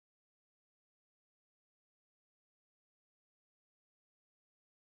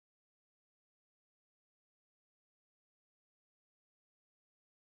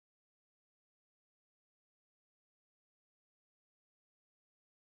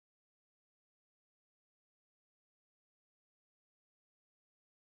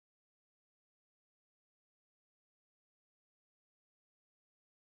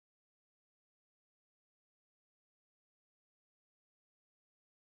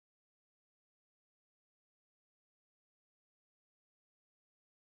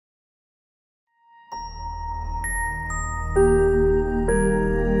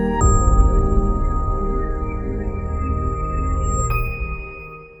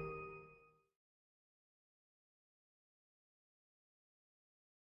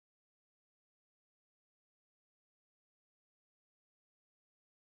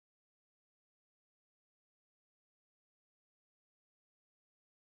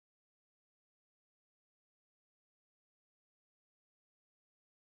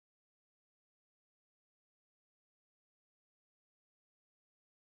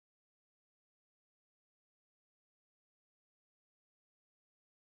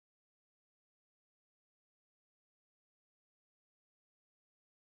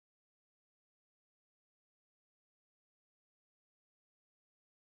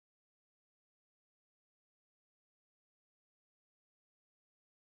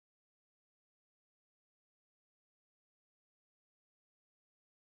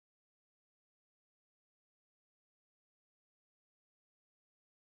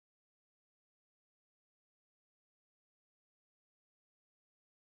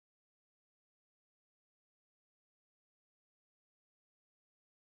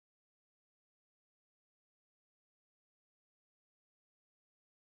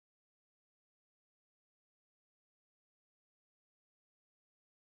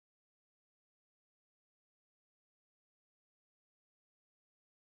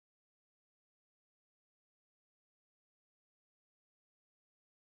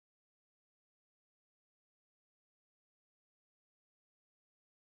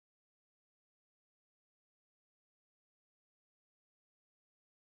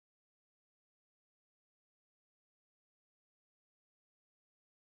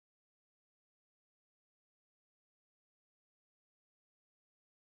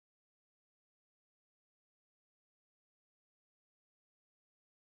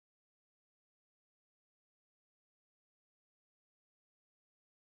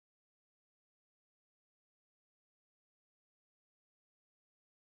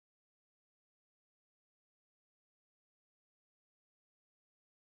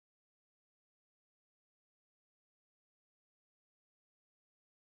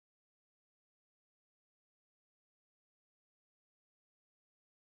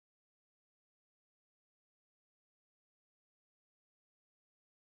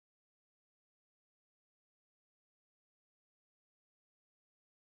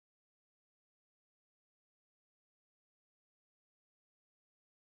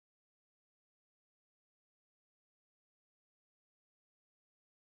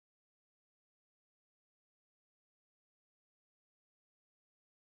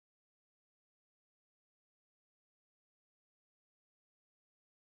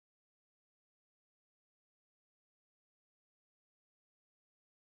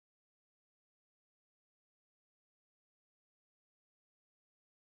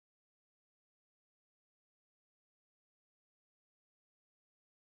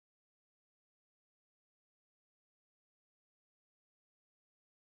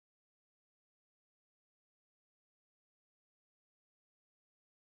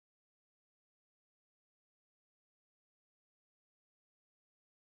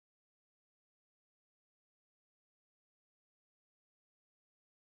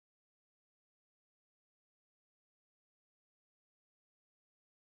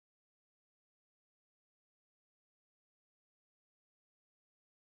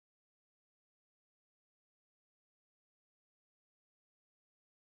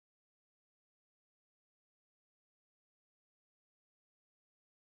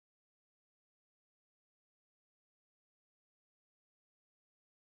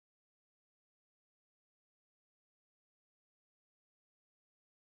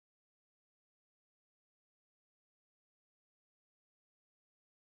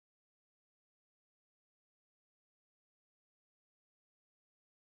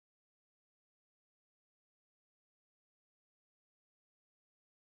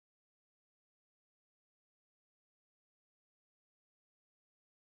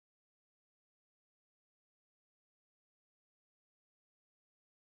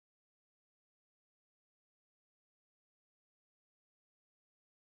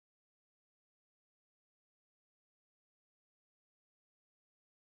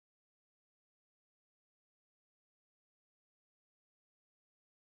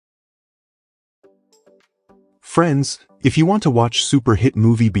Friends, if you want to watch super hit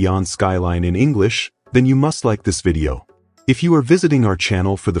movie Beyond Skyline in English, then you must like this video. If you are visiting our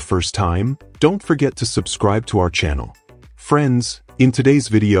channel for the first time, don't forget to subscribe to our channel. Friends, in today's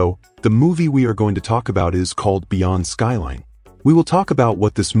video, the movie we are going to talk about is called Beyond Skyline. We will talk about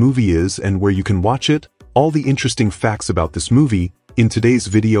what this movie is and where you can watch it, all the interesting facts about this movie, in today's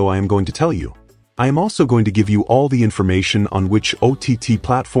video I am going to tell you. I am also going to give you all the information on which OTT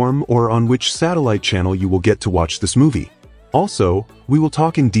platform or on which satellite channel you will get to watch this movie. Also, we will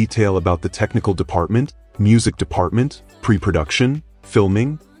talk in detail about the technical department, music department, pre-production,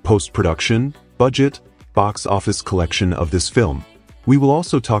 filming, post-production, budget, box office collection of this film. We will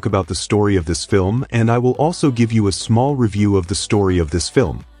also talk about the story of this film, and I will also give you a small review of the story of this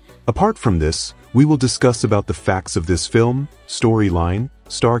film. Apart from this, we will discuss about the facts of this film, storyline,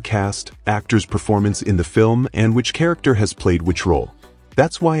 star cast, actors' performance in the film, and which character has played which role.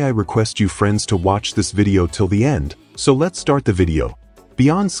 That's why I request you friends to watch this video till the end, so let's start the video.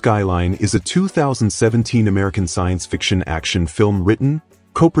 Beyond Skyline is a 2017 American science fiction action film written,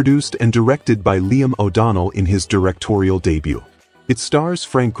 co-produced and directed by Liam O'Donnell in his directorial debut. It stars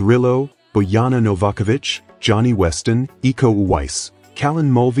Frank Grillo, Bojana Novakovic, Jonny Weston, Iko Uwais,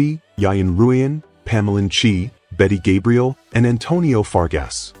 Colin Mulvey, Yayan Ruyan, Pamela Chi, Betty Gabriel, and Antonio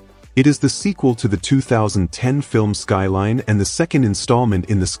Fargas. It is the sequel to the 2010 film Skyline and the second installment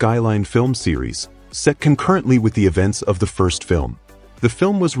in the Skyline film series, set concurrently with the events of the first film. The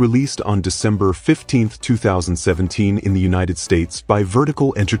film was released on December 15, 2017 in the United States by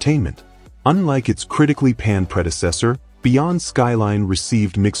Vertical Entertainment. Unlike its critically panned predecessor, Beyond Skyline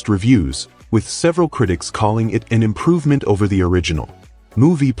received mixed reviews, with several critics calling it an improvement over the original.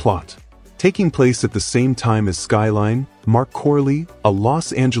 Movie plot. Taking place at the same time as Skyline, Mark Corley, a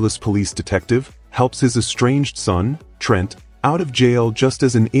Los Angeles police detective, helps his estranged son, Trent, out of jail just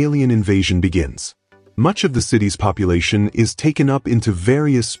as an alien invasion begins. Much of the city's population is taken up into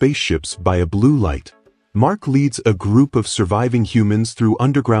various spaceships by a blue light. Mark leads a group of surviving humans through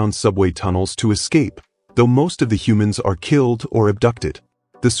underground subway tunnels to escape, though most of the humans are killed or abducted.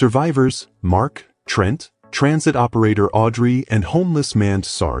 The survivors, Mark, Trent, transit operator Audrey, and homeless man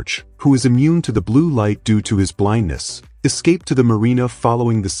Sarge, who is immune to the blue light due to his blindness, escape to the marina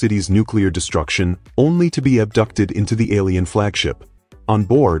following the city's nuclear destruction, only to be abducted into the alien flagship. On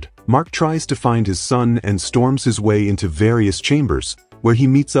board, Mark tries to find his son and storms his way into various chambers, where he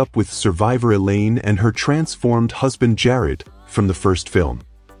meets up with survivor Elaine and her transformed husband Jared from the first film.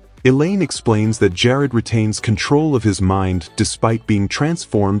 Elaine explains that Jared retains control of his mind despite being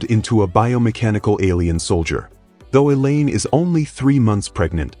transformed into a biomechanical alien soldier. Though Elaine is only 3 months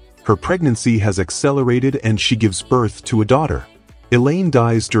pregnant, her pregnancy has accelerated and she gives birth to a daughter. Elaine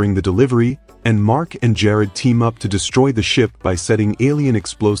dies during the delivery, and Mark and Jared team up to destroy the ship by setting alien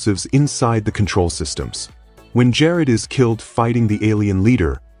explosives inside the control systems. When Jared is killed fighting the alien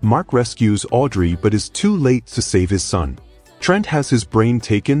leader, Mark rescues Audrey but is too late to save his son. Trent has his brain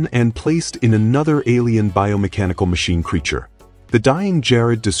taken and placed in another alien biomechanical machine creature. The dying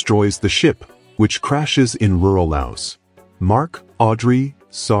Jared destroys the ship, which crashes in rural Laos. Mark, Audrey,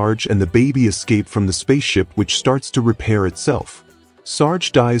 Sarge, and the baby escape from the spaceship, which starts to repair itself.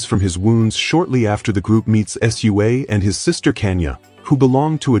 Sarge dies from his wounds shortly after the group meets Sua and his sister Kanya, who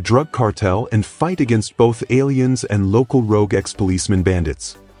belong to a drug cartel and fight against both aliens and local rogue ex-policeman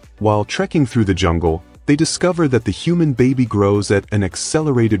bandits. While trekking through the jungle, they discover that the human baby grows at an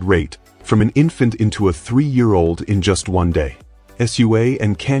accelerated rate, from an infant into a 3-year-old in just one day. Sua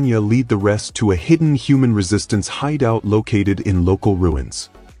and Kanya lead the rest to a hidden human resistance hideout located in local ruins.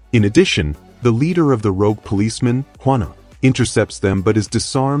 In addition, the leader of the rogue policemen, Juana, intercepts them but is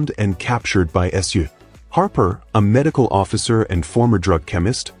disarmed and captured by Su. Harper, a medical officer and former drug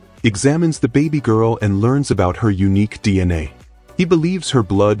chemist, examines the baby girl and learns about her unique DNA. He believes her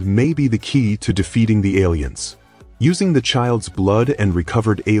blood may be the key to defeating the aliens. Using the child's blood and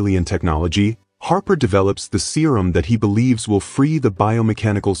recovered alien technology, Harper develops the serum that he believes will free the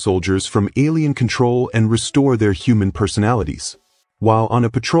biomechanical soldiers from alien control and restore their human personalities. While on a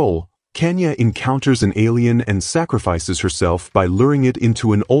patrol, Kanya encounters an alien and sacrifices herself by luring it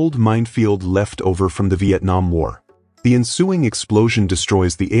into an old minefield left over from the Vietnam War. The ensuing explosion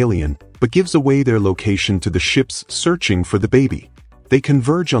destroys the alien, but gives away their location to the ships searching for the baby. They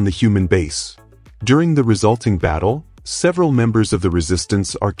converge on the human base. During the resulting battle, several members of the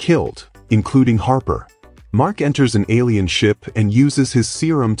resistance are killed, including Harper. Mark enters an alien ship and uses his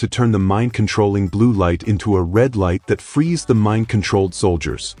serum to turn the mind-controlling blue light into a red light that frees the mind-controlled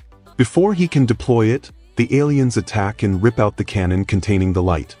soldiers. Before he can deploy it, the aliens attack and rip out the cannon containing the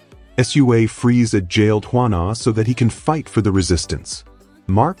light. Sua frees a jailed Juana so that he can fight for the resistance.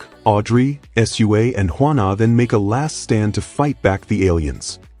 Mark, Audrey, Sua, and Juana then make a last stand to fight back the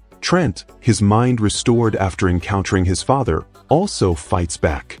aliens. Trent, his mind restored after encountering his father, also fights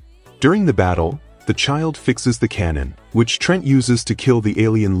back. During the battle, the child fixes the cannon, which Trent uses to kill the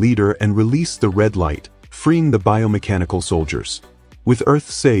alien leader and release the red light, freeing the biomechanical soldiers. With Earth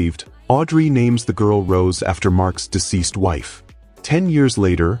saved, Audrey names the girl Rose after Mark's deceased wife. 10 years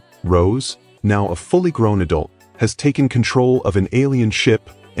later, Rose, now a fully grown adult, has taken control of an alien ship,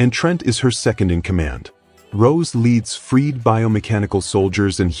 and Trent is her second in command. Rose leads freed biomechanical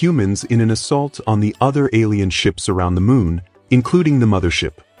soldiers and humans in an assault on the other alien ships around the moon, including the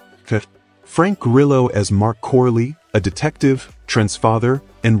mothership. Frank Grillo as Mark Corley, a detective, Trent's father,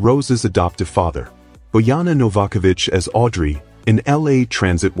 and Rose's adoptive father. Bojana Novakovic as Audrey, an LA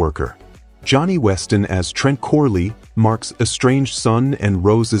transit worker. Jonny Weston as Trent Corley, Mark's estranged son and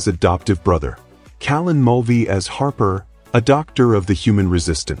Rose's adoptive brother. Colin as Harper, a doctor of the human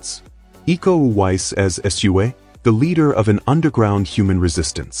resistance. Iko Uwais as Sue, the leader of an underground human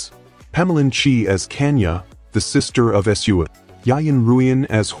resistance. Pemelin Chi as Kanya, the sister of Sue. Yayan Ruyan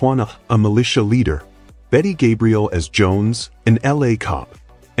as Juana, a militia leader. Betty Gabriel as Jones, an LA cop.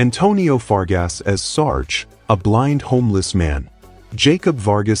 Antonio Fargas as Sarge, a blind homeless man. Jacob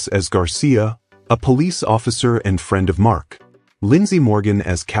Vargas as Garcia, a police officer and friend of Mark. Lindsay Morgan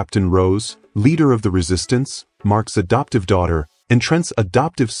as Captain Rose, leader of the resistance, Mark's adoptive daughter, and Trent's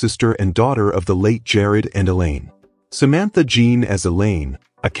adoptive sister and daughter of the late Jared and Elaine. Samantha Jean as Elaine,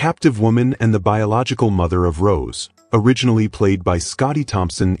 a captive woman and the biological mother of Rose, originally played by Scotty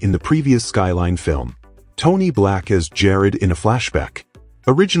Thompson in the previous Skyline film. Tony Black as Jared in a flashback,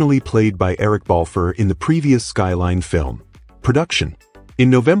 originally played by Eric Balfour in the previous Skyline film. Production.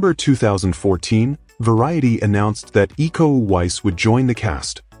 In November 2014, Variety announced that Iko Uwais would join the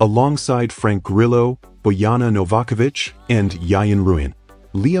cast, alongside Frank Grillo, Bojana Novakovic, and Yayan Ruyan.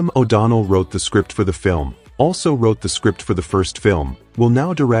 Liam O'Donnell wrote the script for the film, also wrote the script for the first film, will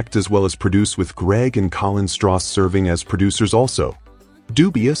now direct as well as produce with Greg and Colin Strause serving as producers also.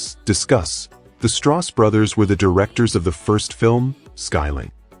 Dubious, discuss. The Strause brothers were the directors of the first film,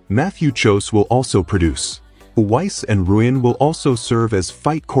 Skyline. Matthew Chausse will also produce. Uwais and Ruyan will also serve as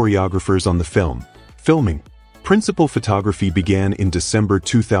fight choreographers on the film. Filming. Principal photography began in December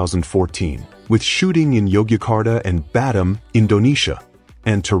 2014, with shooting in Yogyakarta and Batam, Indonesia,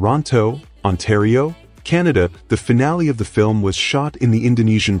 and Toronto, Ontario, Canada. The finale of the film was shot in the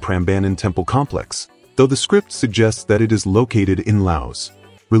Indonesian Prambanan Temple complex, though the script suggests that it is located in Laos.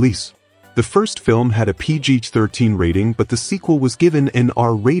 Release. The first film had a PG-13 rating, but the sequel was given an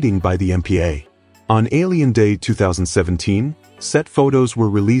R rating by the MPA. On Alien Day 2017, set photos were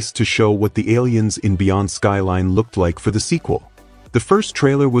released to show what the aliens in Beyond Skyline looked like for the sequel. The first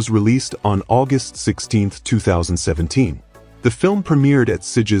trailer was released on August 16, 2017. The film premiered at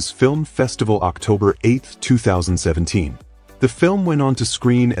Sitges Film Festival October 8, 2017. The film went on to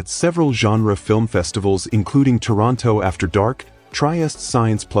screen at several genre film festivals including Toronto After Dark, Trieste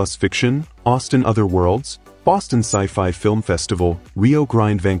Science Plus Fiction, Austin Other Worlds, Boston Sci-Fi Film Festival, Rio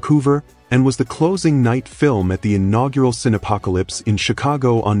Grande Vancouver, and was the closing night film at the inaugural Cinepocalypse in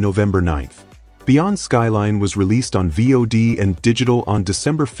Chicago on November 9th. Beyond Skyline was released on VOD and digital on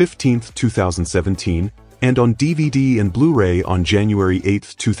December 15, 2017, and on DVD and Blu-ray on January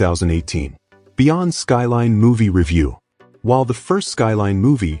 8, 2018. Beyond Skyline Movie Review. While the first Skyline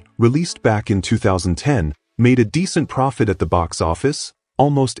movie, released back in 2010, made a decent profit at the box office,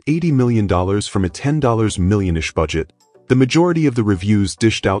 almost $80 million from a $10 million-ish budget, the majority of the reviews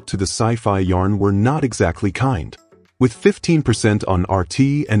dished out to the sci-fi yarn were not exactly kind. With 15% on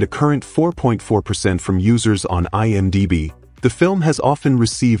RT and a current 4.4% from users on IMDb, the film has often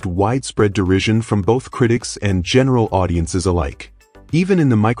received widespread derision from both critics and general audiences alike. Even in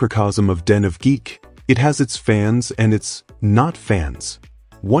the microcosm of Den of Geek, it has its fans and its not fans.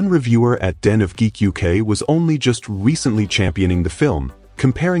 One reviewer at Den of Geek UK was only just recently championing the film,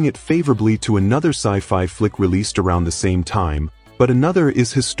 comparing it favorably to another sci-fi flick released around the same time, but another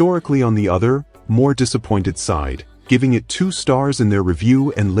is historically on the other, more disappointed side, giving it 2 stars in their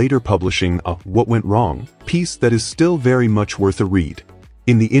review and later publishing a "What Went Wrong" piece that is still very much worth a read.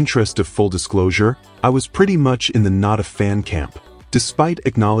 In the interest of full disclosure, I was pretty much in the not a fan camp, despite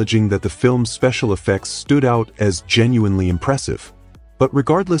acknowledging that the film's special effects stood out as genuinely impressive. But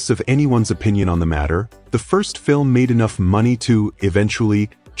regardless of anyone's opinion on the matter, the first film made enough money to, eventually,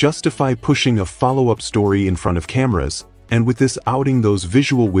 justify pushing a follow-up story in front of cameras, and with this outing those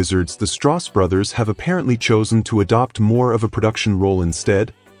visual wizards, the Strause brothers have apparently chosen to adopt more of a production role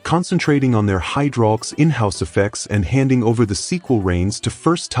instead, concentrating on their Hydraulx in-house effects and handing over the sequel reins to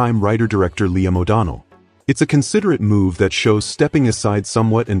first-time writer-director Liam O'Donnell. It's a considerate move that shows stepping aside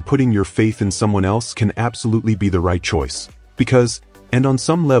somewhat and putting your faith in someone else can absolutely be the right choice. Because, and on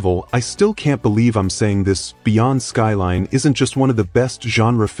some level, I still can't believe I'm saying this, Beyond Skyline isn't just one of the best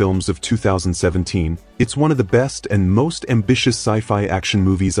genre films of 2017, it's one of the best and most ambitious sci-fi action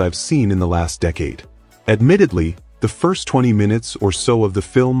movies I've seen in the last decade. Admittedly, the first 20 minutes or so of the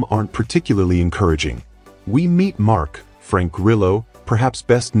film aren't particularly encouraging. We meet Mark, Frank Grillo, perhaps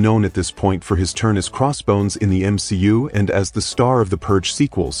best known at this point for his turn as Crossbones in the MCU and as the star of the Purge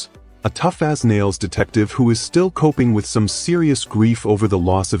sequels, a tough-as-nails detective who is still coping with some serious grief over the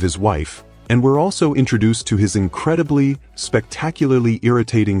loss of his wife, and we're also introduced to his incredibly, spectacularly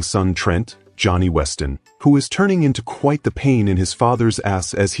irritating son Trent, Jonny Weston, who is turning into quite the pain in his father's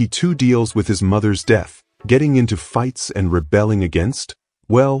ass as he too deals with his mother's death, getting into fights and rebelling against,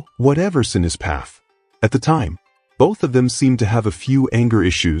 well, whatever's in his path. At the time, both of them seem to have a few anger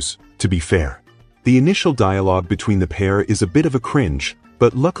issues, to be fair. The initial dialogue between the pair is a bit of a cringe,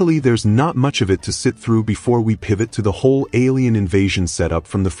 but luckily there's not much of it to sit through before we pivot to the whole alien invasion setup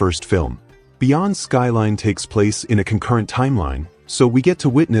from the first film. Beyond Skyline takes place in a concurrent timeline, so we get to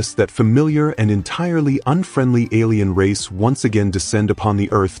witness that familiar and entirely unfriendly alien race once again descend upon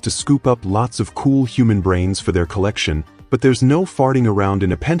the Earth to scoop up lots of cool human brains for their collection, but there's no farting around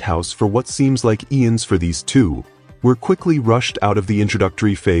in a penthouse for what seems like eons for these two. We're quickly rushed out of the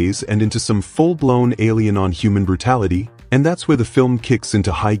introductory phase and into some full-blown alien-on-human brutality, and that's where the film kicks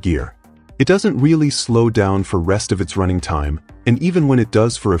into high gear. It doesn't really slow down for rest of its running time, and even when it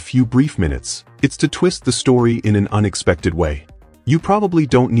does for a few brief minutes, it's to twist the story in an unexpected way. You probably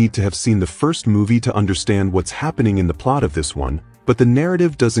don't need to have seen the first movie to understand what's happening in the plot of this one, but the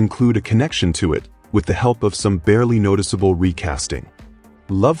narrative does include a connection to it, with the help of some barely noticeable recasting.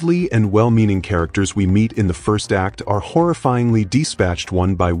 Lovely and well-meaning characters we meet in the first act are horrifyingly dispatched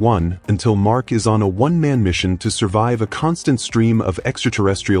one by one until Mark is on a one-man mission to survive a constant stream of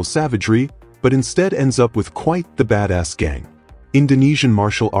extraterrestrial savagery, but instead ends up with quite the badass gang. Indonesian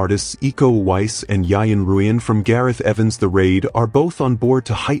martial artists Iko Uwais and Yayan Ruhian from Gareth Evans' The Raid are both on board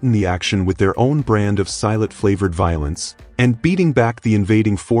to heighten the action with their own brand of silent-flavored violence, and beating back the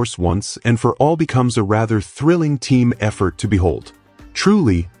invading force once and for all becomes a rather thrilling team effort to behold.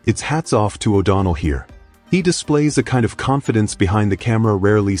 Truly, it's hats off to O'Donnell here. He displays a kind of confidence behind the camera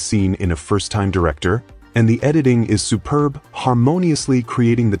rarely seen in a first-time director, and the editing is superb, harmoniously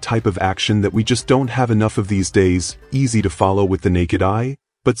creating the type of action that we just don't have enough of these days, easy to follow with the naked eye,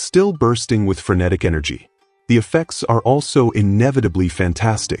 but still bursting with frenetic energy. The effects are also inevitably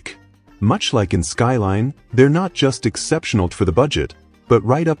fantastic. Much like in Skyline, they're not just exceptional for the budget, but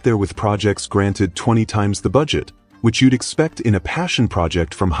right up there with projects granted 20 times the budget, which you'd expect in a passion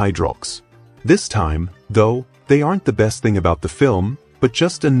project from Hydraulx. This time, though, they aren't the best thing about the film, but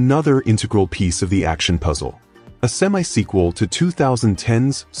just another integral piece of the action puzzle. A semi-sequel to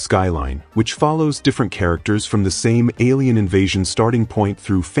 2010's Skyline, which follows different characters from the same alien invasion starting point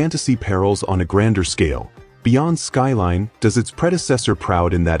through fantasy perils on a grander scale. Beyond Skyline does its predecessor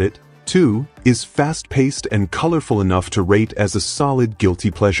proud in that it, too, is fast-paced and colorful enough to rate as a solid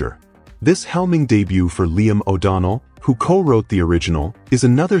guilty pleasure. This helming debut for Liam O'Donnell, who co-wrote the original, is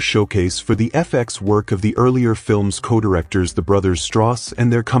another showcase for the FX work of the earlier film's co-directors the brothers Strause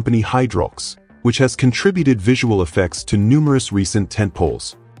and their company Hydraulx, which has contributed visual effects to numerous recent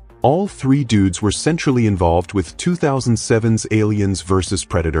tentpoles. All three dudes were centrally involved with 2007's Aliens vs.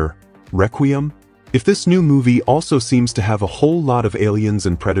 Predator, Requiem. If this new movie also seems to have a whole lot of aliens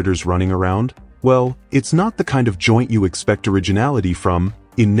and predators running around, well, it's not the kind of joint you expect originality from,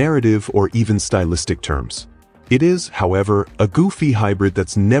 in narrative or even stylistic terms. It is, however, a goofy hybrid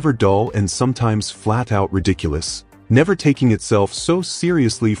that's never dull and sometimes flat-out ridiculous, never taking itself so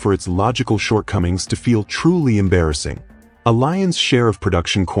seriously for its logical shortcomings to feel truly embarrassing. A lion's share of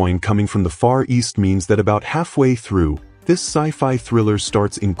production coin coming from the Far East means that about halfway through, this sci-fi thriller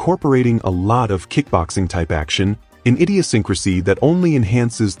starts incorporating a lot of kickboxing-type action, an idiosyncrasy that only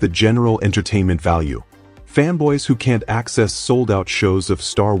enhances the general entertainment value. Fanboys who can't access sold-out shows of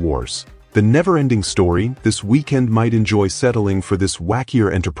Star Wars, the never-ending story, this weekend might enjoy settling for this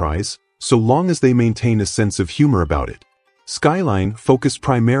wackier enterprise, so long as they maintain a sense of humor about it. Skyline focused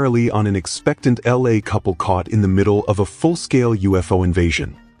primarily on an expectant LA couple caught in the middle of a full-scale UFO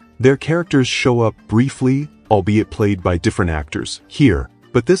invasion. Their characters show up briefly, albeit played by different actors, here,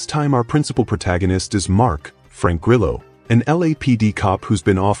 but this time our principal protagonist is Mark, Frank Grillo, an LAPD cop who's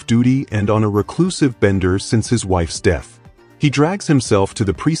been off-duty and on a reclusive bender since his wife's death. He drags himself to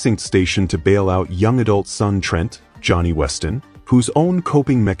the precinct station to bail out young adult son Trent, Jonny Weston, whose own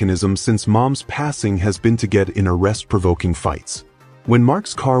coping mechanism since mom's passing has been to get in arrest-provoking fights. When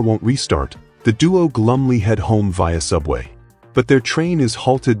Mark's car won't restart, the duo glumly head home via subway. But their train is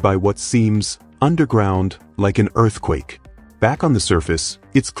halted by what seems, underground, like an earthquake. Back on the surface,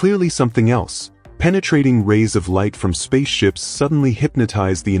 it's clearly something else. Penetrating rays of light from spaceships suddenly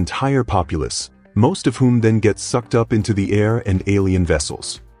hypnotize the entire populace, most of whom then get sucked up into the air and alien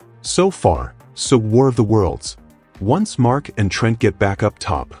vessels. So far, so War of the Worlds. Once Mark and Trent get back up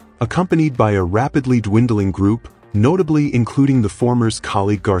top, accompanied by a rapidly dwindling group, notably including the former's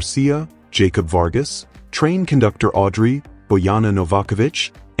colleague Garcia, Jacob Vargas, train conductor Audrey, Bojana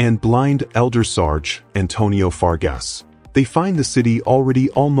Novakovic, and blind elder Sarge, Antonio Fargas. They find the city already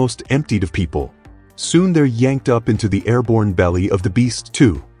almost emptied of people. Soon they're yanked up into the airborne belly of the beast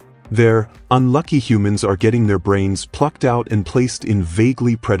too. Their unlucky humans are getting their brains plucked out and placed in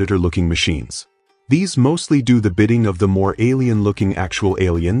vaguely predator-looking machines. These mostly do the bidding of the more alien-looking actual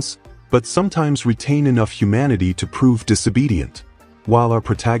aliens, but sometimes retain enough humanity to prove disobedient. While our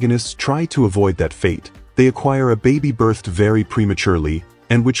protagonists try to avoid that fate, they acquire a baby birthed very prematurely,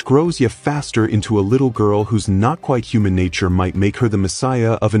 and which grows yet faster into a little girl whose not quite human nature might make her the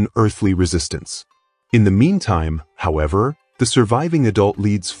messiah of an earthly resistance. In the meantime, however, the surviving adult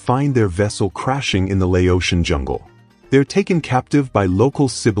leads find their vessel crashing in the Laotian jungle. They're taken captive by local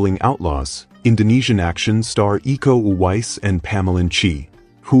sibling outlaws, Indonesian action star Iko Uwais and Pamela Chi,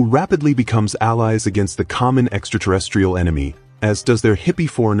 who rapidly becomes allies against the common extraterrestrial enemy, as does their hippie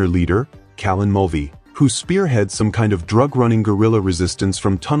foreigner leader, Colin, who spearheads some kind of drug-running guerrilla resistance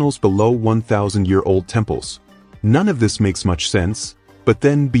from tunnels below 1,000-year-old temples. None of this makes much sense, but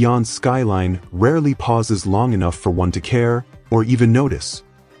then Beyond Skyline rarely pauses long enough for one to care or even notice.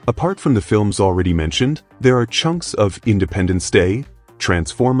 Apart from the films already mentioned, there are chunks of Independence Day,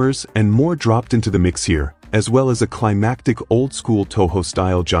 Transformers, and more dropped into the mix here, as well as a climactic old-school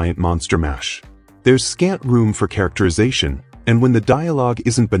Toho-style giant monster mash. There's scant room for characterization, and when the dialogue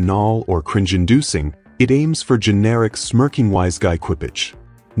isn't banal or cringe-inducing, it aims for generic smirking wise guy quippage.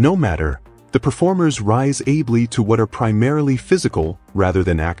 No matter, the performers rise ably to what are primarily physical, rather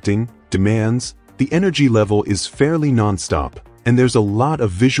than acting, demands. The energy level is fairly non-stop, and there's a lot of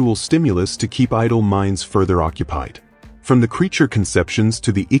visual stimulus to keep idle minds further occupied. From the creature conceptions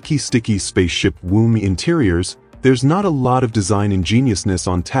to the icky-sticky spaceship womb interiors, there's not a lot of design ingeniousness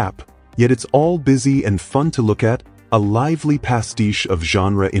on tap, yet it's all busy and fun to look at, a lively pastiche of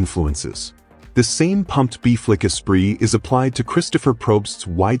genre influences. The same pumped B-flick esprit is applied to Christopher Probst's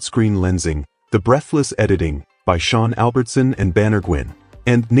widescreen lensing, the breathless editing, by Sean Albertson and Banner Gwyn,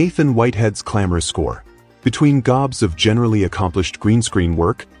 and Nathan Whitehead's clamorous score. Between gobs of generally accomplished green screen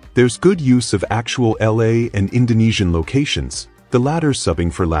work, there's good use of actual LA and Indonesian locations, the latter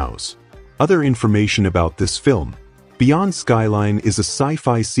subbing for Laos. Other information about this film. Beyond Skyline is a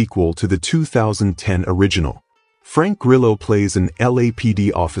sci-fi sequel to the 2010 original. Frank Grillo plays an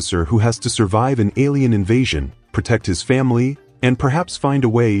LAPD officer who has to survive an alien invasion, protect his family, and perhaps find a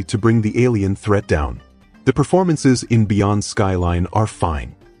way to bring the alien threat down. The performances in Beyond Skyline are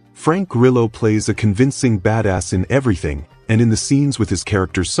fine. Frank Grillo plays a convincing badass in everything, and in the scenes with his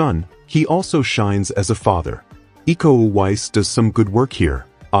character's son, he also shines as a father. Iko Uwais does some good work here,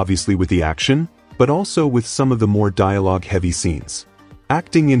 obviously with the action, but also with some of the more dialogue-heavy scenes.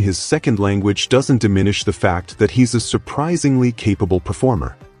 Acting in his second language doesn't diminish the fact that he's a surprisingly capable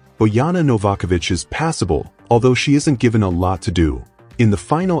performer. Bojana Novakovic is passable, although she isn't given a lot to do. In the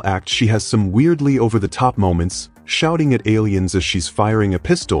final act she has some weirdly over-the-top moments, shouting at aliens as she's firing a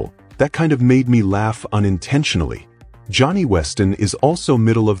pistol, that kind of made me laugh unintentionally. Jonny Weston is also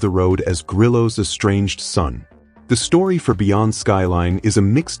middle of the road as Grillo's estranged son. The story for Beyond Skyline is a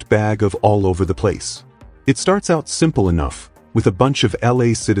mixed bag of all over the place. It starts out simple enough, with a bunch of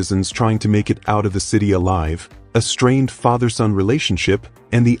LA citizens trying to make it out of the city alive, a strained father-son relationship,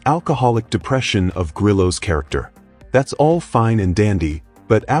 and the alcoholic depression of Grillo's character. That's all fine and dandy,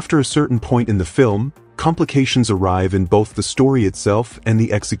 but after a certain point in the film, complications arrive in both the story itself and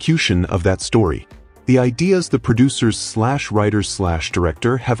the execution of that story. The ideas the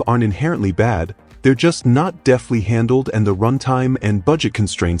producers/writers/director have aren't inherently bad, they're just not deftly handled, and the runtime and budget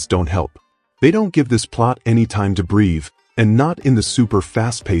constraints don't help. They don't give this plot any time to breathe, and not in the super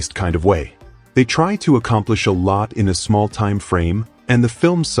fast-paced kind of way. They try to accomplish a lot in a small time frame, and the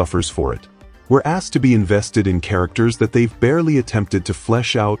film suffers for it. We're asked to be invested in characters that they've barely attempted to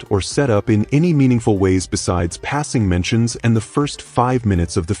flesh out or set up in any meaningful ways besides passing mentions and the first 5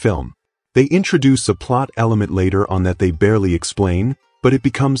 minutes of the film. They introduce a plot element later on that they barely explain, but it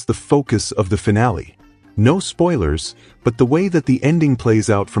becomes the focus of the finale. No spoilers, but the way that the ending plays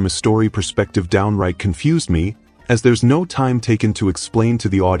out from a story perspective downright confused me, as there's no time taken to explain to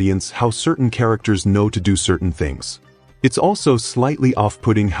the audience how certain characters know to do certain things. It's also slightly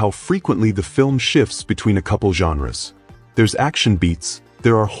off-putting how frequently the film shifts between a couple genres. There's action beats,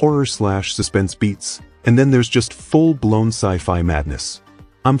 there are horror/suspense beats, and then there's just full-blown sci-fi madness.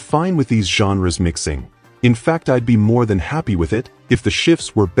 I'm fine with these genres mixing. In fact, I'd be more than happy with it if the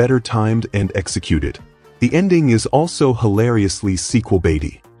shifts were better timed and executed. The ending is also hilariously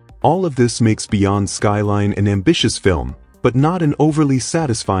sequel-baity. All of this makes Beyond Skyline an ambitious film, but not an overly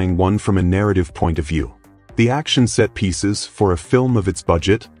satisfying one from a narrative point of view. The action set pieces, for a film of its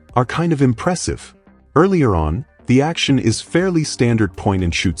budget, are kind of impressive. Earlier on, the action is fairly standard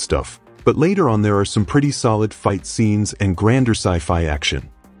point-and-shoot stuff, but later on there are some pretty solid fight scenes and grander sci-fi action.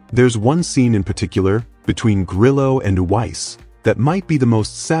 There's one scene in particular, between Grillo and Weiss, that might be the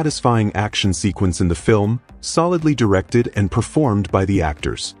most satisfying action sequence in the film, solidly directed and performed by the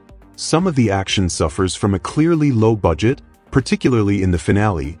actors. Some of the action suffers from a clearly low budget, particularly in the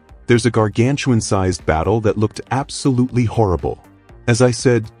finale. There's a gargantuan-sized battle that looked absolutely horrible. As I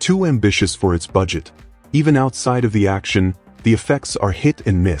said, too ambitious for its budget. Even outside of the action, the effects are hit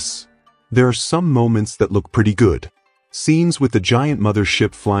and miss. There are some moments that look pretty good. Scenes with the giant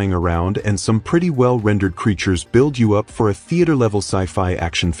mothership flying around and some pretty well-rendered creatures build you up for a theater-level sci-fi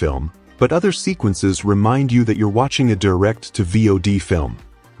action film, but other sequences remind you that you're watching a direct-to-VOD film.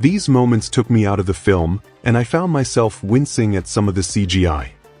 These moments took me out of the film, and I found myself wincing at some of the CGI.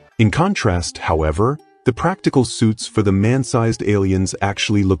 In contrast, however, the practical suits for the man-sized aliens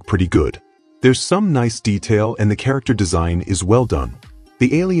actually look pretty good. There's some nice detail and the character design is well done.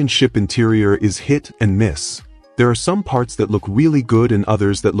 The alien ship interior is hit and miss. There are some parts that look really good and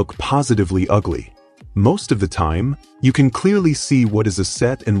others that look positively ugly. Most of the time, you can clearly see what is a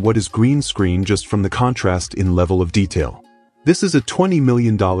set and what is green screen just from the contrast in level of detail. This is a $20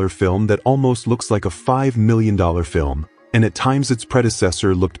 million film that almost looks like a $5 million film, and at times its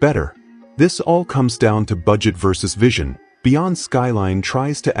predecessor looked better. This all comes down to budget versus vision. Beyond Skyline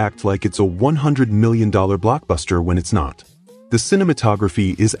tries to act like it's a $100 million blockbuster when it's not. The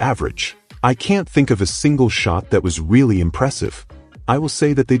cinematography is average. I can't think of a single shot that was really impressive. I will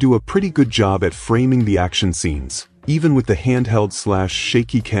say that they do a pretty good job at framing the action scenes. Even with the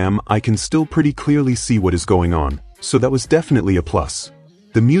handheld/shaky cam, I can still pretty clearly see what is going on, so that was definitely a plus.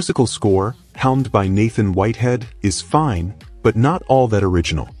 The musical score, helmed by Nathan Whitehead, is fine, but not all that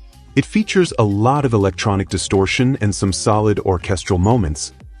original. It features a lot of electronic distortion and some solid orchestral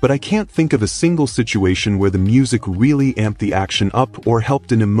moments, but I can't think of a single situation where the music really amped the action up or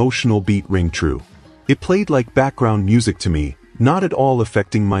helped an emotional beat ring true. It played like background music to me, not at all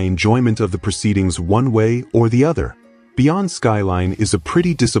affecting my enjoyment of the proceedings one way or the other. Beyond Skyline is a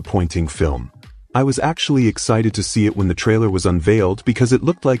pretty disappointing film. I was actually excited to see it when the trailer was unveiled because it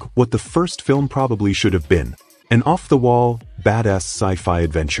looked like what the first film probably should have been. An off-the-wall, badass sci-fi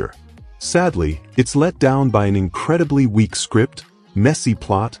adventure. Sadly, it's let down by an incredibly weak script, messy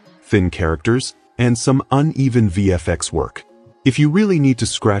plot, thin characters, and some uneven VFX work. If you really need to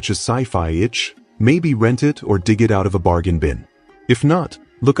scratch a sci-fi itch, maybe rent it or dig it out of a bargain bin. If not,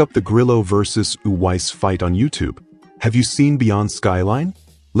 look up the Grillo vs. Weiss fight on YouTube. Have you seen Beyond Skyline?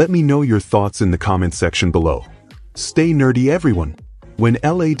 Let me know your thoughts in the comment section below. Stay nerdy, everyone. When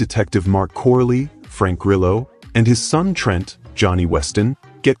LA detective Mark Corley, Frank Grillo, and his son Trent, Jonny Weston,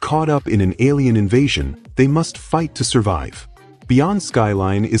 get caught up in an alien invasion, they must fight to survive. Beyond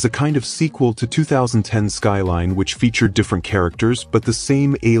Skyline is a kind of sequel to 2010 Skyline, which featured different characters but the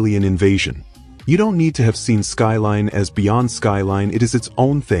same alien invasion. You don't need to have seen Skyline as Beyond Skyline. It is its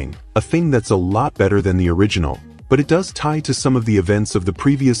own thing, a thing that's a lot better than the original, but it does tie to some of the events of the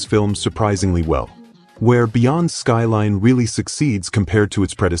previous film surprisingly well. Where Beyond Skyline really succeeds compared to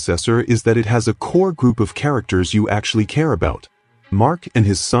its predecessor is that it has a core group of characters you actually care about. Mark and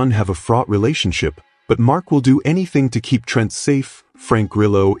his son have a fraught relationship, but Mark will do anything to keep Trent safe. Frank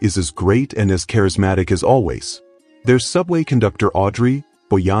Grillo is as great and as charismatic as always. There's subway conductor Audrey,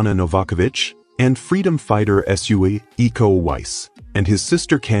 Bojana Novakovic, and freedom fighter Sue Iko Weiss, and his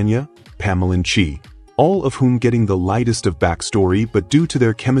sister Kanya, Pamela Chi, all of whom getting the lightest of backstory, but due to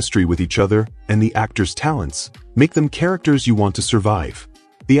their chemistry with each other and the actors' talents, make them characters you want to survive.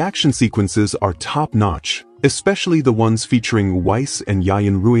 The action sequences are top-notch, especially the ones featuring Weiss and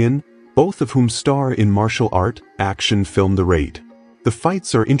Yayan Ruyan, both of whom star in martial art action film The Raid. The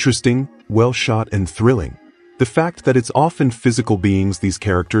fights are interesting, well-shot and thrilling. The fact that it's often physical beings these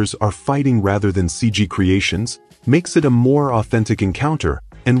characters are fighting rather than CG creations makes it a more authentic encounter,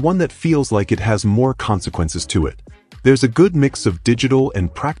 and one that feels like it has more consequences to it. There's a good mix of digital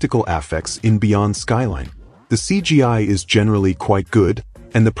and practical effects in Beyond Skyline. The CGI is generally quite good,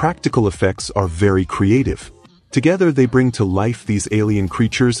 and the practical effects are very creative. Together they bring to life these alien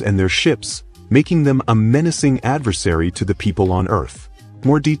creatures and their ships, making them a menacing adversary to the people on Earth.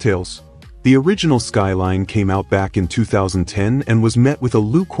 More details. The original Skyline came out back in 2010 and was met with a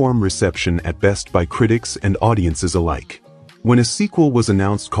lukewarm reception at best by critics and audiences alike. When a sequel was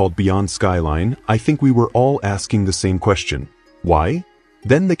announced called Beyond Skyline, I think we were all asking the same question. Why?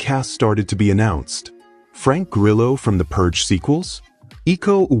 Then the cast started to be announced. Frank Grillo from the Purge sequels?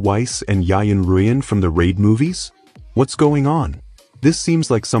 Iko Uwais and Yayan Ruyan from the Raid movies? What's going on? This seems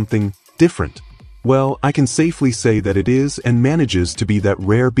like something different. Well, I can safely say that it is and manages to be that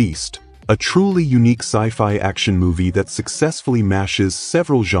rare beast. A truly unique sci-fi action movie that successfully mashes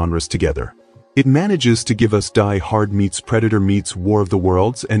several genres together. It manages to give us Die Hard meets Predator meets War of the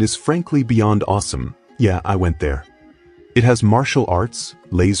Worlds and is frankly beyond awesome. Yeah, I went there. It has martial arts,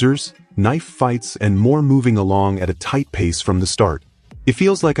 lasers, knife fights and more moving along at a tight pace from the start. It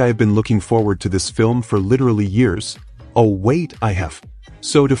feels like I have been looking forward to this film for literally years. Oh wait, I have.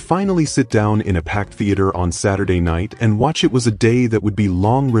 So to finally sit down in a packed theater on Saturday night and watch it was a day that would be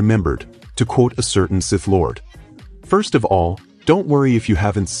long remembered, to quote a certain Sith Lord. First of all, don't worry if you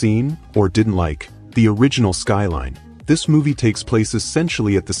haven't seen, or didn't like, the original Skyline. This movie takes place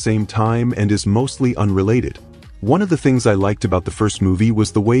essentially at the same time and is mostly unrelated. One of the things I liked about the first movie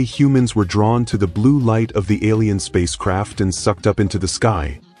was the way humans were drawn to the blue light of the alien spacecraft and sucked up into the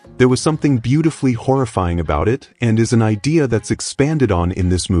sky. There was something beautifully horrifying about it, and is an idea that's expanded on in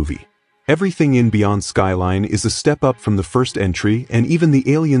this movie. Everything in Beyond Skyline is a step up from the first entry, and even the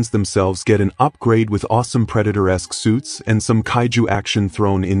aliens themselves get an upgrade with awesome Predator-esque suits and some kaiju action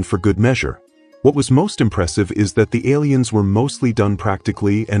thrown in for good measure. What was most impressive is that the aliens were mostly done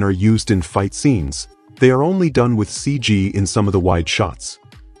practically and are used in fight scenes. They are only done with CG in some of the wide shots.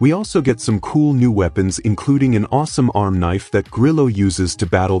 We also get some cool new weapons, including an awesome arm knife that Grillo uses to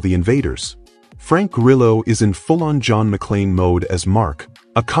battle the invaders. Frank Grillo is in full-on John McClane mode as Mark,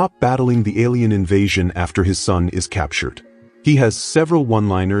 a cop battling the alien invasion after his son is captured. He has several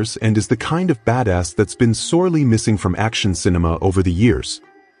one-liners and is the kind of badass that's been sorely missing from action cinema over the years.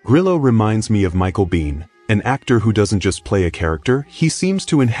 Grillo reminds me of Michael Biehn, an actor who doesn't just play a character, he seems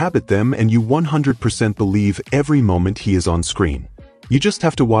to inhabit them and you 100% believe every moment he is on screen. You just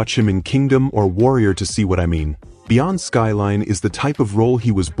have to watch him in Kingdom or Warrior to see what I mean. Beyond Skyline is the type of role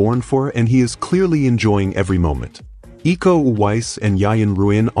he was born for and he is clearly enjoying every moment. Iko Uwais and Yayan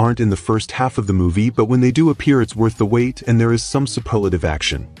Ruyan aren't in the first half of the movie, but when they do appear it's worth the wait and there is some superlative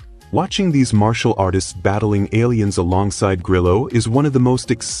action. Watching these martial artists battling aliens alongside Grillo is one of the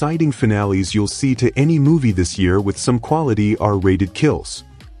most exciting finales you'll see to any movie this year with some quality R-rated kills.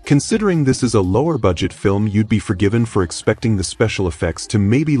 Considering this is a lower-budget film, you'd be forgiven for expecting the special effects to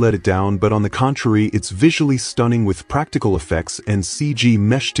maybe let it down, but on the contrary, it's visually stunning with practical effects and CG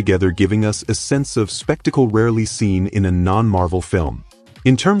meshed together, giving us a sense of spectacle rarely seen in a non-Marvel film.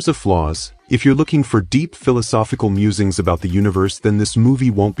 In terms of flaws, if you're looking for deep philosophical musings about the universe, then this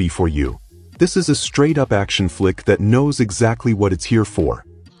movie won't be for you. This is a straight-up action flick that knows exactly what it's here for.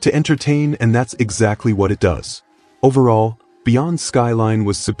 To entertain, and that's exactly what it does. Overall, Beyond Skyline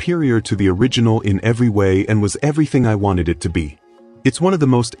was superior to the original in every way and was everything I wanted it to be. It's one of the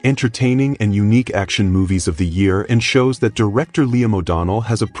most entertaining and unique action movies of the year and shows that director Liam O'Donnell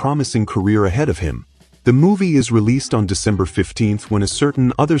has a promising career ahead of him. The movie is released on December 15th when a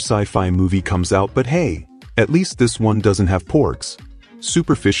certain other sci-fi movie comes out, but hey, at least this one doesn't have porgs.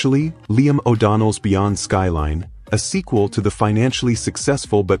 Superficially, Liam O'Donnell's Beyond Skyline, a sequel to the financially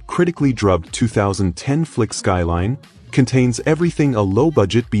successful but critically drubbed 2010 flick Skyline, contains everything a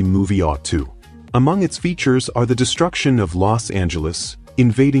low-budget B-movie ought to. Among its features are the destruction of Los Angeles,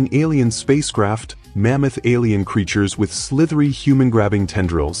 invading alien spacecraft, mammoth alien creatures with slithery human-grabbing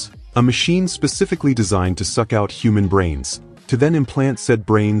tendrils, a machine specifically designed to suck out human brains, to then implant said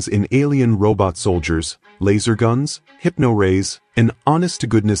brains in alien robot soldiers, laser guns, hypno-rays, an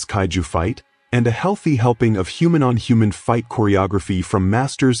honest-to-goodness kaiju fight, and a healthy helping of human-on-human fight choreography from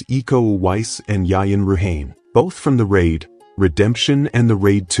masters Iko Uwais and Yayan Ruyan, both from The Raid, Redemption and The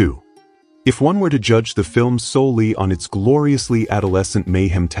Raid 2. If one were to judge the film solely on its gloriously adolescent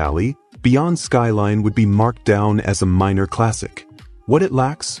mayhem tally, Beyond Skyline would be marked down as a minor classic. What it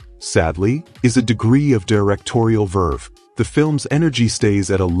lacks, sadly, is a degree of directorial verve. The film's energy stays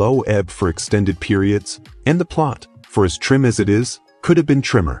at a low ebb for extended periods, and the plot, for as trim as it is, could have been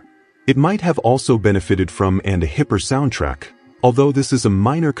trimmer. It might have also benefited from a hipper soundtrack, although this is a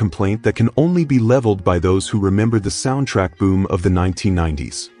minor complaint that can only be leveled by those who remember the soundtrack boom of the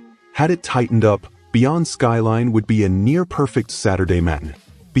 1990s. Had it tightened up, Beyond Skyline would be a near-perfect Saturday matinee.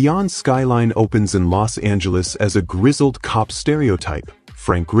 Beyond Skyline opens in Los Angeles as a grizzled cop stereotype.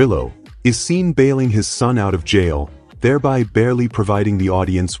 Frank Grillo is seen bailing his son out of jail, thereby barely providing the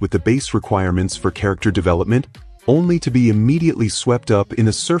audience with the base requirements for character development, only to be immediately swept up in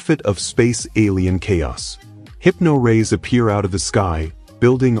a surfeit of space alien chaos. Hypno-rays appear out of the sky,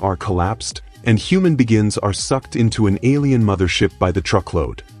 buildings are collapsed, and human beings are sucked into an alien mothership by the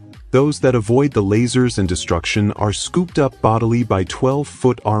truckload. Those that avoid the lasers and destruction are scooped up bodily by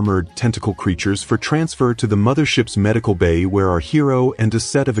 12-foot armored tentacle creatures for transfer to the mothership's medical bay, where our hero and a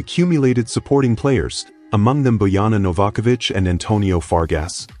set of accumulated supporting players, among them Bojana Novakovic and Antonio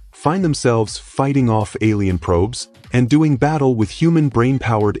Fargas, find themselves fighting off alien probes and doing battle with human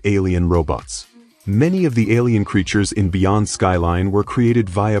brain-powered alien robots. Many of the alien creatures in Beyond Skyline were created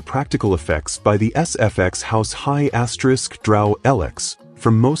via practical effects by the SFX house Hydraulx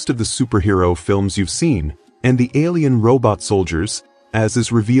from most of the superhero films you've seen, and the alien robot soldiers, as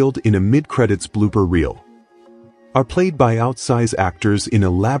is revealed in a mid-credits blooper reel, are played by outsized actors in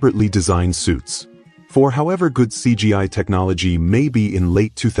elaborately designed suits. For however good CGI technology may be in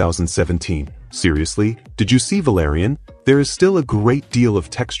late 2017, seriously, did you see Valerian? There is still a great deal of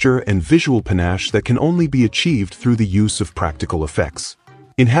texture and visual panache that can only be achieved through the use of practical effects.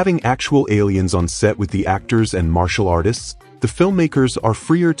 In having actual aliens on set with the actors and martial artists, the filmmakers are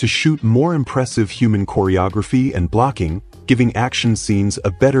freer to shoot more impressive human choreography and blocking, giving action scenes a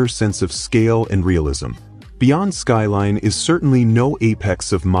better sense of scale and realism. Beyond Skyline is certainly no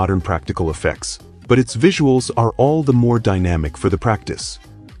apex of modern practical effects, but its visuals are all the more dynamic for the practice.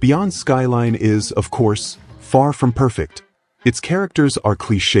 Beyond Skyline is, of course, far from perfect. Its characters are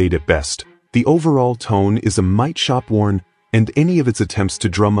cliched at best, the overall tone is a mite shop-worn, and any of its attempts to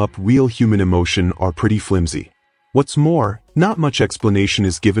drum up real human emotion are pretty flimsy. What's more, not much explanation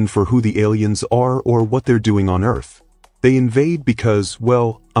is given for who the aliens are or what they're doing on Earth. They invade because,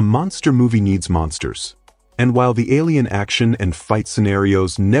 well, a monster movie needs monsters. And while the alien action and fight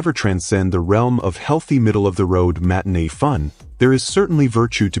scenarios never transcend the realm of healthy middle-of-the-road matinee fun, there is certainly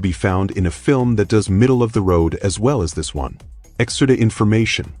virtue to be found in a film that does middle-of-the-road as well as this one. Extra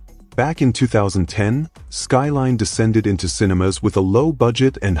information. Back in 2010, Skyline descended into cinemas with a low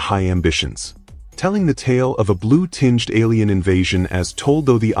budget and high ambitions, telling the tale of a blue-tinged alien invasion as told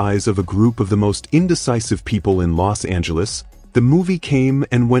through the eyes of a group of the most indecisive people in Los Angeles. The movie came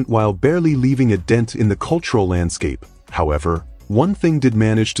and went while barely leaving a dent in the cultural landscape. However, one thing did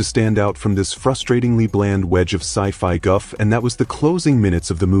manage to stand out from this frustratingly bland wedge of sci-fi guff, and that was the closing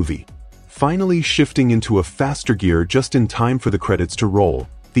minutes of the movie. Finally shifting into a faster gear just in time for the credits to roll,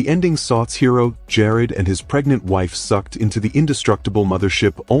 the ending saw its hero, Jared, and his pregnant wife sucked into the indestructible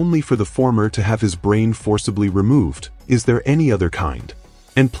mothership only for the former to have his brain forcibly removed, is there any other kind,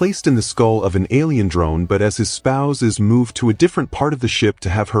 and placed in the skull of an alien drone, but as his spouse is moved to a different part of the ship to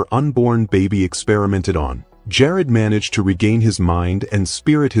have her unborn baby experimented on, Jared managed to regain his mind and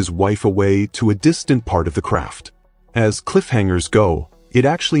spirit his wife away to a distant part of the craft. As cliffhangers go, it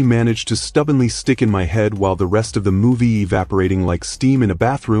actually managed to stubbornly stick in my head while the rest of the movie evaporating like steam in a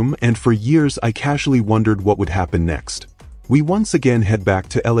bathroom, and for years I casually wondered what would happen next. We once again head back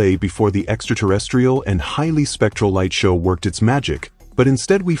to LA before the extraterrestrial and highly spectral light show worked its magic, but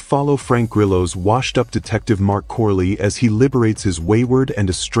instead we follow Frank Grillo's washed-up detective Mark Corley as he liberates his wayward and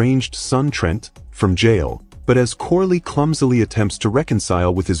estranged son Trent from jail. But as Corley clumsily attempts to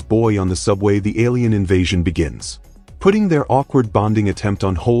reconcile with his boy on the subway, the alien invasion begins, putting their awkward bonding attempt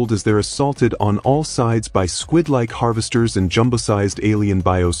on hold as they're assaulted on all sides by squid-like harvesters and jumbo-sized alien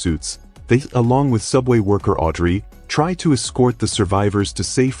biosuits. They, along with subway worker Audrey, try to escort the survivors to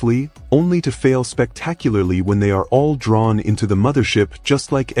safely, only to fail spectacularly when they are all drawn into the mothership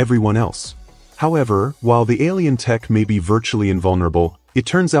just like everyone else. However, while the alien tech may be virtually invulnerable, it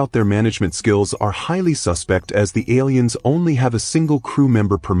turns out their management skills are highly suspect, as the aliens only have a single crew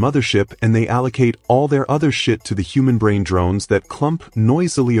member per mothership and they allocate all their other shit to the human brain drones that clump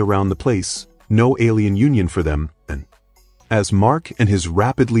noisily around the place. No alien union for them. And as Mark and his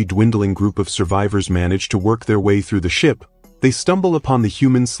rapidly dwindling group of survivors manage to work their way through the ship, they stumble upon the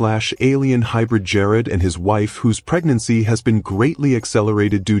human/alien hybrid Jared and his wife, whose pregnancy has been greatly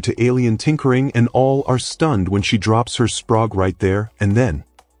accelerated due to alien tinkering, and all are stunned when she drops her sprog right there and then.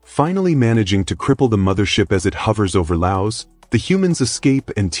 Finally managing to cripple the mothership as it hovers over Laos, the humans escape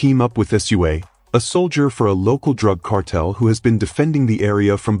and team up with Sue, a soldier for a local drug cartel who has been defending the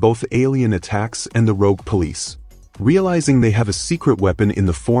area from both alien attacks and the rogue police. Realizing they have a secret weapon in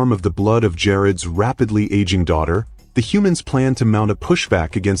the form of the blood of Jared's rapidly aging daughter, the humans plan to mount a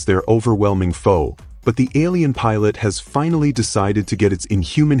pushback against their overwhelming foe, but the alien pilot has finally decided to get its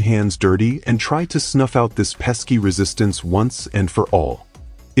inhuman hands dirty and try to snuff out this pesky resistance once and for all.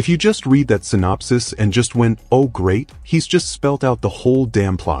 If you just read that synopsis and just went, "Oh great, he's just spelt out the whole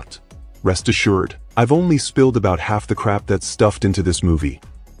damn plot," rest assured, I've only spilled about half the crap that's stuffed into this movie.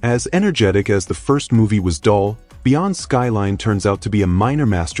 As energetic as the first movie was dull, Beyond Skyline turns out to be a minor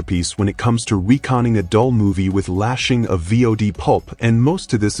masterpiece when it comes to reconning a dull movie with lashing of VOD pulp, and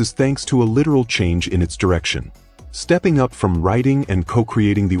most of this is thanks to a literal change in its direction. Stepping up from writing and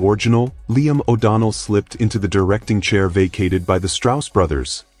co-creating the original, Liam O'Donnell slipped into the directing chair vacated by the Strause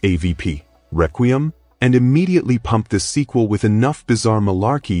brothers, AVP, Requiem, and immediately pumped this sequel with enough bizarre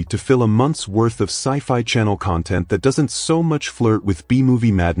malarkey to fill a month's worth of Sci-Fi Channel content that doesn't so much flirt with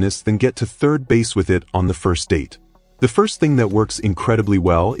B-movie madness than get to third base with it on the first date. The first thing that works incredibly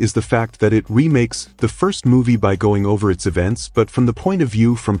well is the fact that it remakes the first movie by going over its events, but from the point of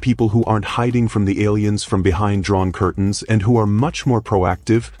view from people who aren't hiding from the aliens from behind drawn curtains and who are much more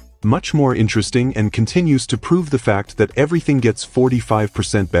proactive, much more interesting, and continues to prove the fact that everything gets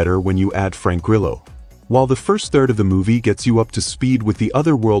 45% better when you add Frank Grillo. While the first third of the movie gets you up to speed with the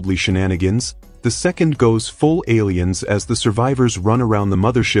otherworldly shenanigans, the second goes full aliens as the survivors run around the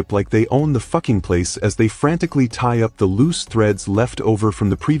mothership like they own the fucking place as they frantically tie up the loose threads left over from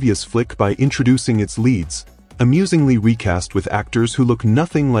the previous flick by introducing its leads, amusingly recast with actors who look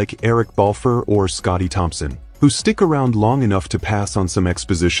nothing like Eric Balfour or Scotty Thompson, who stick around long enough to pass on some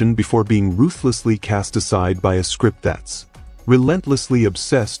exposition before being ruthlessly cast aside by a script that's relentlessly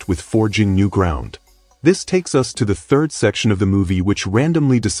obsessed with forging new ground. This takes us to the third section of the movie, which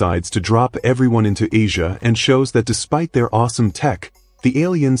randomly decides to drop everyone into Asia and shows that despite their awesome tech, the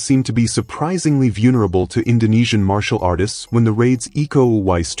aliens seem to be surprisingly vulnerable to Indonesian martial artists when the raid's Iko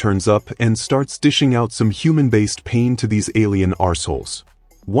Uwais turns up and starts dishing out some human-based pain to these alien arseholes.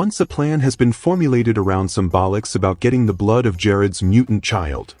 Once a plan has been formulated around some bollocks about getting the blood of Jared's mutant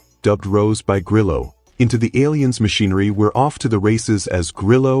child, dubbed Rose by Grillo, into the aliens' machinery, we're off to the races as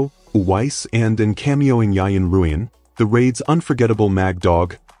Grillo, Uwais, and cameoing Yayan Ruyan, the raid's unforgettable Mag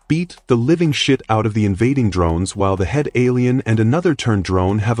Dog, beat the living shit out of the invading drones while the head alien and another turned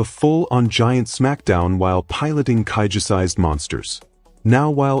drone have a full-on giant smackdown while piloting kaiju-sized monsters.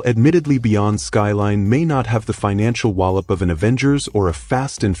 Now, while admittedly Beyond Skyline may not have the financial wallop of an Avengers or a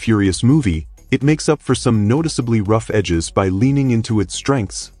Fast and Furious movie, it makes up for some noticeably rough edges by leaning into its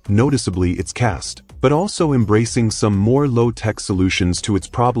strengths, noticeably its cast, but also embracing some more low-tech solutions to its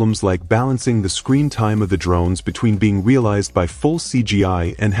problems like balancing the screen time of the drones between being realized by full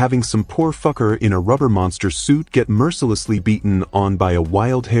CGI and having some poor fucker in a rubber monster suit get mercilessly beaten on by a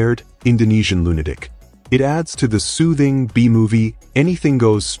wild-haired Indonesian lunatic. It adds to the soothing B-movie,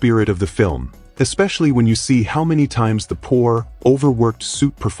 anything-goes spirit of the film, especially when you see how many times the poor, overworked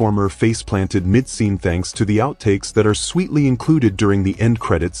suit performer face-planted mid-scene thanks to the outtakes that are sweetly included during the end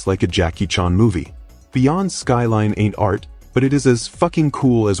credits like a Jackie Chan movie. Beyond Skyline ain't art, but it is as fucking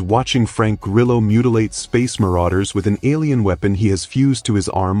cool as watching Frank Grillo mutilate space marauders with an alien weapon he has fused to his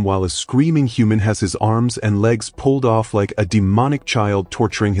arm while a screaming human has his arms and legs pulled off like a demonic child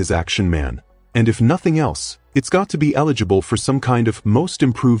torturing his action man. And if nothing else, it's got to be eligible for some kind of Most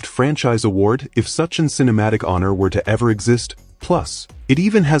Improved Franchise award if such an cinematic honor were to ever exist. Plus, it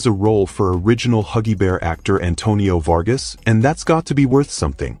even has a role for original Huggy Bear actor Antonio Vargas, and that's got to be worth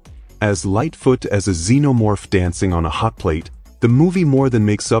something. As Lightfoot as a xenomorph dancing on a hot plate, the movie more than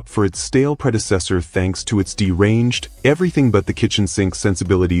makes up for its stale predecessor thanks to its deranged, everything-but-the-kitchen sink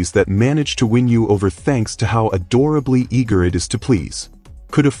sensibilities that manage to win you over thanks to how adorably eager it is to please.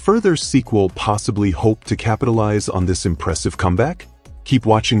 Could a further sequel possibly hope to capitalize on this impressive comeback? Keep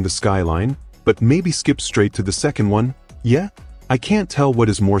watching the Skyline, but maybe skip straight to the second one? Yeah? I can't tell what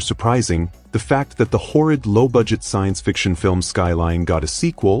is more surprising, the fact that the horrid low-budget science fiction film Skyline got a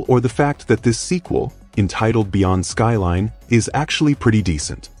sequel or the fact that this sequel, entitled Beyond Skyline, is actually pretty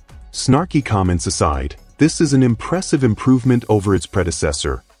decent. Snarky comments aside, this is an impressive improvement over its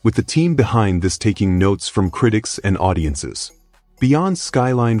predecessor, with the team behind this taking notes from critics and audiences. Beyond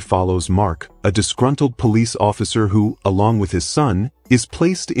Skyline follows Mark, a disgruntled police officer who, along with his son, is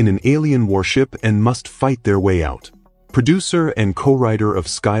placed in an alien warship and must fight their way out. Producer and co-writer of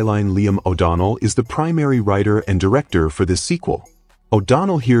Skyline Liam O'Donnell is the primary writer and director for this sequel.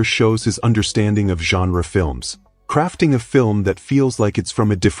 O'Donnell here shows his understanding of genre films, crafting a film that feels like it's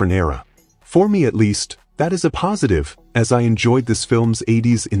from a different era. For me at least, that is a positive, as I enjoyed this film's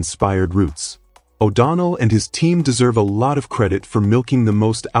 80s-inspired roots. O'Donnell and his team deserve a lot of credit for milking the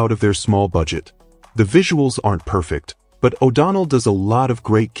most out of their small budget. The visuals aren't perfect, but O'Donnell does a lot of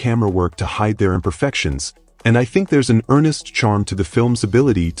great camera work to hide their imperfections, and I think there's an earnest charm to the film's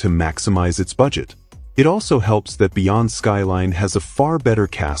ability to maximize its budget. It also helps that Beyond Skyline has a far better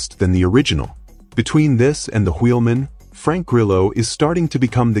cast than the original. Between this and The Wheelman, Frank Grillo is starting to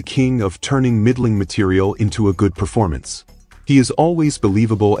become the king of turning middling material into a good performance. He is always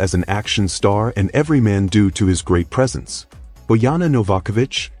believable as an action star and everyman due to his great presence. Bojana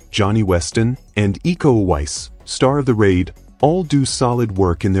Novakovic, Jonny Weston, and Iko Uwais, star of the raid, all do solid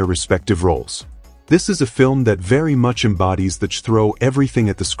work in their respective roles. This is a film that very much embodies the throw everything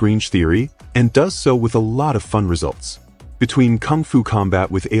at the screen theory, and does so with a lot of fun results. Between kung fu combat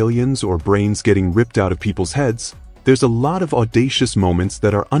with aliens or brains getting ripped out of people's heads, there's a lot of audacious moments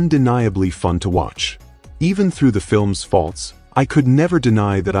that are undeniably fun to watch. Even through the film's faults, I could never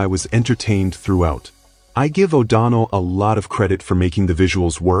deny that I was entertained throughout. I give O'Donnell a lot of credit for making the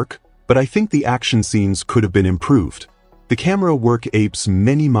visuals work, but I think the action scenes could have been improved. The camera work apes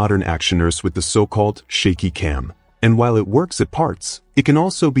many modern actioners with the so-called shaky cam, and while it works at parts, it can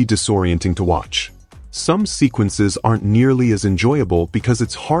also be disorienting to watch. Some sequences aren't nearly as enjoyable because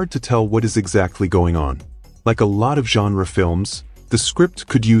it's hard to tell what is exactly going on. Like a lot of genre films, the script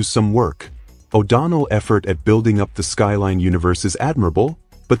could use some work. O'Donnell's effort at building up the Skyline universe is admirable,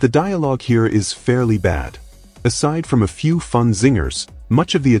 but the dialogue here is fairly bad. Aside from a few fun zingers,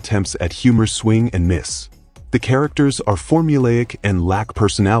 much of the attempts at humor swing and miss. The characters are formulaic and lack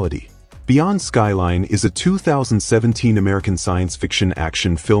personality. Beyond Skyline is a 2017 American science fiction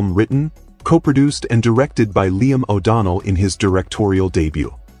action film written, co-produced and directed by Liam O'Donnell in his directorial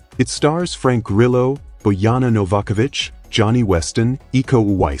debut. It stars Frank Grillo, Bojana Novakovic, Jonny Weston, Iko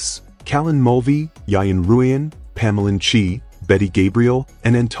Uwais, Colin Mulvey, Yayan Ruyan, Pamela Chi, Betty Gabriel,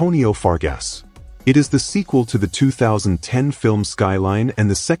 and Antonio Fargas. It is the sequel to the 2010 film Skyline and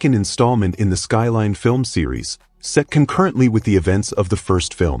the second installment in the Skyline film series, set concurrently with the events of the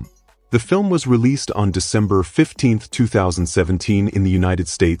first film. The film was released on December 15, 2017 in the United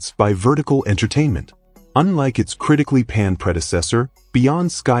States by Vertical Entertainment. Unlike its critically panned predecessor,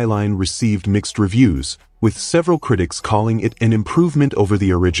 Beyond Skyline received mixed reviews, with several critics calling it an improvement over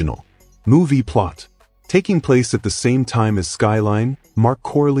the original. Movie plot. Taking place at the same time as Skyline, Mark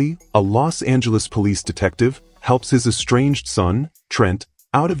Corley, a Los Angeles police detective, helps his estranged son, Trent,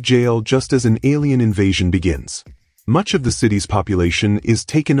 out of jail just as an alien invasion begins. Much of the city's population is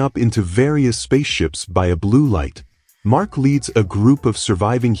taken up into various spaceships by a blue light. Mark leads a group of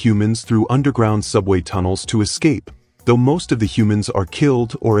surviving humans through underground subway tunnels to escape, though most of the humans are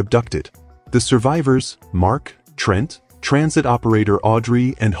killed or abducted. The survivors, Mark, Trent, transit operator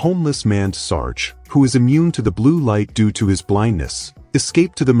Audrey, and homeless man Sarge, who is immune to the blue light due to his blindness,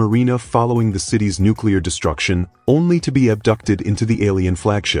 escape to the marina following the city's nuclear destruction, only to be abducted into the alien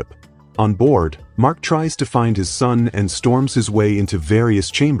flagship. On board, Mark tries to find his son and storms his way into various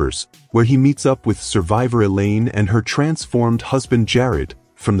chambers, where he meets up with survivor Elaine and her transformed husband Jared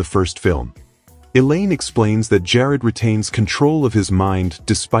from the first film. Elaine explains that Jared retains control of his mind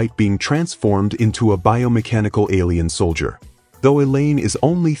despite being transformed into a biomechanical alien soldier. Though Elaine is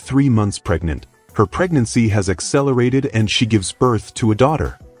only 3 months pregnant, her pregnancy has accelerated and she gives birth to a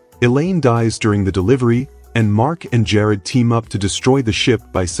daughter. Elaine dies during the delivery, and Mark and Jared team up to destroy the ship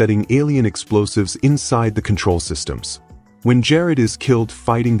by setting alien explosives inside the control systems. When Jared is killed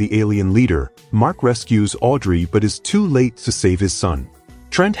fighting the alien leader, Mark rescues Audrey but is too late to save his son.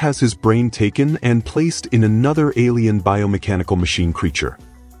 Trent has his brain taken and placed in another alien biomechanical machine creature.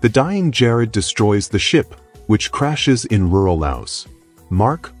 The dying Jared destroys the ship, which crashes in rural Laos.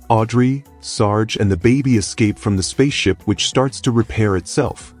 Mark, Audrey, Sarge, and the baby escape from the spaceship, which starts to repair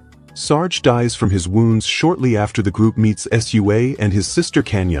itself. Sarge dies from his wounds shortly after the group meets SUA and his sister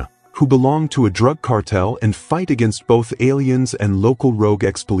Kanya, who belong to a drug cartel and fight against both aliens and local rogue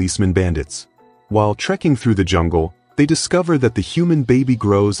ex-policeman bandits. While trekking through the jungle, they discover that the human baby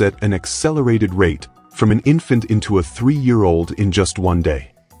grows at an accelerated rate, from an infant into a 3-year-old in just one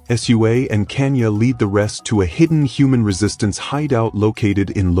day. SUA and Kanya lead the rest to a hidden human resistance hideout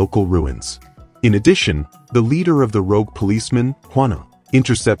located in local ruins. In addition, the leader of the rogue policemen, Juana,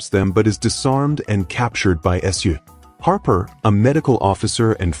 intercepts them but is disarmed and captured by SU. Harper, a medical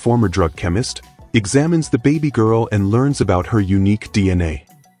officer and former drug chemist, examines the baby girl and learns about her unique DNA.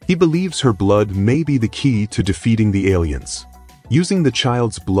 He believes her blood may be the key to defeating the aliens. Using the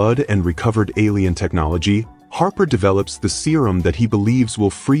child's blood and recovered alien technology, Harper develops the serum that he believes will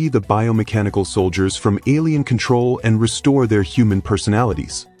free the biomechanical soldiers from alien control and restore their human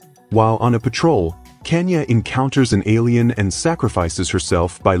personalities. While on a patrol, Kanya encounters an alien and sacrifices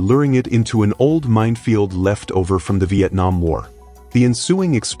herself by luring it into an old minefield left over from the Vietnam War. The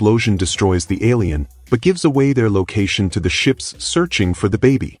ensuing explosion destroys the alien, but gives away their location to the ships searching for the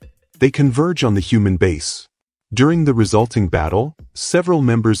baby. They converge on the human base. During the resulting battle, several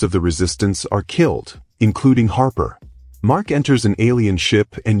members of the resistance are killed, including Harper. Mark enters an alien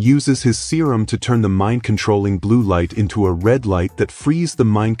ship and uses his serum to turn the mind-controlling blue light into a red light that frees the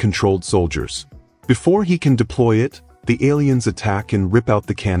mind-controlled soldiers. Before he can deploy it, the aliens attack and rip out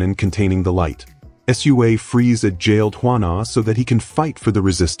the cannon containing the light. SUA frees a jailed Juana so that he can fight for the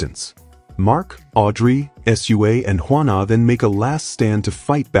resistance. Mark, Audrey, SUA, and Juana then make a last stand to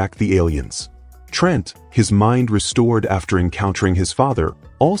fight back the aliens. Trent, his mind restored after encountering his father,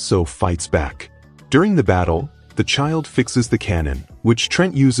 also fights back. During the battle, the child fixes the cannon, which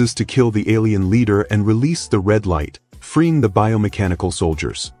Trent uses to kill the alien leader and release the red light, freeing the biomechanical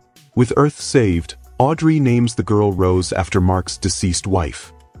soldiers. With Earth saved, Audrey names the girl Rose after Mark's deceased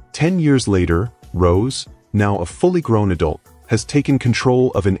wife. 10 years later, Rose, now a fully grown adult, has taken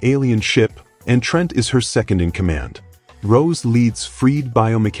control of an alien ship, and Trent is her second in command. Rose leads freed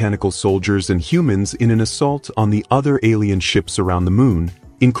biomechanical soldiers and humans in an assault on the other alien ships around the moon,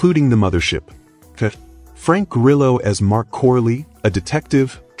 including the mothership. Frank Grillo as Mark Corley, a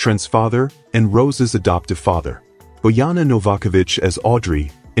detective, Trent's father, and Rose's adoptive father. Bojana Novakovic as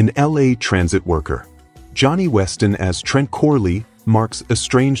Audrey, an LA transit worker. Jonny Weston as Trent Corley, Mark's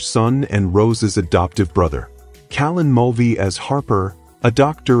estranged son and Rose's adoptive brother. Colin as Harper, a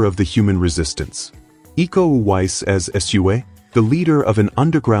doctor of the human resistance. Iko Uwais as Sue, the leader of an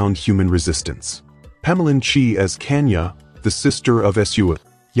underground human resistance. Pamela Chi as Kanya, the sister of Sue.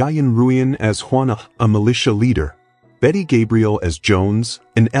 Yayan Ruyan as Juana, a militia leader. Betty Gabriel as Jones,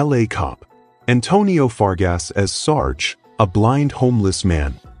 an LA cop. Antonio Fargas as Sarge, a blind homeless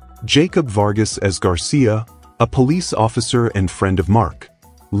man. Jacob Vargas as Garcia, a police officer and friend of Mark.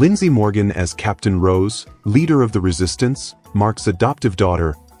 Lindsay Morgan as Captain Rose, leader of the resistance, Mark's adoptive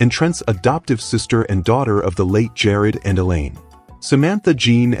daughter, and Trent's adoptive sister and daughter of the late Jared and Elaine. Samantha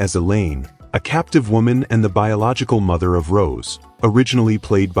Jean as Elaine, a captive woman and the biological mother of Rose, originally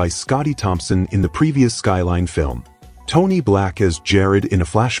played by Scotty Thompson in the previous Skyline film. Tony Black as Jared in a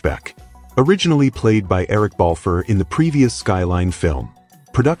flashback, originally played by Eric Balfour in the previous Skyline film.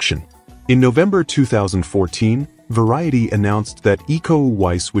 Production. In November 2014, Variety announced that Iko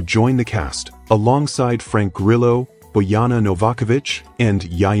Uwais would join the cast, alongside Frank Grillo, Bojana Novakovic, and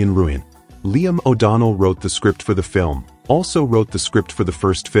Yayan Ruyan. Liam O'Donnell wrote the script for the film, also wrote the script for the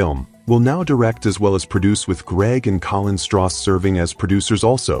first film, will now direct as well as produce with Greg and Colin Strause serving as producers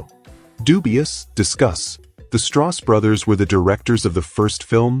also. Dubious, discuss. The Strause brothers were the directors of the first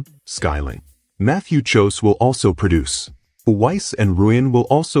film, Skyline. Matthew Chausse will also produce. Uwais and Ruyan will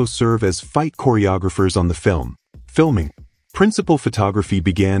also serve as fight choreographers on the film. Filming. Principal photography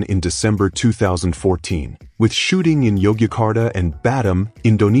began in December 2014, with shooting in Yogyakarta and Batam,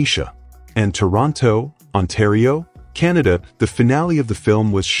 Indonesia, and Toronto, Ontario, Canada. The finale of the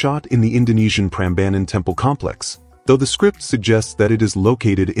film was shot in the Indonesian Prambanan Temple complex, though the script suggests that it is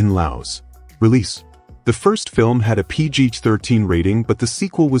located in Laos. Release. The first film had a PG-13 rating, but the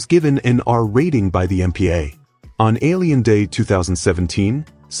sequel was given an R rating by the MPA. On Alien Day 2017,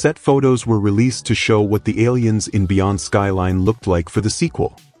 set photos were released to show what the aliens in Beyond Skyline looked like for the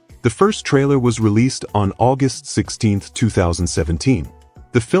sequel. The first trailer was released on August 16, 2017.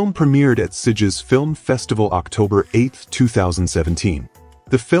 The film premiered at Sitges Film Festival October 8, 2017.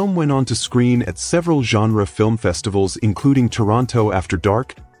 The film went on to screen at several genre film festivals including Toronto After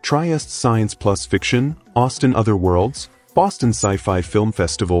Dark, Trieste Science Plus Fiction, Austin Other Worlds, Boston Sci-Fi Film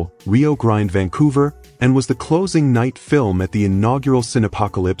Festival, Rio Grande Vancouver, and was the closing night film at the inaugural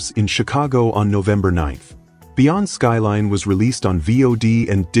Cinepocalypse in Chicago on November 9th. Beyond Skyline was released on VOD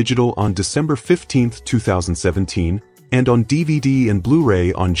and digital on December 15, 2017, and on DVD and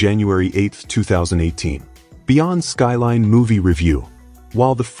Blu-ray on January 8, 2018. Beyond Skyline Movie Review.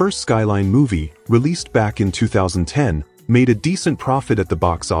 While the first Skyline movie, released back in 2010, made a decent profit at the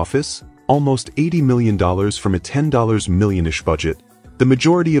box office, almost $80 million from a $10 million-ish budget, the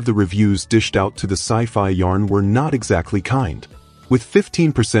majority of the reviews dished out to the sci-fi yarn were not exactly kind. With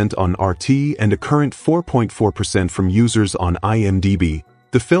 15% on RT and a current 4.4% from users on IMDb,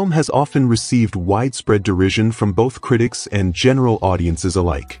 the film has often received widespread derision from both critics and general audiences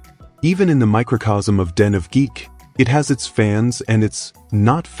alike. Even in the microcosm of Den of Geek, it has its fans and its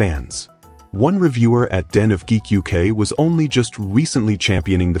not fans. One reviewer at Den of Geek UK was only just recently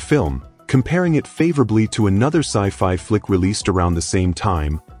championing the film, comparing it favorably to another sci-fi flick released around the same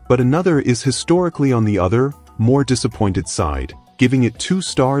time, but another is historically on the other, more disappointed side, giving it 2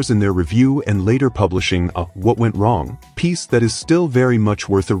 stars in their review and later publishing a "What Went Wrong" piece that is still very much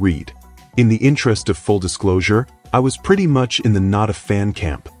worth a read. In the interest of full disclosure, I was pretty much in the not a fan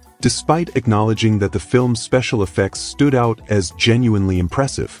camp, despite acknowledging that the film's special effects stood out as genuinely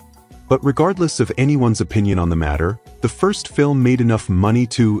impressive. But regardless of anyone's opinion on the matter, the first film made enough money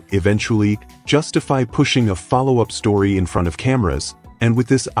to, eventually, justify pushing a follow-up story in front of cameras, and with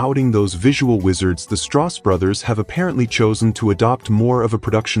this outing those visual wizards, the Strause brothers have apparently chosen to adopt more of a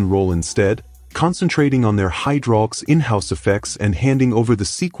production role instead, concentrating on their Hydraulx in-house effects and handing over the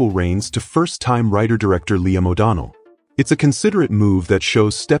sequel reins to first-time writer-director Liam O'Donnell. It's a considerate move that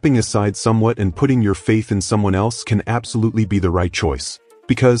shows stepping aside somewhat and putting your faith in someone else can absolutely be the right choice.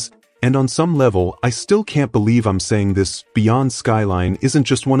 Because, And on some level, I still can't believe I'm saying this, Beyond Skyline isn't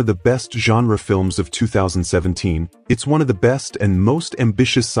just one of the best genre films of 2017, it's one of the best and most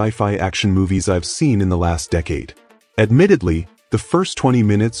ambitious sci-fi action movies I've seen in the last decade. Admittedly, the first 20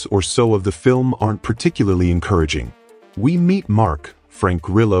 minutes or so of the film aren't particularly encouraging. We meet Mark, Frank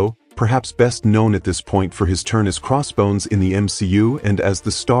Grillo, perhaps best known at this point for his turn as Crossbones in the MCU and as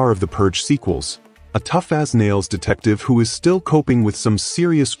the star of the Purge sequels. A tough-as-nails detective who is still coping with some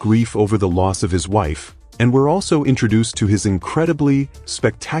serious grief over the loss of his wife, and we're also introduced to his incredibly,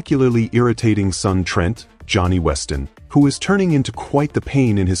 spectacularly irritating son Trent, Jonny Weston, who is turning into quite the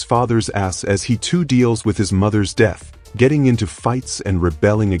pain in his father's ass as he too deals with his mother's death, getting into fights and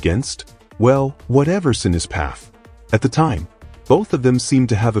rebelling against, well, whatever's in his path. At the time, both of them seem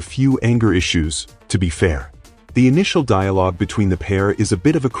to have a few anger issues, to be fair. The initial dialogue between the pair is a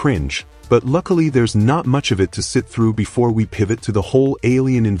bit of a cringe, but luckily there's not much of it to sit through before we pivot to the whole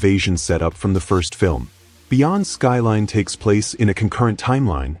alien invasion setup from the first film. Beyond Skyline takes place in a concurrent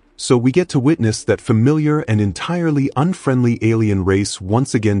timeline, so we get to witness that familiar and entirely unfriendly alien race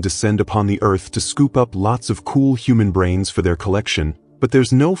once again descend upon the Earth to scoop up lots of cool human brains for their collection, but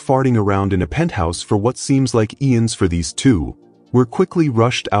there's no farting around in a penthouse for what seems like eons for these two. We're quickly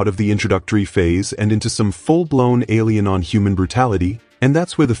rushed out of the introductory phase and into some full-blown alien-on-human brutality, and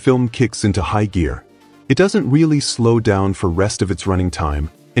that's where the film kicks into high gear. It doesn't really slow down for rest of its running time,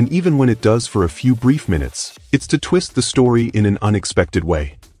 and even when it does for a few brief minutes, it's to twist the story in an unexpected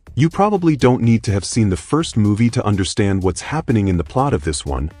way. You probably don't need to have seen the first movie to understand what's happening in the plot of this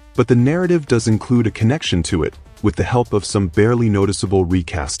one, but the narrative does include a connection to it, with the help of some barely noticeable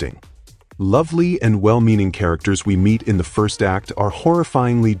recasting. Lovely and well-meaning characters we meet in the first act are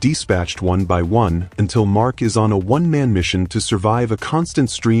horrifyingly dispatched one by one until Mark is on a one-man mission to survive a constant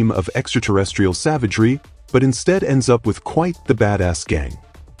stream of extraterrestrial savagery, but instead ends up with quite the badass gang.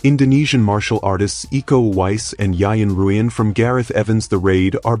 Indonesian martial artists Iko Uwais and Yayan Ruhian from Gareth Evans' The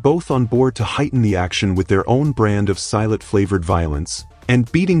Raid are both on board to heighten the action with their own brand of silent-flavored violence,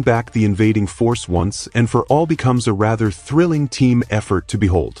 and beating back the invading force once and for all becomes a rather thrilling team effort to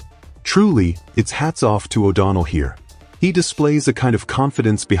behold. Truly, it's hats off to O'Donnell here. He displays a kind of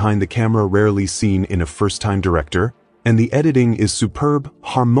confidence behind the camera rarely seen in a first-time director, and the editing is superb,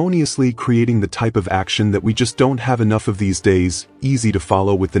 harmoniously creating the type of action that we just don't have enough of these days, easy to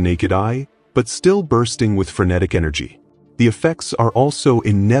follow with the naked eye, but still bursting with frenetic energy. The effects are also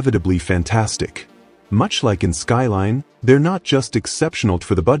inevitably fantastic. Much like in Skyline, they're not just exceptional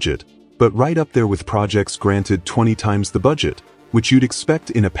for the budget, but right up there with projects granted 20 times the budget, which you'd expect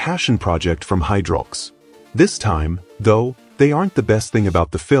in a passion project from Hydraulx. This time, though, they aren't the best thing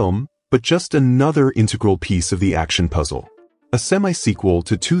about the film, but just another integral piece of the action puzzle. A semi-sequel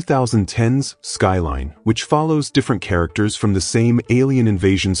to 2010's Skyline, which follows different characters from the same alien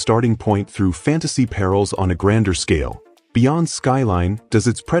invasion starting point through fantasy perils on a grander scale. Beyond Skyline does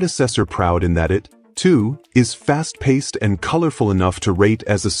its predecessor proud in that it, too, is fast-paced and colorful enough to rate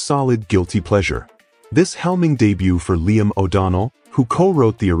as a solid guilty pleasure. This helming debut for Liam O'Donnell, who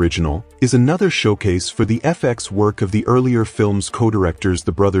co-wrote the original, is another showcase for the FX work of the earlier film's co-directors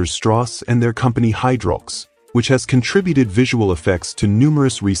the brothers Strause and their company Hydraulx, which has contributed visual effects to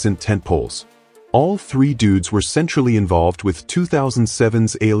numerous recent tentpoles. All three dudes were centrally involved with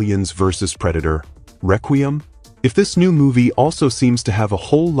 2007's Aliens vs. Predator, Requiem. If this new movie also seems to have a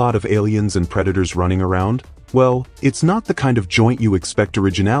whole lot of aliens and predators running around, well, it's not the kind of joint you expect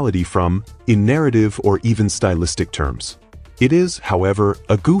originality from, in narrative or even stylistic terms. It is, however,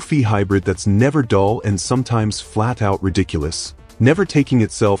 a goofy hybrid that's never dull and sometimes flat-out ridiculous, never taking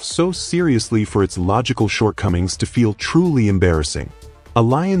itself so seriously for its logical shortcomings to feel truly embarrassing. A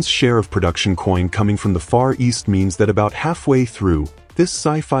lion's share of production coin coming from the Far East means that about halfway through, this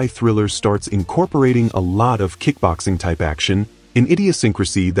sci-fi thriller starts incorporating a lot of kickboxing-type action, an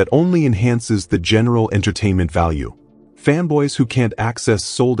idiosyncrasy that only enhances the general entertainment value. Fanboys who can't access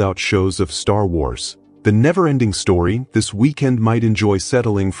sold-out shows of Star Wars, the never-ending story, this weekend might enjoy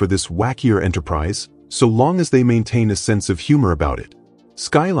settling for this wackier enterprise, so long as they maintain a sense of humor about it.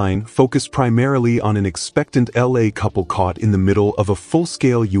 Skyline focused primarily on an expectant LA couple caught in the middle of a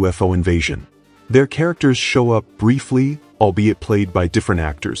full-scale UFO invasion. Their characters show up briefly, albeit played by different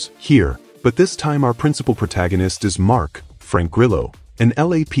actors, here, but this time our principal protagonist is Mark, Frank Grillo, an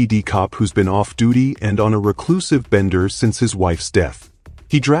LAPD cop who's been off-duty and on a reclusive bender since his wife's death.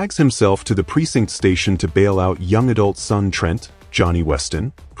 He drags himself to the precinct station to bail out young adult son Trent, Jonny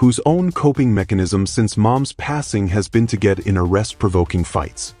Weston, whose own coping mechanism since mom's passing has been to get in arrest-provoking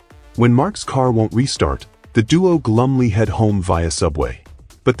fights. When Mark's car won't restart, the duo glumly head home via subway.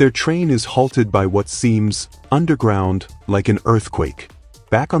 But their train is halted by what seems, underground, like an earthquake.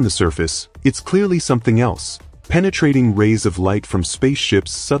 Back on the surface, it's clearly something else. Penetrating rays of light from spaceships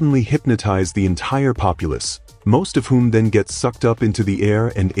suddenly hypnotize the entire populace, most of whom then get sucked up into the air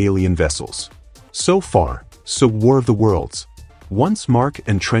and alien vessels. So far, so War of the Worlds. Once Mark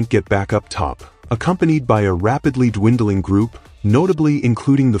and Trent get back up top, accompanied by a rapidly dwindling group, notably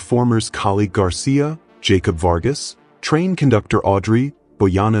including the former's colleague Garcia, Jacob Vargas, train conductor Audrey,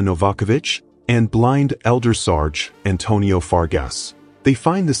 Bojana Novakovic, and blind Elder Sarge, Antonio Fargas. They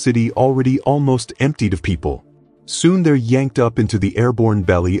find the city already almost emptied of people. Soon they're yanked up into the airborne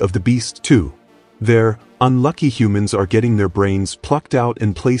belly of the beast too. Their unlucky humans are getting their brains plucked out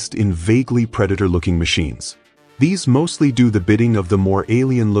and placed in vaguely predator-looking machines. These mostly do the bidding of the more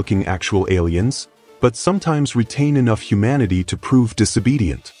alien-looking actual aliens, but sometimes retain enough humanity to prove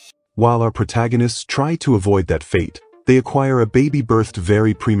disobedient. While our protagonists try to avoid that fate, they acquire a baby birthed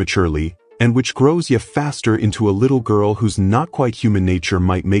very prematurely, and which grows yet faster into a little girl whose not quite human nature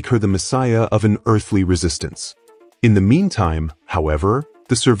might make her the messiah of an earthly resistance. In the meantime, however,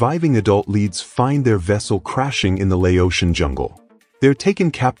 the surviving adult leads find their vessel crashing in the Laotian jungle. They're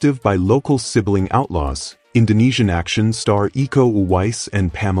taken captive by local sibling outlaws, Indonesian action star Iko Uwais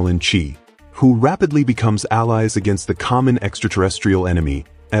and Pamela Chi, who rapidly becomes allies against the common extraterrestrial enemy,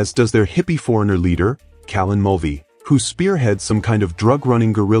 as does their hippie foreigner leader, Colin, who spearheads some kind of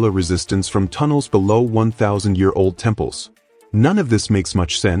drug-running guerrilla resistance from tunnels below 1,000-year-old temples. None of this makes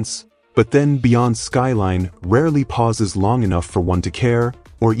much sense, but then Beyond Skyline rarely pauses long enough for one to care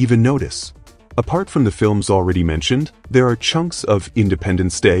or even notice. Apart from the films already mentioned, there are chunks of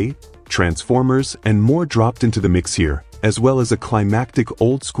Independence Day, Transformers, and more dropped into the mix here, as well as a climactic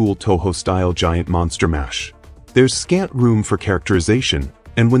old-school Toho-style giant monster mash. There's scant room for characterization,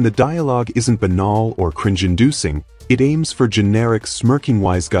 and when the dialogue isn't banal or cringe-inducing, it aims for generic smirking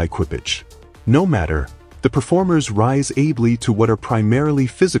wise guy quippage. No matter, the performers rise ably to what are primarily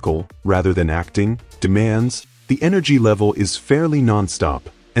physical, rather than acting, demands. The energy level is fairly non-stop,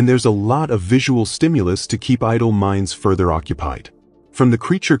 and there's a lot of visual stimulus to keep idle minds further occupied. From the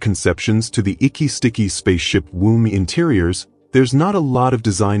creature conceptions to the icky-sticky spaceship womb interiors, there's not a lot of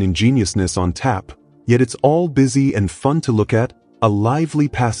design ingeniousness on tap, yet it's all busy and fun to look at, a lively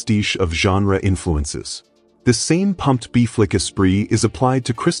pastiche of genre influences. The same pumped B-flick esprit is applied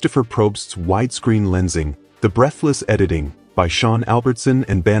to Christopher Probst's widescreen lensing, the breathless editing by Sean Albertson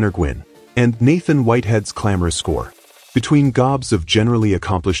and Banner Gwyn, and Nathan Whitehead's clamorous score. Between gobs of generally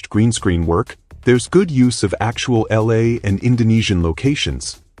accomplished green screen work, there's good use of actual LA and Indonesian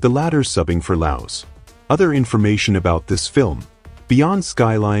locations, the latter subbing for Laos. Other information about this film. Beyond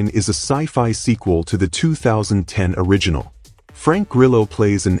Skyline is a sci-fi sequel to the 2010 original. Frank Grillo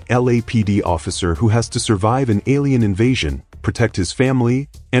plays an LAPD officer who has to survive an alien invasion, protect his family,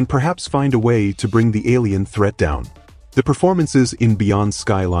 and perhaps find a way to bring the alien threat down. The performances in Beyond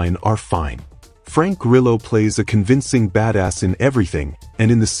Skyline are fine. Frank Grillo plays a convincing badass in everything,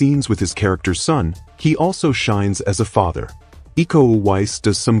 and in the scenes with his character's son, he also shines as a father. Iko Uwais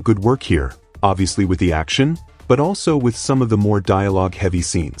does some good work here, obviously with the action, but also with some of the more dialogue-heavy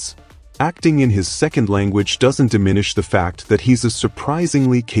scenes. Acting in his second language doesn't diminish the fact that he's a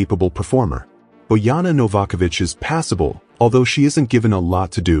surprisingly capable performer. Bojana Novakovic is passable, although she isn't given a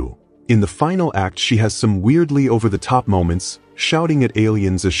lot to do. In the final act she has some weirdly over-the-top moments, shouting at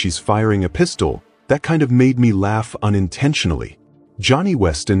aliens as she's firing a pistol, that kind of made me laugh unintentionally. Jonny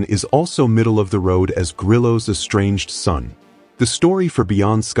Weston is also middle of the road as Grillo's estranged son. The story for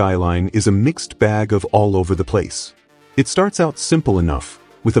Beyond Skyline is a mixed bag of all over the place. It starts out simple enough,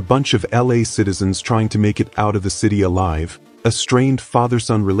 with a bunch of LA citizens trying to make it out of the city alive, a strained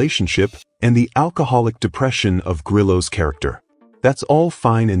father-son relationship, and the alcoholic depression of Grillo's character. That's all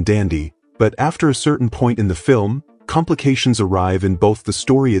fine and dandy, but after a certain point in the film, complications arrive in both the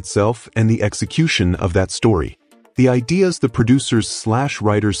story itself and the execution of that story. The ideas the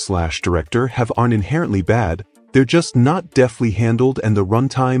producers/writers/director have aren't inherently bad, they're just not deftly handled, and the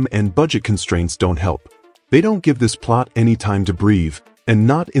runtime and budget constraints don't help. They don't give this plot any time to breathe, and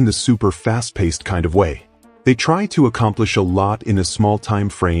not in the super fast-paced kind of way. They try to accomplish a lot in a small time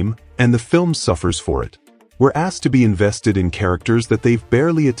frame, and the film suffers for it. We're asked to be invested in characters that they've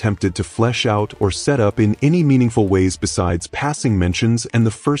barely attempted to flesh out or set up in any meaningful ways besides passing mentions and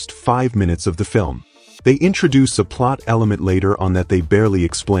the first 5 minutes of the film. They introduce a plot element later on that they barely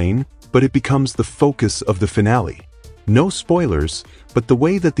explain, but it becomes the focus of the finale. No spoilers, but the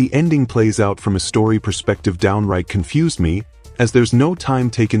way that the ending plays out from a story perspective downright confused me, as there's no time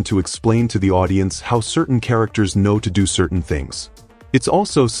taken to explain to the audience how certain characters know to do certain things. It's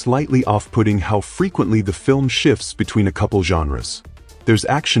also slightly off-putting how frequently the film shifts between a couple genres. There's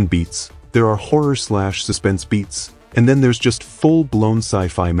action beats, there are horror/suspense beats, and then there's just full-blown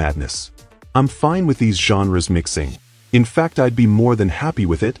sci-fi madness. I'm fine with these genres mixing. In fact, I'd be more than happy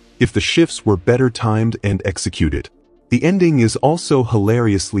with it if the shifts were better timed and executed. The ending is also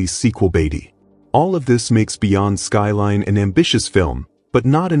hilariously sequel-baity. All of this makes Beyond Skyline an ambitious film, but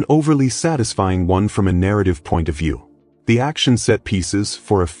not an overly satisfying one from a narrative point of view. The action set pieces,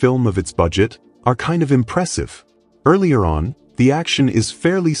 for a film of its budget, are kind of impressive. Earlier on, the action is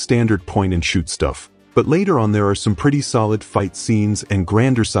fairly standard point-and-shoot stuff, but later on there are some pretty solid fight scenes and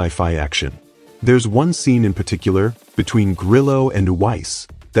grander sci-fi action. There's one scene in particular, between Grillo and Weiss,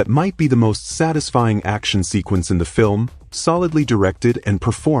 that might be the most satisfying action sequence in the film, solidly directed and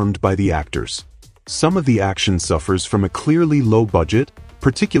performed by the actors. Some of the action suffers from a clearly low budget,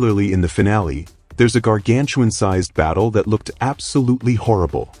 particularly in the finale. There's a gargantuan-sized battle that looked absolutely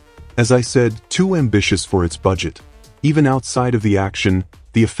horrible. As I said, too ambitious for its budget. Even outside of the action,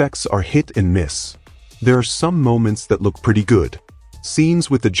 the effects are hit and miss. There are some moments that look pretty good. Scenes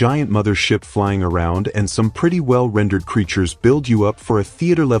with the giant mothership flying around and some pretty well-rendered creatures build you up for a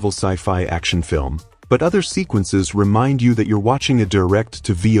theater-level sci-fi action film, but other sequences remind you that you're watching a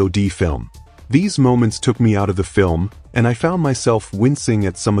direct-to-VOD film. These moments took me out of the film, and I found myself wincing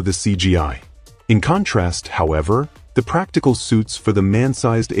at some of the CGI. In contrast, however, the practical suits for the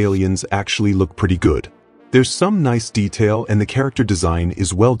man-sized aliens actually look pretty good. There's some nice detail and the character design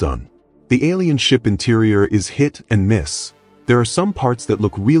is well done. The alien ship interior is hit and miss. There are some parts that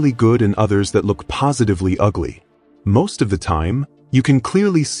look really good and others that look positively ugly. Most of the time, you can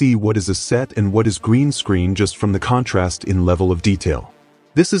clearly see what is a set and what is green screen just from the contrast in level of detail.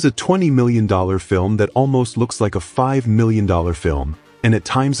 This is a $20 million film that almost looks like a $5 million film, and at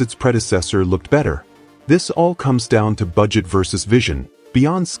times its predecessor looked better. This all comes down to budget versus vision.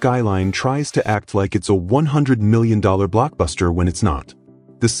 Beyond Skyline tries to act like it's a $100 million blockbuster when it's not.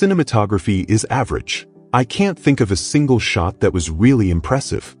 The cinematography is average. I can't think of a single shot that was really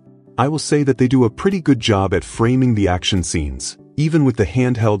impressive. I will say that they do a pretty good job at framing the action scenes. Even with the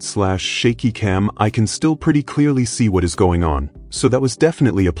handheld/shaky cam, I can still pretty clearly see what is going on, so that was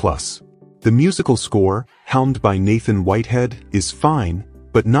definitely a plus. The musical score, helmed by Nathan Whitehead, is fine,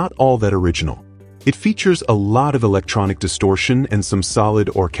 but not all that original. It features a lot of electronic distortion and some solid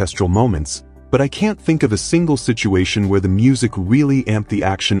orchestral moments, but I can't think of a single situation where the music really amped the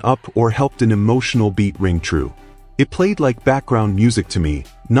action up or helped an emotional beat ring true. It played like background music to me,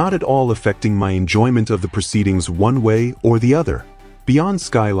 not at all affecting my enjoyment of the proceedings one way or the other. Beyond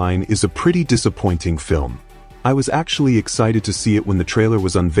Skyline is a pretty disappointing film. I was actually excited to see it when the trailer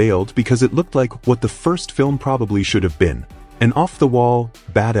was unveiled because it looked like what the first film probably should have been, an off-the-wall,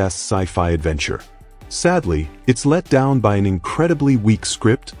 badass sci-fi adventure. Sadly, it's let down by an incredibly weak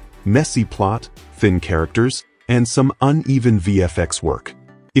script, messy plot, thin characters, and some uneven VFX work.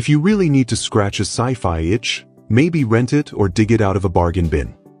 If you really need to scratch a sci-fi itch, maybe rent it or dig it out of a bargain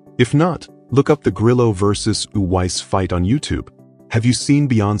bin. If not, look up the Grillo vs. Weiss fight on YouTube. Have you seen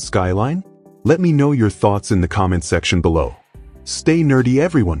Beyond Skyline? Let me know your thoughts in the comment section below. Stay nerdy,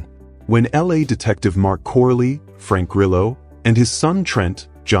 everyone! When LA detective Mark Corley, Frank Grillo, and his son Trent,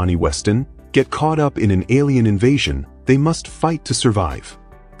 Jonny Weston, get caught up in an alien invasion, they must fight to survive.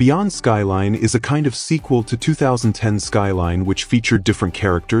 Beyond Skyline is a kind of sequel to 2010 Skyline, which featured different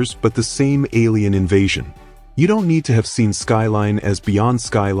characters but the same alien invasion. You don't need to have seen Skyline as Beyond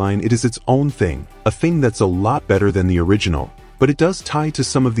Skyline. It is its own thing, a thing that's a lot better than the original, but it does tie to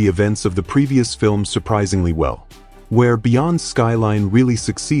some of the events of the previous film surprisingly well. Where Beyond Skyline really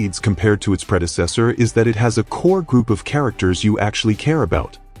succeeds compared to its predecessor is that it has a core group of characters you actually care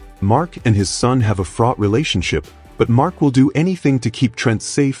about. Mark and his son have a fraught relationship, but Mark will do anything to keep Trent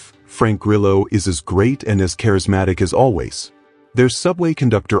safe. Frank Grillo is as great and as charismatic as always. There's subway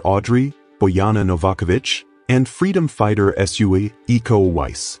conductor Audrey, Bojana Novakovic, and freedom fighter Sue Iko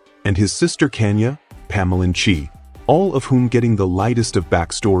Weiss, and his sister Kanya, Pamela Chi, all of whom getting the lightest of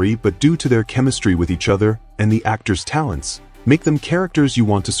backstory, but due to their chemistry with each other and the actors' talents, make them characters you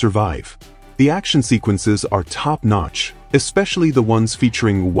want to survive. The action sequences are top-notch, especially the ones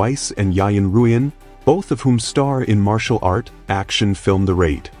featuring Weiss and Yayan Ruyan, both of whom star in martial art action film The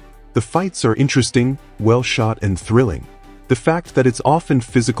Raid. The fights are interesting, well shot and thrilling. The fact that it's often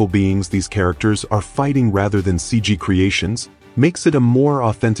physical beings these characters are fighting rather than CG creations makes it a more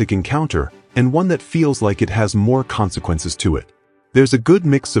authentic encounter, and one that feels like it has more consequences to it. There's a good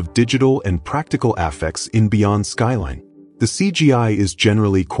mix of digital and practical effects in Beyond Skyline. The CGI is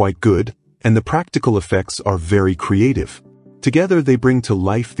generally quite good, and the practical effects are very creative. Together they bring to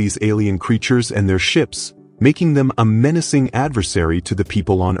life these alien creatures and their ships, making them a menacing adversary to the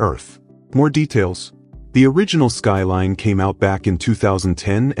people on Earth. More details. The original Skyline came out back in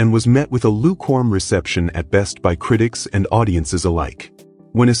 2010 and was met with a lukewarm reception at best by critics and audiences alike.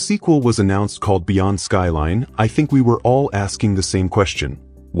 When a sequel was announced called Beyond Skyline, I think we were all asking the same question.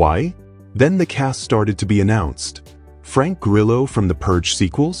 Why? Then the cast started to be announced. Frank Grillo from the Purge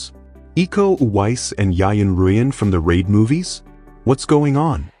sequels? Iko Uwais and Yayan Ruhian from the Raid movies? What's going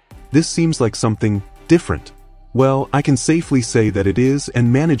on? This seems like something different. Well, I can safely say that it is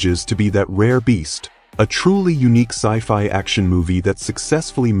and manages to be that rare beast. A truly unique sci-fi action movie that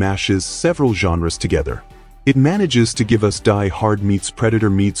successfully mashes several genres together. It manages to give us Die Hard meets Predator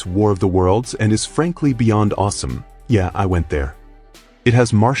meets War of the Worlds and is frankly beyond awesome. Yeah, I went there. It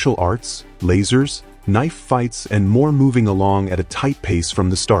has martial arts, lasers, knife fights and more moving along at a tight pace from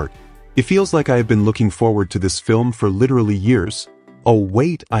the start. It feels like I have been looking forward to this film for literally years. Oh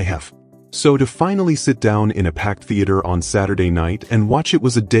wait, I have. So to finally sit down in a packed theater on Saturday night and watch it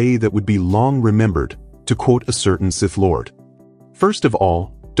was a day that would be long remembered, to quote a certain Sith Lord. First of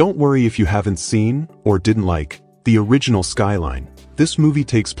all, don't worry if you haven't seen, or didn't like, the original Skyline. This movie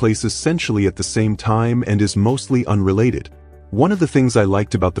takes place essentially at the same time and is mostly unrelated. One of the things I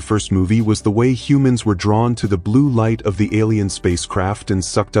liked about the first movie was the way humans were drawn to the blue light of the alien spacecraft and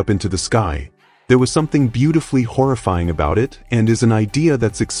sucked up into the sky. There was something beautifully horrifying about it, and is an idea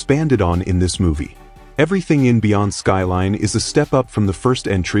that's expanded on in this movie. Everything in Beyond Skyline is a step up from the first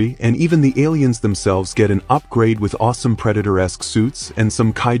entry, and even the aliens themselves get an upgrade with awesome Predator-esque suits and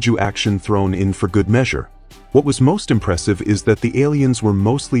some kaiju action thrown in for good measure. What was most impressive is that the aliens were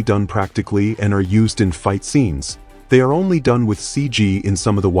mostly done practically and are used in fight scenes. They are only done with CG in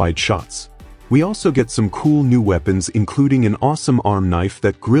some of the wide shots. We also get some cool new weapons, including an awesome arm knife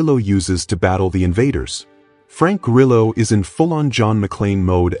that Grillo uses to battle the invaders. Frank Grillo is in full-on John McClane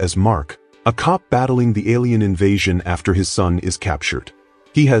mode as Mark, a cop battling the alien invasion after his son is captured.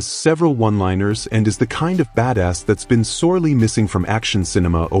 He has several one-liners and is the kind of badass that's been sorely missing from action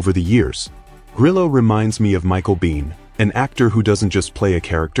cinema over the years. Grillo reminds me of Michael Biehn, an actor who doesn't just play a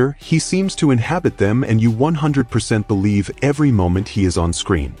character, he seems to inhabit them and you 100% believe every moment he is on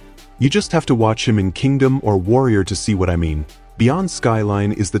screen. You just have to watch him in Kingdom or Warrior to see what I mean. Beyond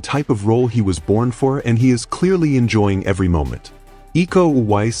Skyline is the type of role he was born for and he is clearly enjoying every moment. Iko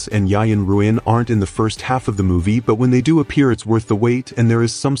Uwais and Yayan Ruhian aren't in the first half of the movie, but when they do appear it's worth the wait and there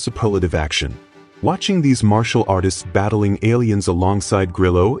is some superlative action. Watching these martial artists battling aliens alongside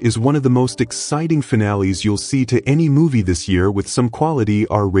Grillo is one of the most exciting finales you'll see to any movie this year with some quality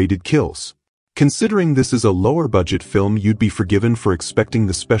R-rated kills. Considering this is a lower-budget film, you'd be forgiven for expecting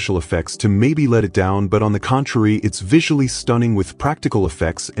the special effects to maybe let it down, but on the contrary, it's visually stunning with practical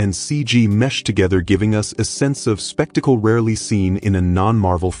effects and CG meshed together, giving us a sense of spectacle rarely seen in a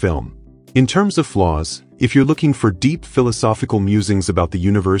non-Marvel film. In terms of flaws, if you're looking for deep philosophical musings about the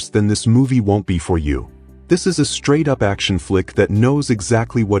universe, then this movie won't be for you. This is a straight-up action flick that knows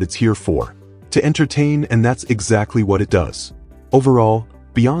exactly what it's here for. To entertain, and that's exactly what it does. Overall,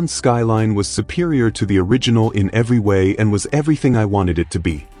 Beyond Skyline was superior to the original in every way and was everything I wanted it to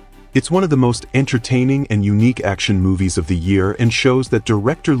be. It's one of the most entertaining and unique action movies of the year and shows that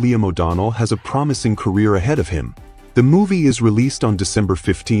director Liam O'Donnell has a promising career ahead of him. The movie is released on December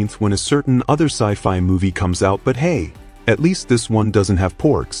 15th when a certain other sci-fi movie comes out, but hey, at least this one doesn't have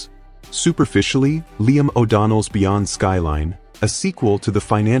porgs. Superficially, Liam O'Donnell's Beyond Skyline, a sequel to the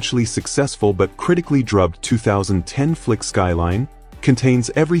financially successful but critically drubbed 2010 flick Skyline, contains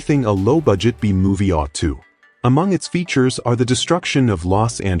everything a low-budget B-movie ought to. Among its features are the destruction of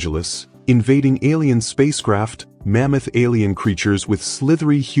Los Angeles, invading alien spacecraft, mammoth alien creatures with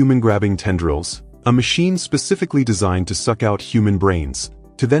slithery human-grabbing tendrils, a machine specifically designed to suck out human brains,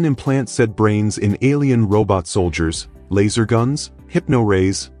 to then implant said brains in alien robot soldiers, laser guns,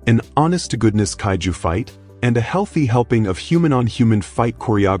 hypno-rays, an honest-to-goodness kaiju fight, and a healthy helping of human-on-human fight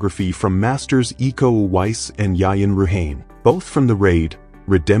choreography from masters Iko Uwais and Yayan Ruhian, both from The Raid,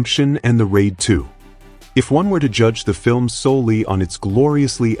 Redemption and The Raid 2. If one were to judge the film solely on its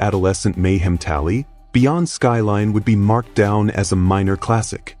gloriously adolescent mayhem tally, Beyond Skyline would be marked down as a minor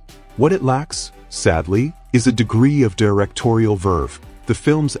classic. What it lacks, sadly, is a degree of directorial verve. The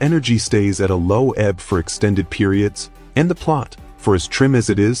film's energy stays at a low ebb for extended periods, and the plot, for as trim as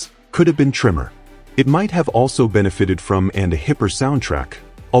it is, could have been trimmer. It might have also benefited from a hipper soundtrack,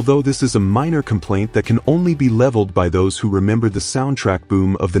 although this is a minor complaint that can only be leveled by those who remember the soundtrack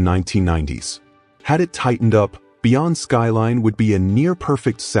boom of the 1990s. Had it tightened up, Beyond Skyline would be a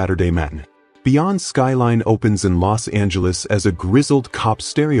near-perfect Saturday matinee. Beyond Skyline opens in Los Angeles as a grizzled cop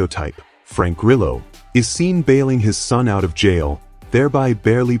stereotype. Frank Grillo is seen bailing his son out of jail, thereby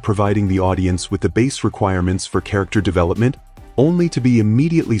barely providing the audience with the base requirements for character development, only to be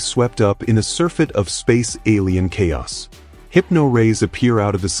immediately swept up in a surfeit of space alien chaos. Hypno rays appear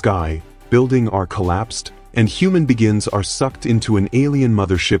out of the sky, buildings are collapsed, and human beings are sucked into an alien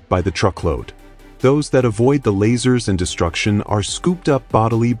mothership by the truckload. Those that avoid the lasers and destruction are scooped up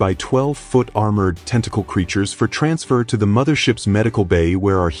bodily by 12-foot armored tentacle creatures for transfer to the mothership's medical bay,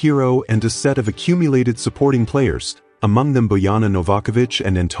 where our hero and a set of accumulated supporting players, among them Bojana Novakovic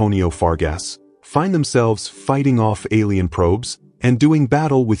and Antonio Fargas, find themselves fighting off alien probes and doing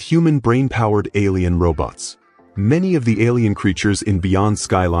battle with human brain-powered alien robots. Many of the alien creatures in Beyond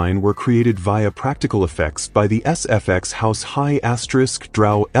Skyline were created via practical effects by the SFX house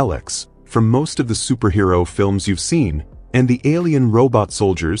Hydraulx from most of the superhero films you've seen, and the alien robot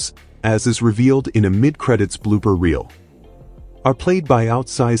soldiers, as is revealed in a mid-credits blooper reel, are played by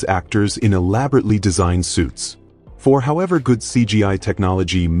outsized actors in elaborately designed suits. For however good CGI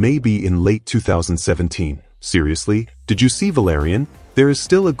technology may be in late 2017, seriously, did you see Valerian? There is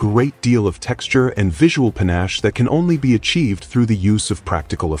still a great deal of texture and visual panache that can only be achieved through the use of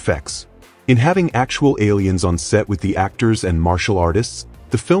practical effects. In having actual aliens on set with the actors and martial artists,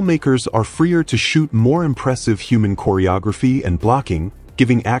 the filmmakers are freer to shoot more impressive human choreography and blocking,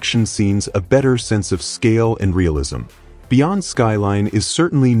 giving action scenes a better sense of scale and realism. Beyond Skyline is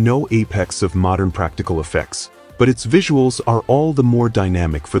certainly no apex of modern practical effects, but its visuals are all the more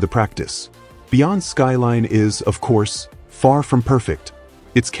dynamic for the practice. Beyond Skyline is, of course, far from perfect.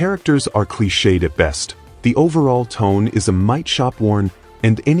 Its characters are cliched at best, the overall tone is a mite shop-worn,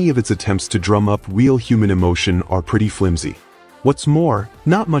 and any of its attempts to drum up real human emotion are pretty flimsy. What's more,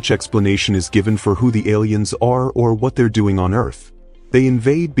 not much explanation is given for who the aliens are or what they're doing on Earth. They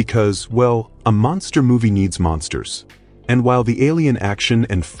invade because, well, a monster movie needs monsters. And while the alien action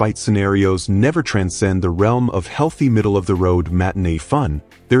and fight scenarios never transcend the realm of healthy middle-of-the-road matinee fun,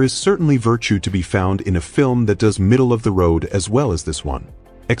 there is certainly virtue to be found in a film that does middle-of-the-road as well as this one.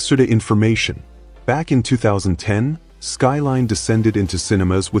 Extra information. Back in 2010, Skyline descended into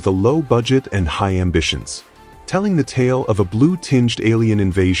cinemas with a low budget and high ambitions, telling the tale of a blue-tinged alien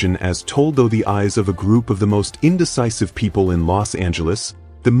invasion as told through the eyes of a group of the most indecisive people in Los Angeles.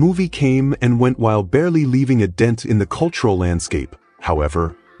 The movie came and went while barely leaving a dent in the cultural landscape.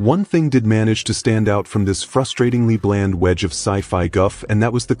 However, one thing did manage to stand out from this frustratingly bland wedge of sci-fi guff, and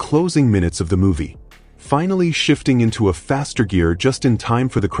that was the closing minutes of the movie. Finally shifting into a faster gear just in time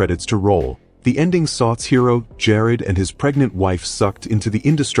for the credits to roll, the ending saw its hero, Jared, and his pregnant wife sucked into the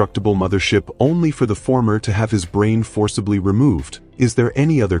indestructible mothership only for the former to have his brain forcibly removed, is there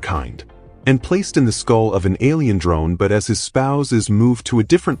any other kind, and placed in the skull of an alien drone, but as his spouse is moved to a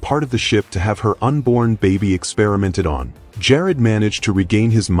different part of the ship to have her unborn baby experimented on, Jared managed to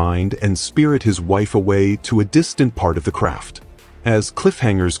regain his mind and spirit his wife away to a distant part of the craft. As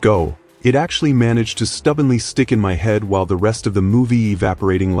cliffhangers go, it actually managed to stubbornly stick in my head while the rest of the movie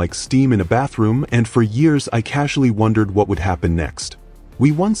evaporating like steam in a bathroom, and for years I casually wondered what would happen next.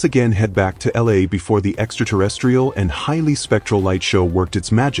 We once again head back to LA before the extraterrestrial and highly spectral light show worked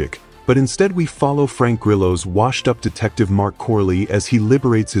its magic, but instead we follow Frank Grillo's washed-up detective Mark Corley as he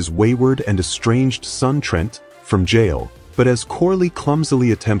liberates his wayward and estranged son Trent from jail, but as Corley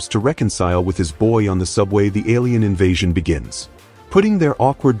clumsily attempts to reconcile with his boy on the subway, the alien invasion begins, putting their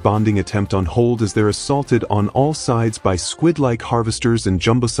awkward bonding attempt on hold as they're assaulted on all sides by squid-like harvesters and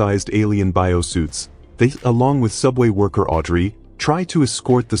jumbo-sized alien biosuits. They, along with subway worker Audrey, try to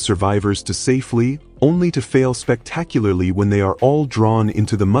escort the survivors to safely, only to fail spectacularly when they are all drawn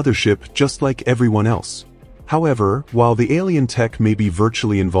into the mothership just like everyone else. However, while the alien tech may be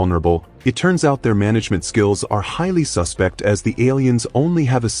virtually invulnerable, it turns out their management skills are highly suspect, as the aliens only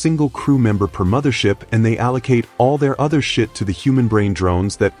have a single crew member per mothership and they allocate all their other shit to the human brain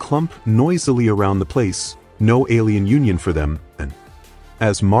drones that clump noisily around the place. No alien union for them.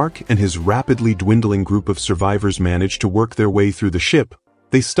 As Mark and his rapidly dwindling group of survivors manage to work their way through the ship,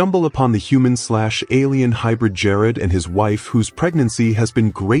 they stumble upon the human/alien hybrid Jared and his wife, whose pregnancy has been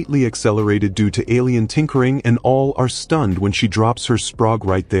greatly accelerated due to alien tinkering, and all are stunned when she drops her sprog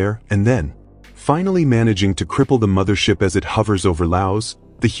right there and then. Finally managing to cripple the mothership as it hovers over Laos,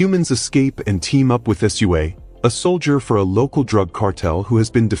 the humans escape and team up with Sue, a soldier for a local drug cartel who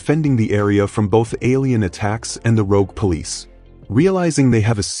has been defending the area from both alien attacks and the rogue police. Realizing they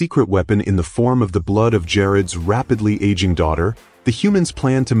have a secret weapon in the form of the blood of Jared's rapidly aging daughter, the humans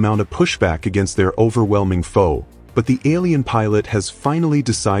plan to mount a pushback against their overwhelming foe, but the alien pilot has finally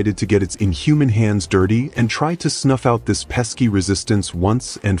decided to get its inhuman hands dirty and try to snuff out this pesky resistance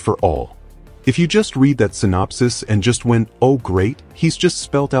once and for all. If you just read that synopsis and just went, "Oh great, he's just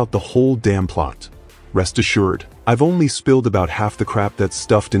spelt out the whole damn plot," rest assured, I've only spilled about half the crap that's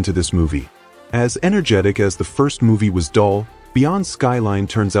stuffed into this movie. As energetic as the first movie was dull, Beyond Skyline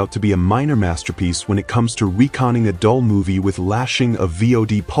turns out to be a minor masterpiece when it comes to reconning a dull movie with lashing of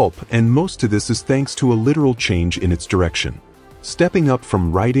VOD pulp, and most of this is thanks to a literal change in its direction. Stepping up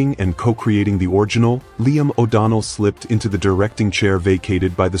from writing and co-creating the original, Liam O'Donnell slipped into the directing chair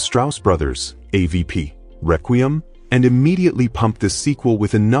vacated by the Strause brothers, AVP, Requiem, and immediately pumped this sequel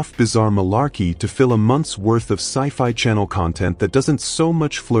with enough bizarre malarkey to fill a month's worth of Sci-Fi Channel content that doesn't so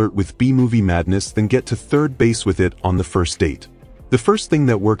much flirt with B-movie madness than get to third base with it on the first date. The first thing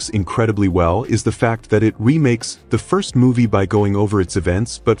that works incredibly well is the fact that it remakes the first movie by going over its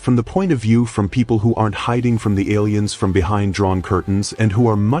events, but from the point of view from people who aren't hiding from the aliens from behind drawn curtains and who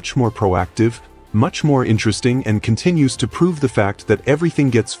are much more proactive, much more interesting, and continues to prove the fact that everything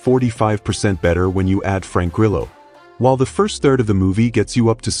gets 45% better when you add Frank Grillo. While the first third of the movie gets you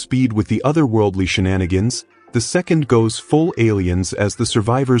up to speed with the otherworldly shenanigans, the second goes full aliens as the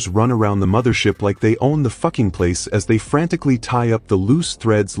survivors run around the mothership like they own the fucking place as they frantically tie up the loose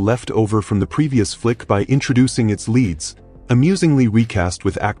threads left over from the previous flick by introducing its leads, amusingly recast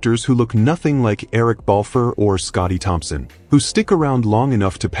with actors who look nothing like Eric Balfour or Scotty Thompson, who stick around long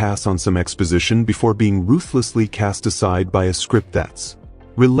enough to pass on some exposition before being ruthlessly cast aside by a script that's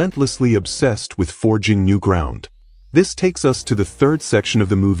relentlessly obsessed with forging new ground. This takes us to the third section of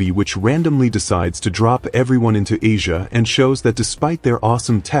the movie, which randomly decides to drop everyone into Asia and shows that despite their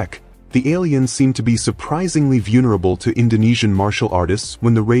awesome tech, the aliens seem to be surprisingly vulnerable to Indonesian martial artists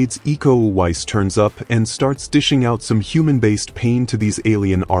when the raid's Iko Uwais turns up and starts dishing out some human-based pain to these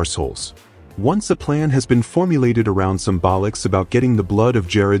alien arseholes. Once a plan has been formulated around some bollocks about getting the blood of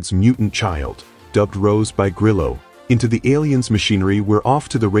Jared's mutant child, dubbed Rose by Grillo, into the aliens' machinery, we're off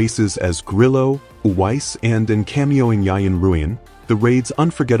to the races as Grillo, Uwais, and cameoing Yayan Ruin, the raid's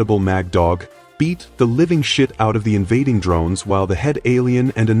unforgettable Mag Dog, beat the living shit out of the invading drones while the head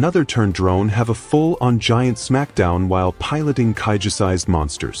alien and another turned drone have a full-on giant smackdown while piloting kaiju-sized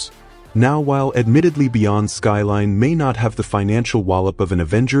monsters. Now, while admittedly Beyond Skyline may not have the financial wallop of an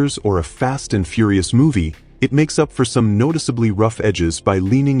Avengers or a Fast and Furious movie, it makes up for some noticeably rough edges by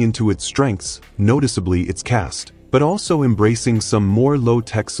leaning into its strengths, noticeably its cast, but also embracing some more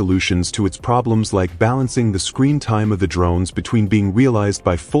low-tech solutions to its problems like balancing the screen time of the drones between being realized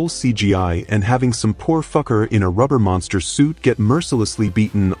by full CGI and having some poor fucker in a rubber monster suit get mercilessly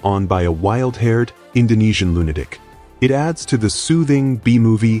beaten on by a wild-haired Indonesian lunatic. It adds to the soothing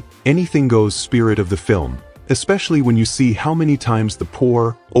B-movie, anything-goes spirit of the film, especially when you see how many times the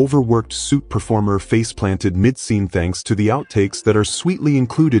poor, overworked suit performer face-planted mid-scene thanks to the outtakes that are sweetly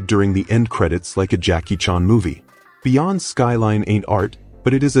included during the end credits like a Jackie Chan movie. Beyond Skyline ain't art,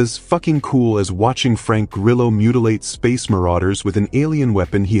 but it is as fucking cool as watching Frank Grillo mutilate space marauders with an alien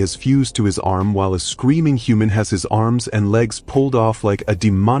weapon he has fused to his arm while a screaming human has his arms and legs pulled off like a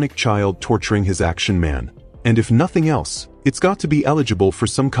demonic child torturing his action man. And if nothing else, it's got to be eligible for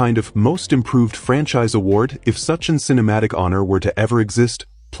some kind of Most Improved Franchise award if such an cinematic honor were to ever exist.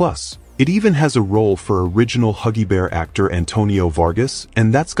 Plus, it even has a role for original Huggy Bear actor Antonio Vargas,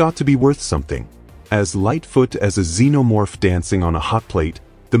 and that's got to be worth something. As Lightfoot as a xenomorph dancing on a hot plate,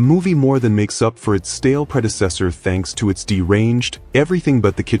 the movie more than makes up for its stale predecessor thanks to its deranged, everything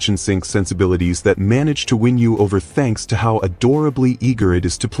but the kitchen sink sensibilities that manage to win you over thanks to how adorably eager it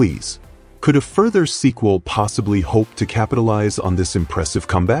is to please. Could a further sequel possibly hope to capitalize on this impressive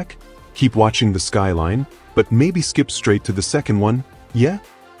comeback? Keep watching the Skyline, but maybe skip straight to the second one? Yeah?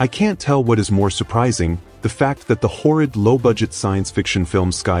 I can't tell what is more surprising, the fact that the horrid low-budget science fiction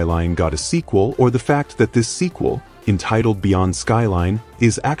film Skyline got a sequel, or the fact that this sequel, entitled Beyond Skyline,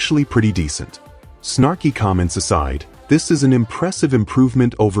 is actually pretty decent. Snarky comments aside, this is an impressive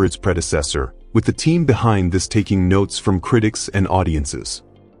improvement over its predecessor, with the team behind this taking notes from critics and audiences.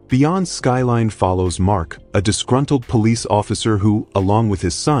 Beyond Skyline follows Mark, a disgruntled police officer who, along with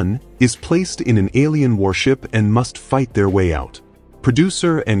his son, is placed in an alien warship and must fight their way out.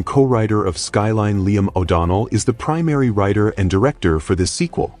 Producer and co-writer of Skyline Liam O'Donnell is the primary writer and director for this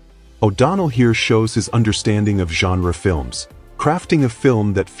sequel. O'Donnell here shows his understanding of genre films, crafting a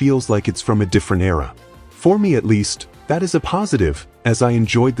film that feels like it's from a different era. For me at least, that is a positive, as I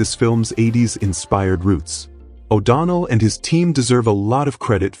enjoyed this film's 80s-inspired roots. O'Donnell and his team deserve a lot of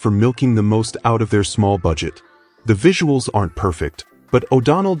credit for milking the most out of their small budget. The visuals aren't perfect, but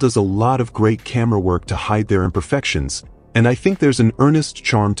O'Donnell does a lot of great camera work to hide their imperfections, and I think there's an earnest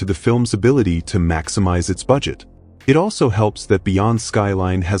charm to the film's ability to maximize its budget. It also helps that Beyond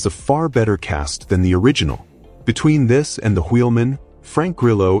Skyline has a far better cast than the original. Between this and The Wheelman, Frank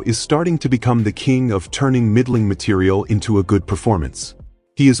Grillo is starting to become the king of turning middling material into a good performance.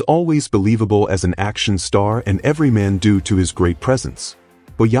 He is always believable as an action star and everyman due to his great presence.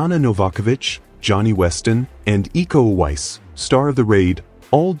 Bojana Novakovic, Jonny Weston, and Iko Uwais, star of the raid,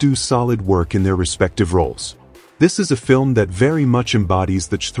 all do solid work in their respective roles. This is a film that very much embodies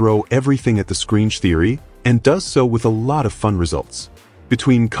the throw everything at the screen theory, and does so with a lot of fun results.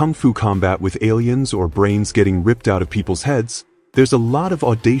 Between kung fu combat with aliens or brains getting ripped out of people's heads, there's a lot of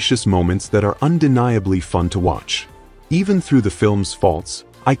audacious moments that are undeniably fun to watch. Even through the film's faults,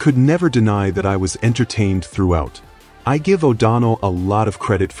 I could never deny that I was entertained throughout. I give O'Donnell a lot of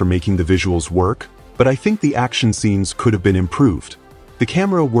credit for making the visuals work, but I think the action scenes could have been improved. The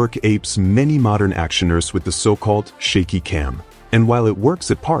camera work apes many modern actioners with the so-called shaky cam, and while it works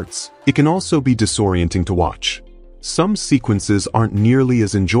at parts, it can also be disorienting to watch. Some sequences aren't nearly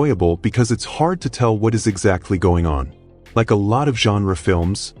as enjoyable because it's hard to tell what is exactly going on. Like a lot of genre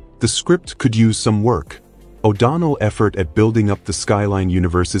films, the script could use some work. O'Donnell's effort at building up the Skyline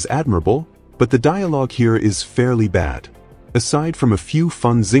universe is admirable, but the dialogue here is fairly bad. Aside from a few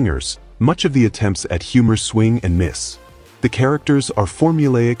fun zingers, much of the attempts at humor swing and miss. The characters are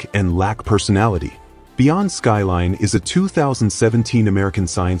formulaic and lack personality. Beyond Skyline is a 2017 American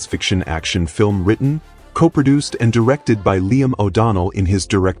science fiction action film written, co-produced and directed by Liam O'Donnell in his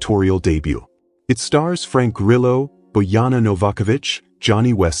directorial debut. It stars Frank Grillo, Bojana Novakovic,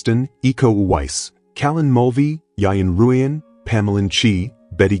 Jonny Weston, Iko Uwais, Colin Mulvey, Yayan Ruyan, Pamela Chi,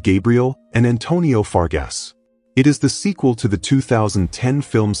 Betty Gabriel, and Antonio Fargas. It is the sequel to the 2010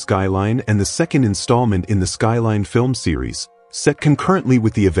 film Skyline and the second installment in the Skyline film series, set concurrently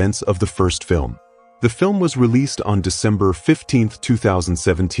with the events of the first film. The film was released on December 15,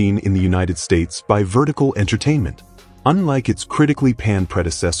 2017 in the United States by Vertical Entertainment. Unlike its critically panned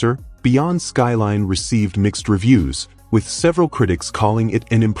predecessor, Beyond Skyline received mixed reviews, with several critics calling it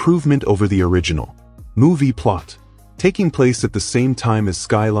an improvement over the original. Movie plot. Taking place at the same time as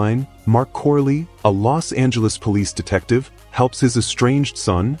Skyline, Mark Corley, a Los Angeles police detective, helps his estranged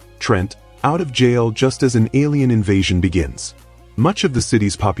son, Trent, out of jail just as an alien invasion begins. Much of the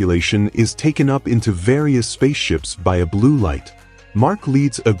city's population is taken up into various spaceships by a blue light. Mark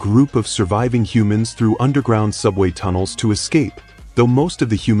leads a group of surviving humans through underground subway tunnels to escape, though most of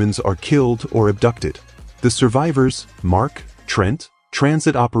the humans are killed or abducted. The survivors, Mark, Trent,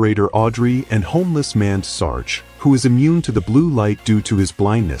 transit operator Audrey, and homeless man Sarge, who is immune to the blue light due to his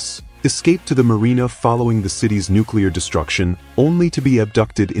blindness, escape to the marina following the city's nuclear destruction, only to be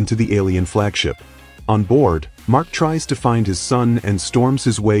abducted into the alien flagship. On board, Mark tries to find his son and storms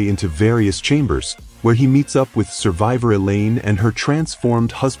his way into various chambers, where he meets up with survivor Elaine and her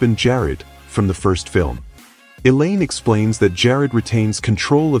transformed husband Jared from the first film. Elaine explains that Jared retains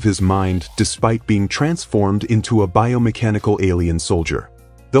control of his mind despite being transformed into a biomechanical alien soldier.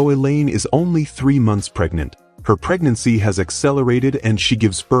 Though Elaine is only 3 months pregnant, her pregnancy has accelerated and she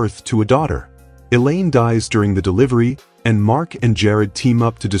gives birth to a daughter. Elaine dies during the delivery, and Mark and Jared team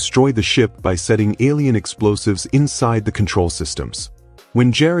up to destroy the ship by setting alien explosives inside the control systems.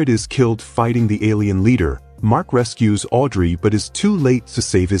 When Jared is killed fighting the alien leader, Mark rescues Audrey but is too late to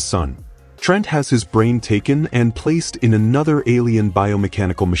save his son. Trent has his brain taken and placed in another alien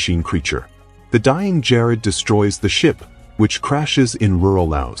biomechanical machine creature. The dying Jared destroys the ship, which crashes in rural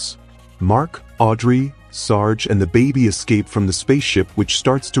Laos. Mark, Audrey, Sarge, and the baby escape from the spaceship, which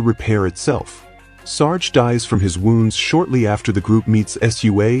starts to repair itself. Sarge dies from his wounds shortly after the group meets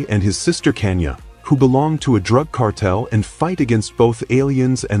Sua and his sister Kanya, who belong to a drug cartel and fight against both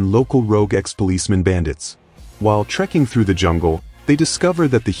aliens and local rogue ex-policeman bandits. While trekking through the jungle, they discover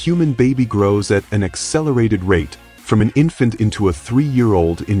that the human baby grows at an accelerated rate, from an infant into a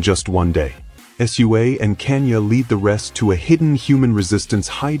 3-year-old in just one day. Sua and Kanya lead the rest to a hidden human resistance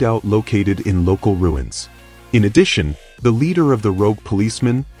hideout located in local ruins. In addition, the leader of the rogue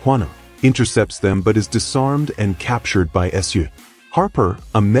policemen, Juana, intercepts them but is disarmed and captured by Sua. Harper,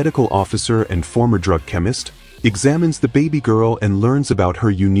 a medical officer and former drug chemist, examines the baby girl and learns about her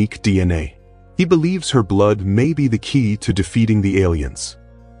unique DNA. He believes her blood may be the key to defeating the aliens.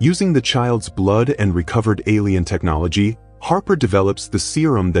 Using the child's blood and recovered alien technology, Harper develops the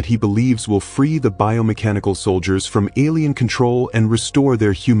serum that he believes will free the biomechanical soldiers from alien control and restore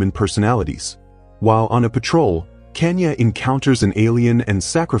their human personalities. While on a patrol, Kanya encounters an alien and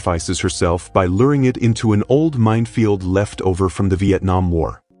sacrifices herself by luring it into an old minefield left over from the Vietnam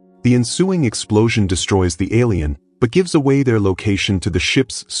War. The ensuing explosion destroys the alien, but gives away their location to the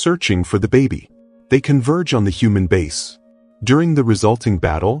ships searching for the baby. They converge on the human base. During the resulting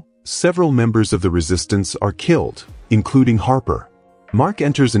battle, several members of the resistance are killed, including Harper. Mark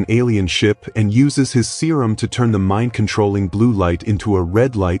enters an alien ship and uses his serum to turn the mind-controlling blue light into a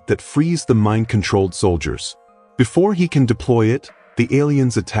red light that frees the mind-controlled soldiers. Before he can deploy it, the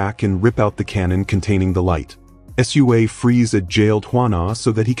aliens attack and rip out the cannon containing the light. Sua frees a jailed Juana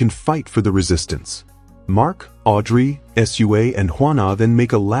so that he can fight for the resistance. Mark, Audrey, Sua and Juana then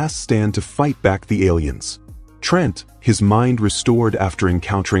make a last stand to fight back the aliens. Trent, his mind restored after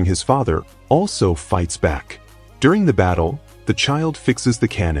encountering his father, also fights back. During the battle, the child fixes the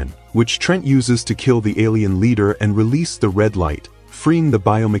cannon, which Trent uses to kill the alien leader and release the red light, freeing the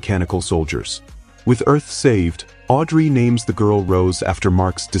biomechanical soldiers. With Earth saved, Audrey names the girl Rose after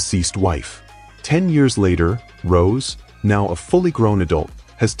Mark's deceased wife. 10 years later, Rose, now a fully grown adult,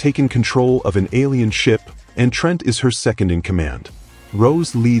 has taken control of an alien ship, and Trent is her second in command.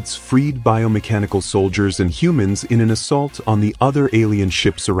 Rose leads freed biomechanical soldiers and humans in an assault on the other alien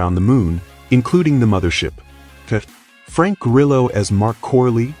ships around the moon, including the mothership. Frank Grillo as Mark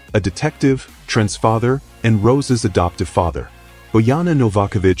Corley, a detective, Trent's father, and Rose's adoptive father. Bojana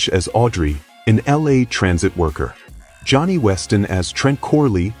Novakovic as Audrey, an LA transit worker. Jonny Weston as Trent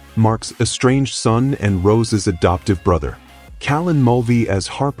Corley, Mark's estranged son and Rose's adoptive brother. Colin as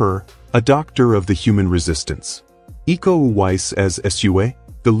Harper, a doctor of the human resistance. Iko Uwais as Sua,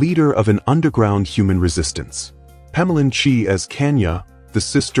 the leader of an underground human resistance. Pemelin Chi as Kanya, the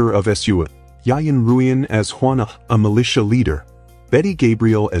sister of Sua. Yayan Ruyan as Juana, a militia leader. Betty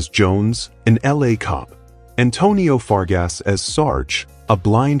Gabriel as Jones, an LA cop. Antonio Fargas as Sarge, a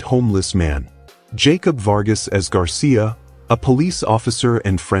blind homeless man. Jacob Vargas as Garcia, a police officer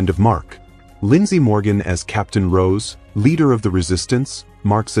and friend of Mark. Lindsay Morgan as Captain Rose, leader of the resistance,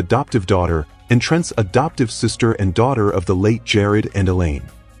 Mark's adoptive daughter, and Trent's adoptive sister and daughter of the late Jared and Elaine.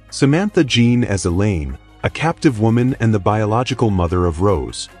 Samantha Jean as Elaine, a captive woman and the biological mother of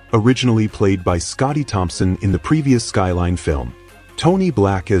Rose, originally played by Scotty Thompson in the previous Skyline film. Tony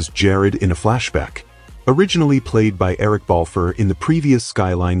Black as Jared in a flashback, originally played by Eric Balfour in the previous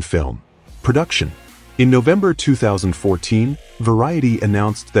Skyline film. Production. In November 2014, Variety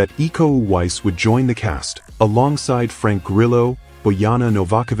announced that Iko Uwais would join the cast, alongside Frank Grillo, Bojana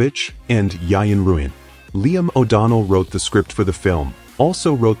Novakovic, and Yayan Ruyan. Liam O'Donnell wrote the script for the film,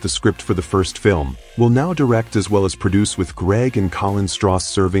 also wrote the script for the first film, will now direct as well as produce with Greg and Colin Strause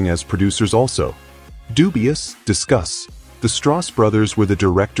serving as producers also. Dubious, discuss. The Strause brothers were the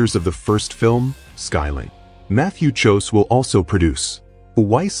directors of the first film, Skyline. Matthew Chausse will also produce.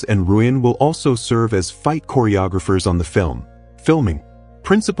 Uwais and Ruyan will also serve as fight choreographers on the film. Filming.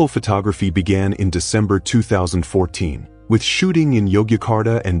 Principal photography began in December 2014, with shooting in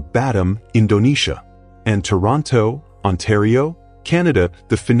Yogyakarta and Batam, Indonesia, and Toronto, Ontario, Canada.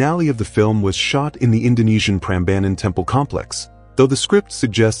 The finale of the film was shot in the Indonesian Prambanan Temple complex, though the script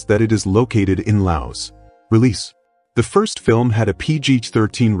suggests that it is located in Laos. Release. The first film had a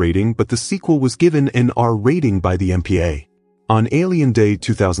PG-13 rating, but the sequel was given an R rating by the MPA. On Alien Day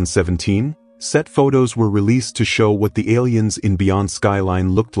 2017, set photos were released to show what the aliens in Beyond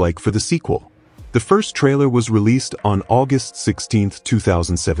Skyline looked like for the sequel. The first trailer was released on August 16,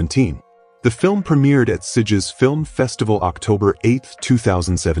 2017. The film premiered at Sitges Film Festival October 8,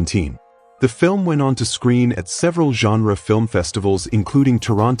 2017. The film went on to screen at several genre film festivals including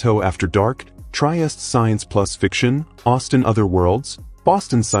Toronto After Dark, Trieste Science Plus Fiction, Austin Other Worlds,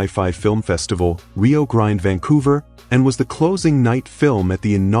 Boston Sci-Fi Film Festival, Rio Grande Vancouver, and was the closing night film at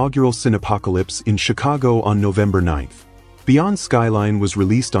the inaugural Cinepocalypse in Chicago on November 9th. Beyond Skyline was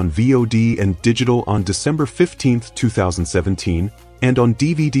released on VOD and digital on December 15, 2017, and on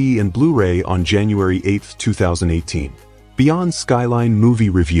DVD and Blu-ray on January 8, 2018. Beyond Skyline Movie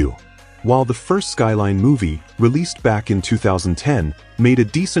Review. While the first Skyline movie, released back in 2010, made a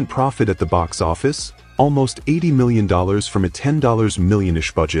decent profit at the box office, almost $80 million from a $10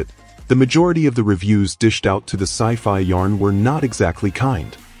 million-ish budget, the majority of the reviews dished out to the sci-fi yarn were not exactly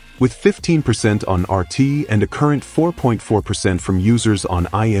kind. With 15% on RT and a current 4.4% from users on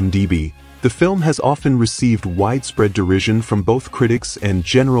IMDb, the film has often received widespread derision from both critics and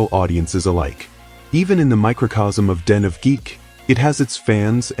general audiences alike. Even in the microcosm of Den of Geek, it has its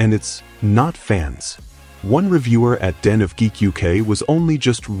fans and its not fans. One reviewer at Den of Geek UK was only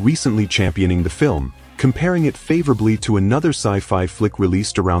just recently championing the film, comparing it favorably to another sci-fi flick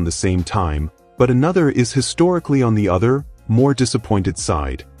released around the same time, but another is historically on the other, more disappointed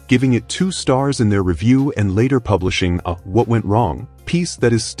side, giving it 2 stars in their review and later publishing a "What Went Wrong" piece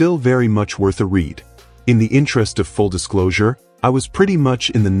that is still very much worth a read. In the interest of full disclosure, I was pretty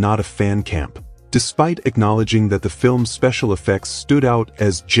much in the not a fan camp, despite acknowledging that the film's special effects stood out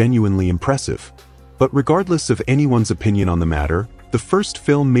as genuinely impressive. But regardless of anyone's opinion on the matter, the first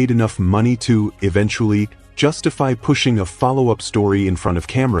film made enough money to, eventually, justify pushing a follow-up story in front of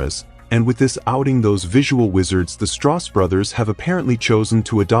cameras, and with this outing those visual wizards, the Strause brothers have apparently chosen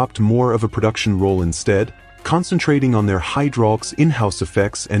to adopt more of a production role instead, concentrating on their Hydraulx in-house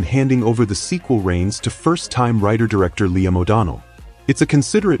effects and handing over the sequel reins to first-time writer-director Liam O'Donnell. It's a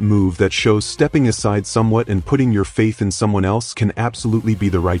considerate move that shows stepping aside somewhat and putting your faith in someone else can absolutely be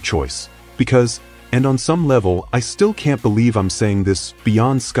the right choice. Because, and on some level, I still can't believe I'm saying this,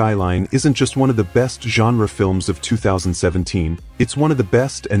 Beyond Skyline isn't just one of the best genre films of 2017, it's one of the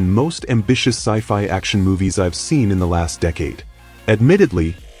best and most ambitious sci-fi action movies I've seen in the last decade.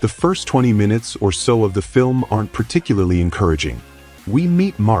 Admittedly, the first 20 minutes or so of the film aren't particularly encouraging. We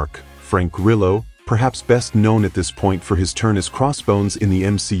meet Mark, Frank Grillo, perhaps best known at this point for his turn as Crossbones in the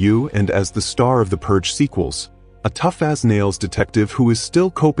MCU and as the star of the Purge sequels, a tough-as-nails detective who is still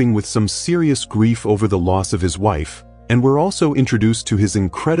coping with some serious grief over the loss of his wife, and we're also introduced to his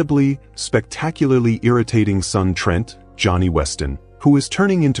incredibly, spectacularly irritating son Trent, Jonny Weston, who is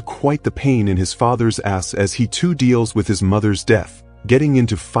turning into quite the pain in his father's ass as he too deals with his mother's death, getting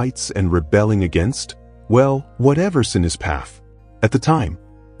into fights and rebelling against, well, whatever's in his path. At the time,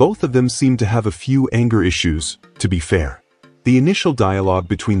 both of them seem to have a few anger issues, to be fair. The initial dialogue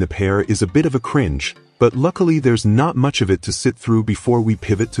between the pair is a bit of a cringe, but luckily there's not much of it to sit through before we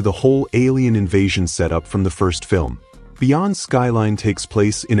pivot to the whole alien invasion setup from the first film. Beyond Skyline takes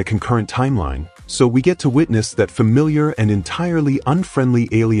place in a concurrent timeline, so we get to witness that familiar and entirely unfriendly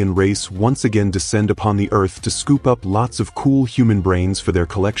alien race once again descend upon the Earth to scoop up lots of cool human brains for their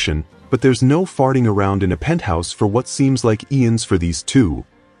collection, but there's no farting around in a penthouse for what seems like eons for these two.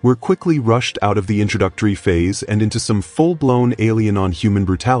 We're quickly rushed out of the introductory phase and into some full-blown alien-on-human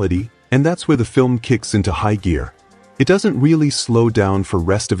brutality, and that's where the film kicks into high gear. It doesn't really slow down for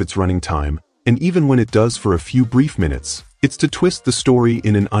rest of its running time, and even when it does for a few brief minutes, it's to twist the story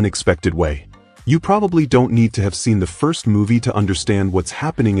in an unexpected way. You probably don't need to have seen the first movie to understand what's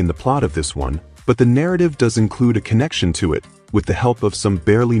happening in the plot of this one, but the narrative does include a connection to it, with the help of some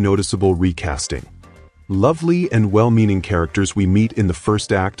barely noticeable recasting. Lovely and well-meaning characters we meet in the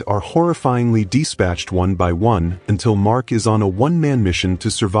first act are horrifyingly dispatched one by one until Mark is on a one-man mission to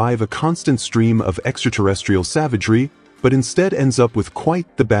survive a constant stream of extraterrestrial savagery, but instead ends up with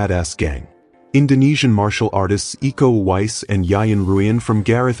quite the badass gang. Indonesian martial artists Iko Uwais and Yayan Ruhian from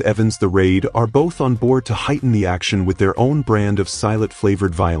Gareth Evans' The Raid are both on board to heighten the action with their own brand of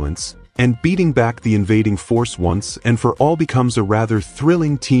silent-flavored violence, and beating back the invading force once and for all becomes a rather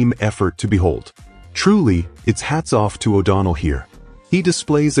thrilling team effort to behold. Truly, it's hats off to O'Donnell here. He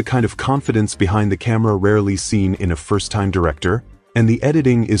displays a kind of confidence behind the camera rarely seen in a first-time director, and the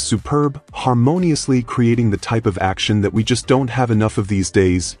editing is superb, harmoniously creating the type of action that we just don't have enough of these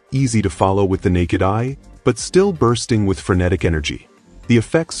days, easy to follow with the naked eye, but still bursting with frenetic energy. The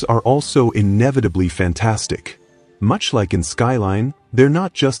effects are also inevitably fantastic. Much like in Skyline, they're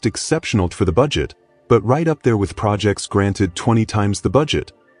not just exceptional for the budget, but right up there with projects granted 20 times the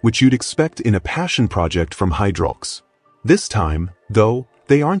budget, which you'd expect in a passion project from Hydraulx. This time, though,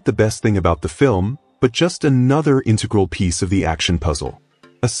 they aren't the best thing about the film, but just another integral piece of the action puzzle.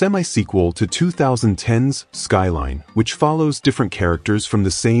 A semi-sequel to 2010's Skyline, which follows different characters from the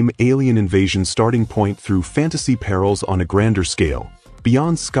same alien invasion starting point through fantasy perils on a grander scale.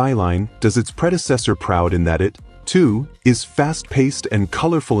 Beyond Skyline does its predecessor proud in that it, too, is fast-paced and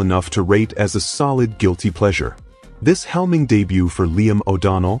colorful enough to rate as a solid guilty pleasure. This helming debut for Liam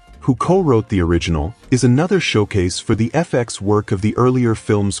O'Donnell, who co-wrote the original, is another showcase for the FX work of the earlier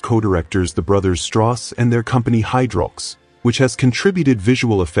film's co-directors the brothers Strause and their company Hydraulx, which has contributed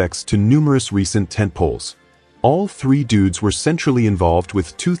visual effects to numerous recent tentpoles. All three dudes were centrally involved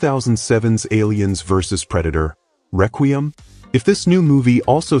with 2007's Aliens vs. Predator, Requiem. If this new movie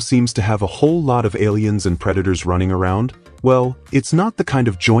also seems to have a whole lot of aliens and predators running around, well, it's not the kind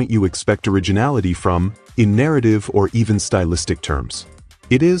of joint you expect originality from, in narrative or even stylistic terms.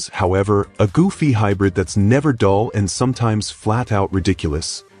 It is, however, a goofy hybrid that's never dull and sometimes flat-out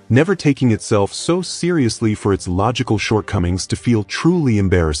ridiculous, never taking itself so seriously for its logical shortcomings to feel truly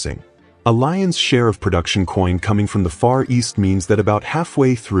embarrassing. A lion's share of production coin coming from the Far East means that about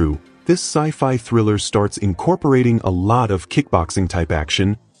halfway through, this sci-fi thriller starts incorporating a lot of kickboxing-type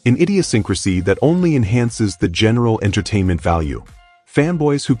action, an idiosyncrasy that only enhances the general entertainment value.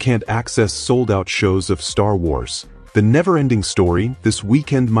 Fanboys who can't access sold-out shows of Star Wars, the never-ending story, this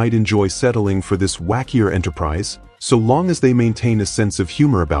weekend might enjoy settling for this wackier enterprise, so long as they maintain a sense of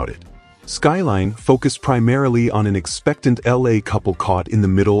humor about it. Skyline focused primarily on an expectant LA couple caught in the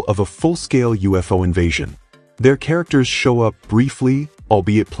middle of a full-scale UFO invasion. Their characters show up briefly,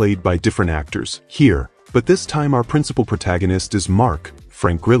 albeit played by different actors, here, but this time our principal protagonist is Mark,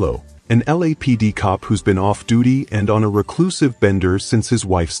 Frank Grillo, an LAPD cop who's been off-duty and on a reclusive bender since his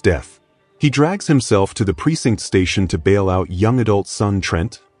wife's death. He drags himself to the precinct station to bail out young adult son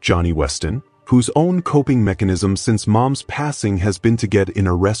Trent, Jonny Weston, whose own coping mechanism since mom's passing has been to get in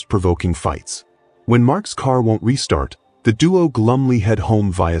arrest-provoking fights. When Mark's car won't restart, The duo glumly head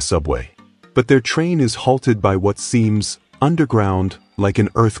home via subway. But their train is halted by what seems underground, like an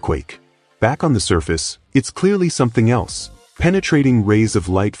earthquake. Back on the surface, it's clearly something else. Penetrating rays of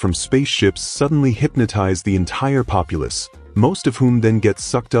light from spaceships suddenly hypnotize the entire populace, most of whom then get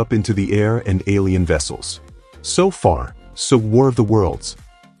sucked up into the air and alien vessels. So far, so War of the Worlds.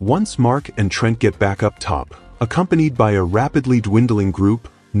 Once Mark and Trent get back up top, accompanied by a rapidly dwindling group,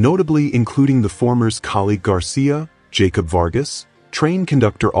 notably including the former's colleague Garcia, Jacob Vargas, train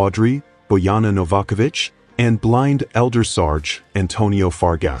conductor Audrey, Bojana Novakovic, and blind Elder Sarge, Antonio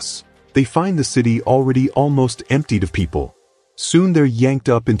Fargas. They find the city already almost emptied of people. Soon they're yanked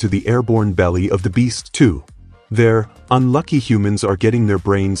up into the airborne belly of the beast too. Their unlucky humans are getting their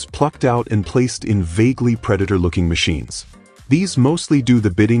brains plucked out and placed in vaguely predator-looking machines. These mostly do the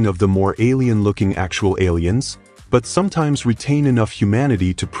bidding of the more alien-looking actual aliens, but sometimes retain enough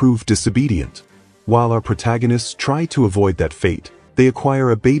humanity to prove disobedient. While our protagonists try to avoid that fate, they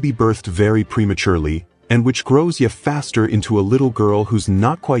acquire a baby birthed very prematurely, and which grows yet faster into a little girl whose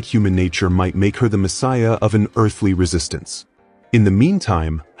not quite human nature might make her the messiah of an earthly resistance. In the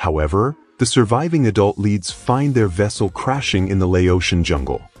meantime, however, the surviving adult leads find their vessel crashing in the Laotian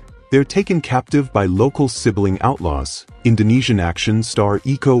jungle. They're taken captive by local sibling outlaws, Indonesian action star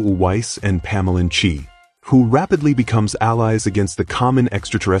Iko Uwais and Pamela Chi, who rapidly becomes allies against the common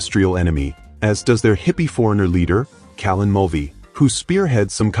extraterrestrial enemy, as does their hippie foreigner leader, Colin Mulvey, who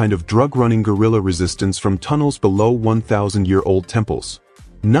spearheads some kind of drug-running guerrilla resistance from tunnels below 1,000-year-old temples.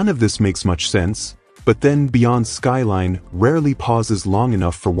 None of this makes much sense, but then Beyond Skyline rarely pauses long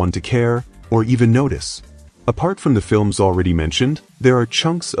enough for one to care or even notice. Apart from the films already mentioned, there are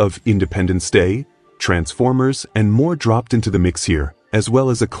chunks of Independence Day, Transformers, and more dropped into the mix here, as well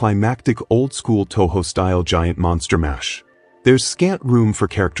as a climactic old-school Toho-style giant monster mash. There's scant room for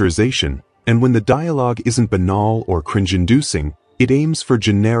characterization, and when the dialogue isn't banal or cringe-inducing, it aims for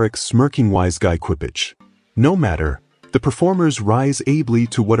generic smirking wise guy quippage. No matter, the performers rise ably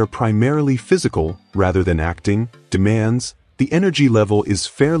to what are primarily physical, rather than acting, demands. The energy level is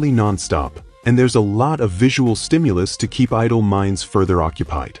fairly non-stop, and there's a lot of visual stimulus to keep idle minds further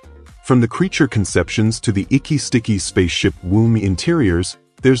occupied. From the creature conceptions to the icky-sticky spaceship womb interiors,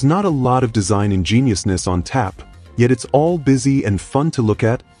 there's not a lot of design ingeniousness on tap, yet it's all busy and fun to look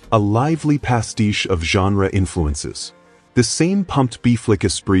at, a lively pastiche of genre influences. The same pumped B-flick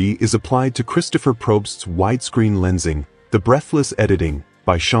esprit is applied to Christopher Probst's widescreen lensing, the breathless editing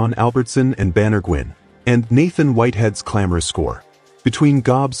by Sean Albertson and Banner Gwyn, and Nathan Whitehead's clamorous score. Between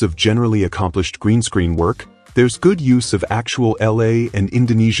gobs of generally accomplished green screen work, there's good use of actual LA and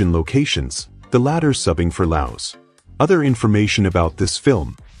Indonesian locations, the latter subbing for Laos. Other information about this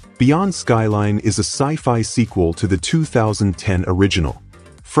film: Beyond Skyline is a sci-fi sequel to the 2010 original.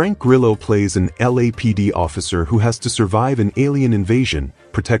 Frank Grillo plays an LAPD officer who has to survive an alien invasion,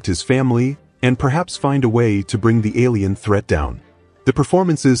 protect his family, and perhaps find a way to bring the alien threat down. The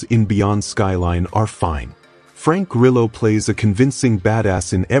performances in Beyond Skyline are fine. Frank Grillo plays a convincing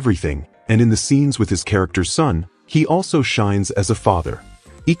badass in everything, and in the scenes with his character's son, he also shines as a father.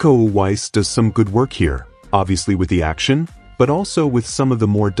 Iko Uwais does some good work here, obviously with the action, but also with some of the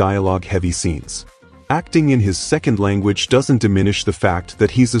more dialogue-heavy scenes. Acting in his second language doesn't diminish the fact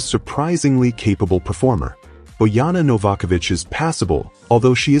that he's a surprisingly capable performer. Bojana Novakovic is passable,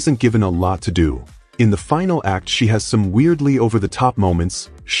 although she isn't given a lot to do. In the final act, she has some weirdly over-the-top moments,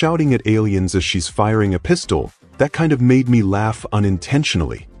 shouting at aliens as she's firing a pistol, that kind of made me laugh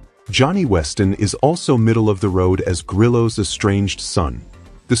unintentionally. Jonny Weston is also middle of the road as Grillo's estranged son.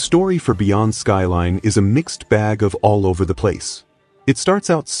 The story for Beyond Skyline is a mixed bag of all over the place. It starts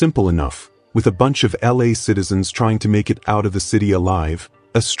out simple enough, with a bunch of LA citizens trying to make it out of the city alive,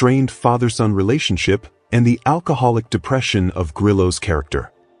 a strained father-son relationship, and the alcoholic depression of Grillo's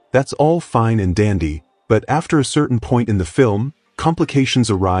character. That's all fine and dandy, but after a certain point in the film, complications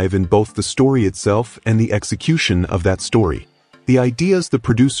arrive in both the story itself and the execution of that story. The ideas the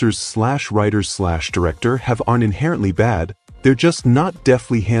producers/writers/director have aren't inherently bad, they're just not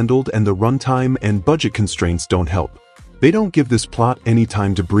deftly handled, and the runtime and budget constraints don't help. They don't give this plot any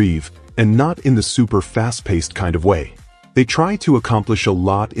time to breathe, and not in the super fast-paced kind of way. They try to accomplish a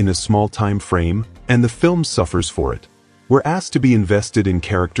lot in a small time frame, and the film suffers for it. We're asked to be invested in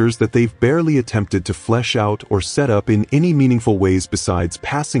characters that they've barely attempted to flesh out or set up in any meaningful ways besides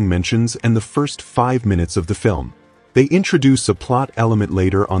passing mentions and the first 5 minutes of the film. They introduce a plot element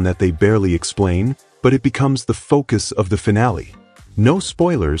later on that they barely explain, but it becomes the focus of the finale. No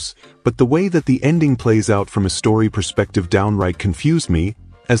spoilers, but the way that the ending plays out from a story perspective downright confused me,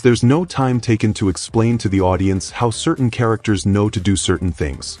 as there's no time taken to explain to the audience how certain characters know to do certain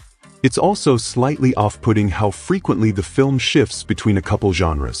things. It's also slightly off-putting how frequently the film shifts between a couple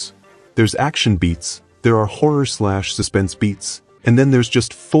genres. There's action beats, there are horror/suspense beats, and then there's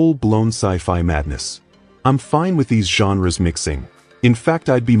just full-blown sci-fi madness. I'm fine with these genres mixing. In fact,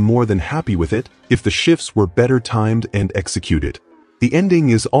 I'd be more than happy with it if the shifts were better timed and executed. The ending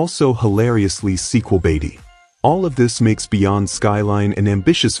is also hilariously sequel-baity. All of this makes Beyond Skyline an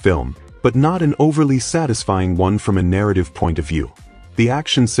ambitious film, but not an overly satisfying one from a narrative point of view. The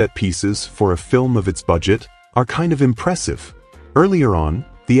action set pieces, for a film of its budget, are kind of impressive. Earlier on,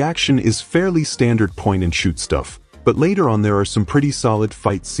 the action is fairly standard point-and-shoot stuff, but later on there are some pretty solid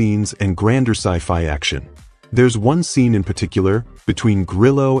fight scenes and grander sci-fi action. There's one scene in particular, between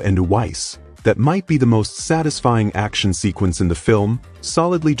Grillo and Weiss, that might be the most satisfying action sequence in the film,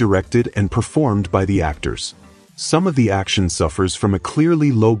 solidly directed and performed by the actors. Some of the action suffers from a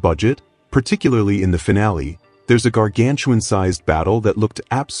clearly low budget, particularly in the finale. There's a gargantuan-sized battle that looked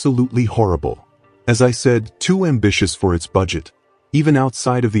absolutely horrible. As I said, too ambitious for its budget. Even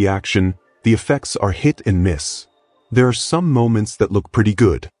outside of the action, the effects are hit and miss. There are some moments that look pretty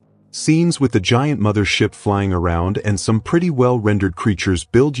good. Scenes with the giant mothership flying around and some pretty well-rendered creatures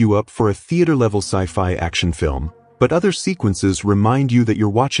build you up for a theater-level sci-fi action film, but other sequences remind you that you're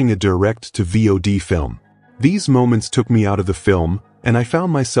watching a direct-to-VOD film. These moments took me out of the film, and I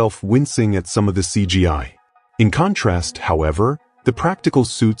found myself wincing at some of the CGI. In contrast, however, the practical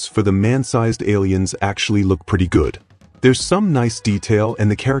suits for the man-sized aliens actually look pretty good. There's some nice detail and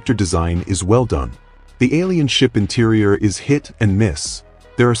the character design is well done. The alien ship interior is hit and miss.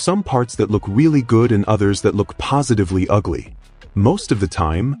 There are some parts that look really good and others that look positively ugly. Most of the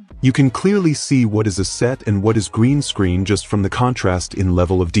time, you can clearly see what is a set and what is green screen just from the contrast in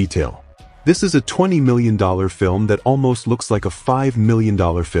level of detail. This is a $20 million film that almost looks like a $5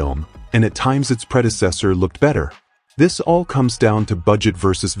 million film, and at times its predecessor looked better. This all comes down to budget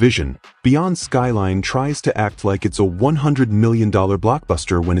versus vision. Beyond Skyline tries to act like it's a $100 million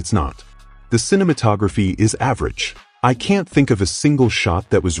blockbuster when it's not. The cinematography is average. I can't think of a single shot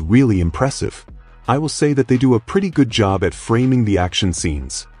that was really impressive. I will say that they do a pretty good job at framing the action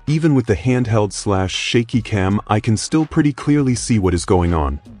scenes. Even with the handheld/shaky cam, I can still pretty clearly see what is going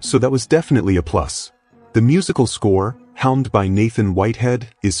on, so that was definitely a plus. The musical score, helmed by Nathan Whitehead,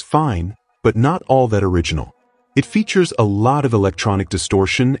 is fine, but not all that original. It features a lot of electronic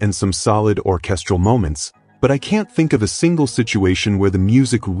distortion and some solid orchestral moments, but I can't think of a single situation where the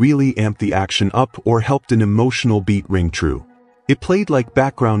music really amped the action up or helped an emotional beat ring true. It played like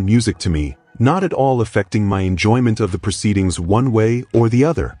background music to me, not at all affecting my enjoyment of the proceedings one way or the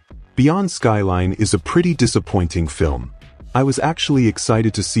other. Beyond Skyline is a pretty disappointing film. I was actually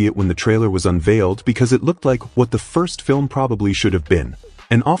excited to see it when the trailer was unveiled because it looked like what the first film probably should have been,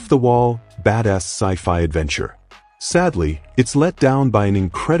 an off-the-wall, badass sci-fi adventure. Sadly, it's let down by an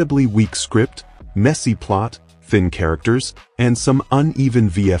incredibly weak script, messy plot, thin characters, and some uneven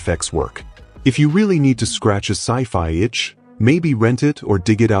VFX work. If you really need to scratch a sci-fi itch, maybe rent it or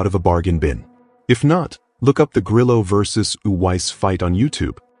dig it out of a bargain bin. If not, look up the Grillo vs. Weiss fight on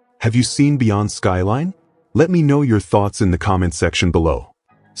YouTube. Have you seen Beyond Skyline? Let me know your thoughts in the comment section below.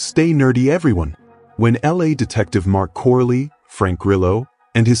 Stay nerdy, everyone. When LA detective Mark Corley, Frank Grillo,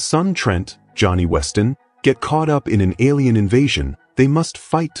 and his son Trent, Jonny Weston, get caught up in an alien invasion, they must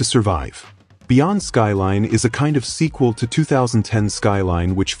fight to survive. Beyond Skyline is a kind of sequel to 2010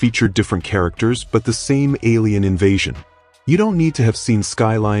 Skyline, which featured different characters but the same alien invasion. You don't need to have seen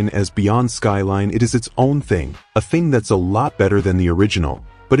Skyline as Beyond Skyline. It is its own thing, a thing that's a lot better than the original,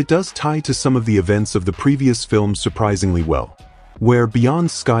 but it does tie to some of the events of the previous film surprisingly well. Where Beyond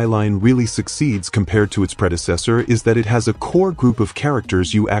Skyline really succeeds compared to its predecessor is that it has a core group of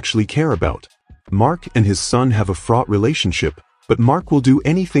characters you actually care about. Mark and his son have a fraught relationship, but Mark will do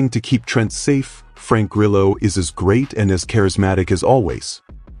anything to keep Trent safe. Frank Grillo is as great and as charismatic as always.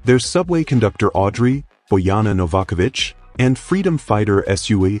 There's subway conductor Audrey, Bojana Novakovic, and freedom fighter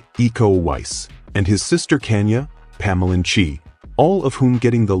Sue Iko Weiss, and his sister Kanya, Pamela Chi, all of whom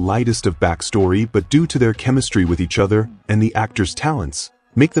getting the lightest of backstory, but due to their chemistry with each other and the actors' talents,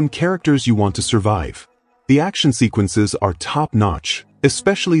 make them characters you want to survive. The action sequences are top-notch,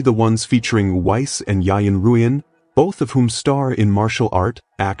 especially the ones featuring Weiss and Yayan Ruyan, both of whom star in martial art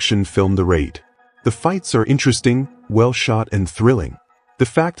action film The Raid. The fights are interesting, well-shot and thrilling. The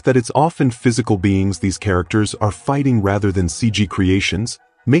fact that it's often physical beings these characters are fighting rather than CG creations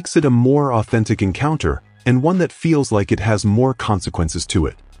makes it a more authentic encounter, and one that feels like it has more consequences to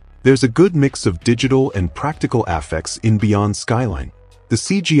it. There's a good mix of digital and practical effects in Beyond Skyline. The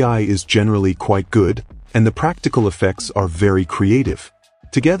CGI is generally quite good, and the practical effects are very creative.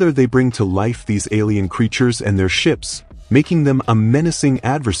 Together they bring to life these alien creatures and their ships, making them a menacing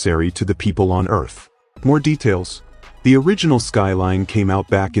adversary to the people on Earth. More details. The original Skyline came out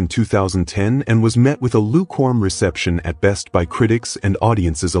back in 2010 and was met with a lukewarm reception at best by critics and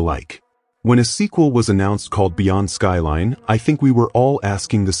audiences alike. When a sequel was announced called Beyond Skyline, I think we were all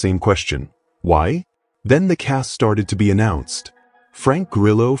asking the same question. Why? Then the cast started to be announced. Frank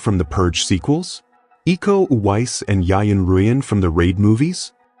Grillo from the Purge sequels? Iko Uwais and Yayan Ruhian from the Raid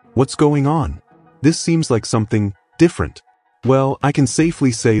movies? What's going on? This seems like something different. Well, I can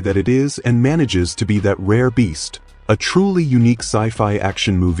safely say that it is and manages to be that rare beast. A truly unique sci-fi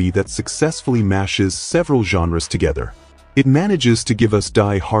action movie that successfully mashes several genres together. It manages to give us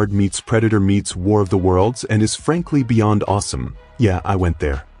Die Hard meets Predator meets War of the Worlds and is frankly beyond awesome. Yeah, I went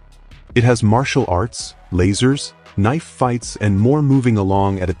there. It has martial arts, lasers, knife fights and more moving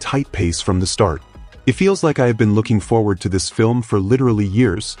along at a tight pace from the start. It feels like I have been looking forward to this film for literally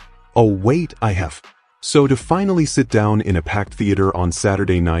years. Oh wait, I have. So to finally sit down in a packed theater on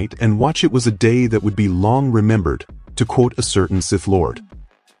Saturday night and watch it was a day that would be long remembered, to quote a certain Sith Lord.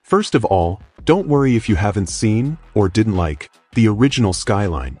 First of all, don't worry if you haven't seen, or didn't like, the original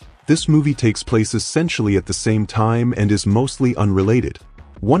Skyline. This movie takes place essentially at the same time and is mostly unrelated.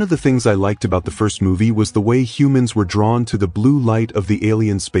 One of the things I liked about the first movie was the way humans were drawn to the blue light of the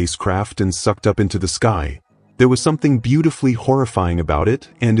alien spacecraft and sucked up into the sky. There was something beautifully horrifying about it,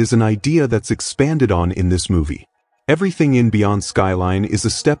 and is an idea that's expanded on in this movie. Everything in Beyond Skyline is a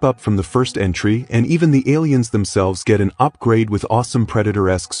step up from the first entry, and even the aliens themselves get an upgrade with awesome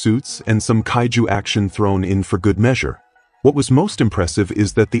Predator-esque suits and some kaiju action thrown in for good measure. What was most impressive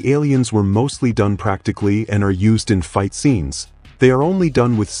is that the aliens were mostly done practically and are used in fight scenes. They are only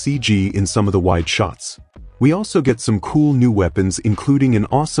done with CG in some of the wide shots. We also get some cool new weapons, including an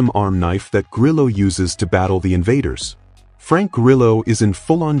awesome arm knife that Grillo uses to battle the invaders. Frank Grillo is in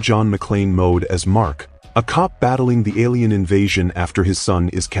full-on John McClane mode as Mark, a cop battling the alien invasion after his son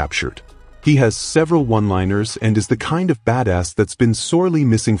is captured. He has several one-liners and is the kind of badass that's been sorely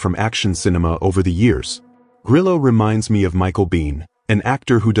missing from action cinema over the years. Grillo reminds me of Michael Biehn, an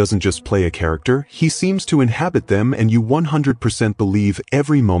actor who doesn't just play a character, he seems to inhabit them and you 100% believe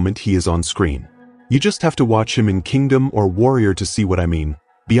every moment he is on screen. You just have to watch him in Kingdom or Warrior to see what I mean.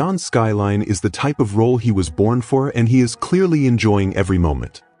 Beyond Skyline is the type of role he was born for and he is clearly enjoying every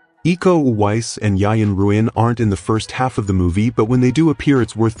moment. Iko Uwais and Yayan Ruhian aren't in the first half of the movie, but when they do appear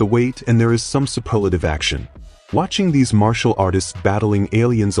it's worth the wait and there is some superlative action. Watching these martial artists battling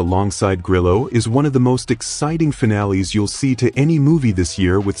aliens alongside Grillo is one of the most exciting finales you'll see to any movie this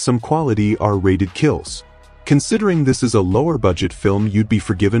year with some quality R-rated kills. Considering this is a lower budget film, you'd be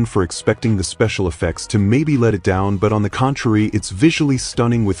forgiven for expecting the special effects to maybe let it down, but on the contrary, it's visually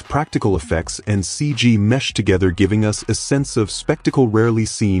stunning with practical effects and CG meshed together, giving us a sense of spectacle rarely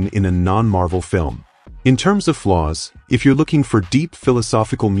seen in a non-Marvel film. In terms of flaws, if you're looking for deep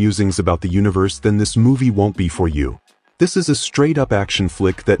philosophical musings about the universe, then this movie won't be for you. This is a straight-up action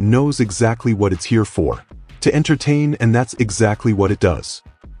flick that knows exactly what it's here for, to entertain, and that's exactly what it does.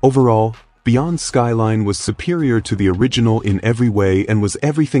 Overall, Beyond Skyline was superior to the original in every way and was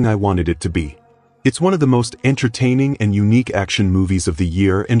everything I wanted it to be. It's one of the most entertaining and unique action movies of the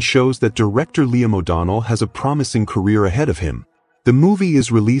year and shows that director Liam O'Donnell has a promising career ahead of him. The movie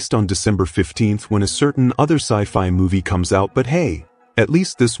is released on December 15th when a certain other sci-fi movie comes out, but hey, at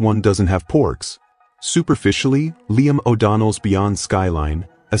least this one doesn't have porgs. Superficially, Liam O'Donnell's Beyond Skyline,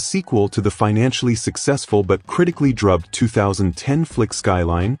 a sequel to the financially successful but critically drubbed 2010 flick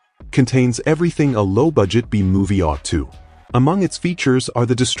Skyline, contains everything a low-budget B-movie ought to. Among its features are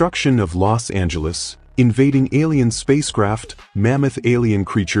the destruction of Los Angeles, invading alien spacecraft, mammoth alien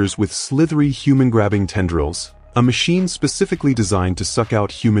creatures with slithery human-grabbing tendrils, a machine specifically designed to suck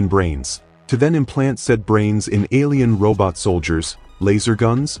out human brains, to then implant said brains in alien robot soldiers, laser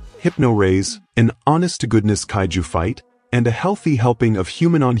guns, hypno-rays, an honest-to-goodness kaiju fight, and a healthy helping of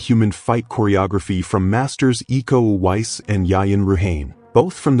human-on-human fight choreography from masters Iko Uwais and Yayan Ruhian,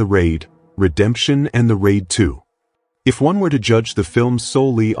 both from The Raid, Redemption and The Raid 2. If one were to judge the film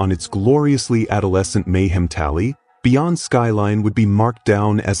solely on its gloriously adolescent mayhem tally, Beyond Skyline would be marked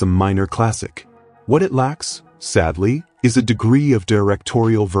down as a minor classic. What it lacks, sadly, is a degree of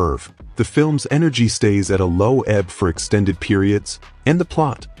directorial verve. The film's energy stays at a low ebb for extended periods, and the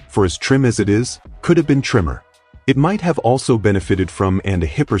plot, for as trim as it is, could have been trimmer. It might have also benefited from a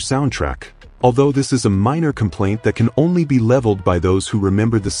hipper soundtrack, although this is a minor complaint that can only be leveled by those who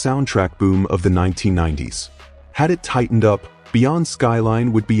remember the soundtrack boom of the 1990s. Had it tightened up, Beyond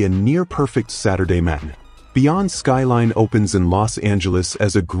Skyline would be a near-perfect Saturday matinee. Beyond Skyline opens in Los Angeles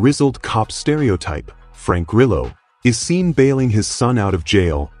as a grizzled cop stereotype. Frank Grillo is seen bailing his son out of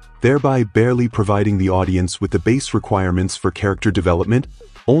jail, thereby barely providing the audience with the base requirements for character development,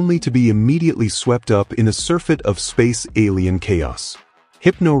 only to be immediately swept up in a surfeit of space alien chaos.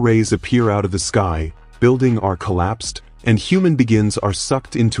 Hypno rays appear out of the sky, buildings are collapsed, and human beings are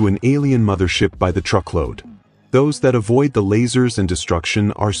sucked into an alien mothership by the truckload. Those that avoid the lasers and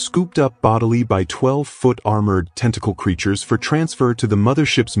destruction are scooped up bodily by 12-foot armored tentacle creatures for transfer to the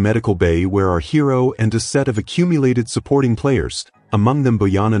mothership's medical bay, where our hero and a set of accumulated supporting players, among them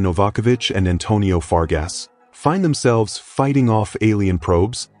Bojana Novakovic and Antonio Fargas, find themselves fighting off alien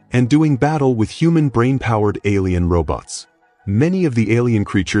probes and doing battle with human brain-powered alien robots. Many of the alien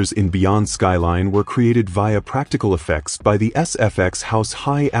creatures in Beyond Skyline were created via practical effects by the SFX house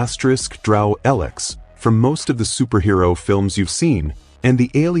Hydraulx from most of the superhero films you've seen, and the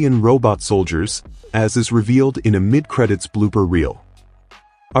alien robot soldiers, as is revealed in a mid-credits blooper reel,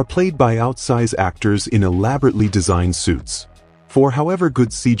 are played by outsized actors in elaborately designed suits. For however good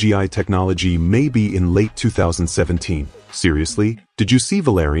CGI technology may be in late 2017, seriously, did you see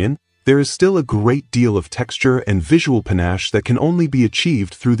Valerian? There is still a great deal of texture and visual panache that can only be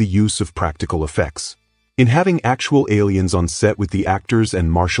achieved through the use of practical effects. In having actual aliens on set with the actors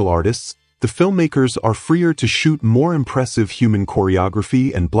and martial artists, the filmmakers are freer to shoot more impressive human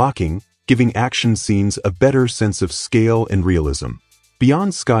choreography and blocking, giving action scenes a better sense of scale and realism.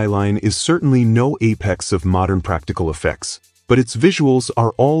 Beyond Skyline is certainly no apex of modern practical effects, but its visuals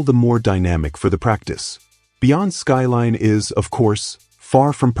are all the more dynamic for the practice. Beyond Skyline is, of course,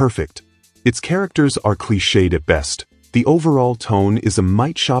 far from perfect. Its characters are cliched at best, the overall tone is a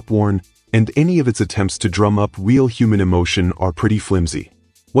mite shop-worn, and any of its attempts to drum up real human emotion are pretty flimsy.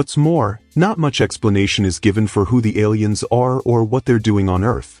 What's more, not much explanation is given for who the aliens are or what they're doing on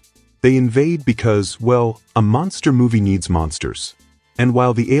Earth. They invade because, well, a monster movie needs monsters. And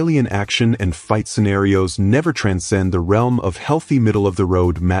while the alien action and fight scenarios never transcend the realm of healthy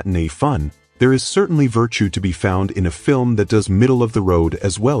middle-of-the-road matinee fun, there is certainly virtue to be found in a film that does middle-of-the-road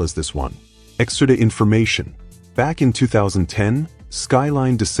as well as this one. Extra information. Back in 2010,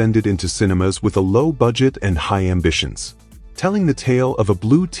 Skyline descended into cinemas with a low budget and high ambitions, telling the tale of a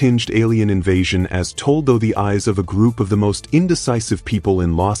blue-tinged alien invasion as told through the eyes of a group of the most indecisive people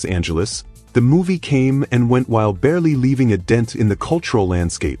in Los Angeles. The movie came and went while barely leaving a dent in the cultural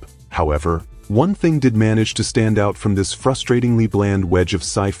landscape. However, one thing did manage to stand out from this frustratingly bland wedge of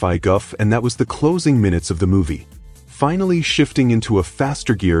sci-fi guff, and that was the closing minutes of the movie. Finally shifting into a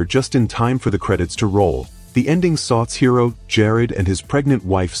faster gear just in time for the credits to roll, the ending saw its hero, Jared, and his pregnant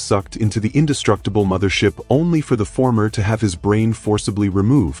wife sucked into the indestructible mothership only for the former to have his brain forcibly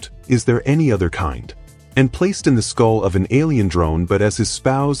removed, is there any other kind, and placed in the skull of an alien drone, but as his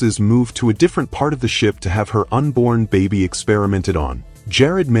spouse is moved to a different part of the ship to have her unborn baby experimented on,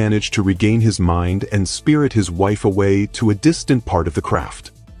 Jared managed to regain his mind and spirit his wife away to a distant part of the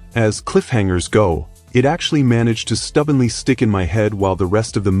craft. As cliffhangers go, it actually managed to stubbornly stick in my head while the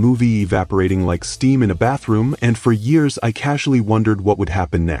rest of the movie evaporating like steam in a bathroom, and for years I casually wondered what would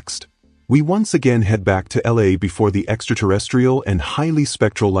happen next. We once again head back to LA before the extraterrestrial and highly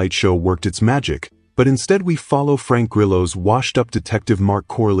spectral light show worked its magic, but instead we follow Frank Grillo's washed-up detective Mark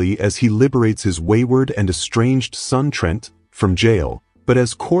Corley as he liberates his wayward and estranged son Trent from jail. But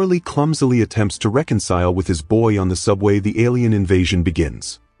as Corley clumsily attempts to reconcile with his boy on the subway, the alien invasion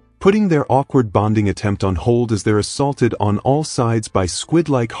begins, putting their awkward bonding attempt on hold as they're assaulted on all sides by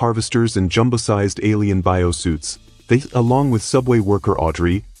squid-like harvesters and jumbo-sized alien biosuits. They, along with subway worker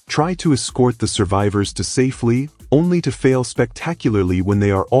Audrey, try to escort the survivors to safety, only to fail spectacularly when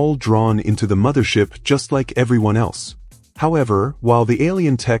they are all drawn into the mothership just like everyone else. However, while the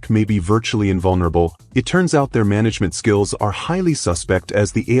alien tech may be virtually invulnerable, it turns out their management skills are highly suspect,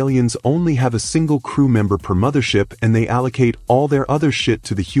 as the aliens only have a single crew member per mothership and they allocate all their other shit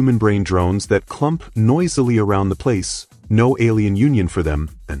to the human brain drones that clump noisily around the place. No alien union for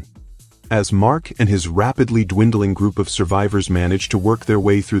them, and as Mark and his rapidly dwindling group of survivors manage to work their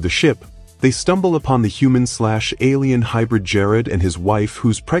way through the ship, they stumble upon the human/alien hybrid Jared and his wife,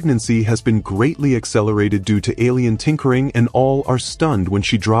 whose pregnancy has been greatly accelerated due to alien tinkering, and all are stunned when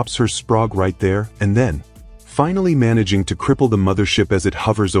she drops her sprog right there and then. Finally managing to cripple the mothership as it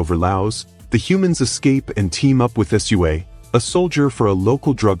hovers over Laos, the humans escape and team up with Sue, a soldier for a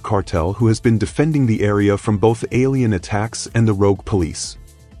local drug cartel who has been defending the area from both alien attacks and the rogue police.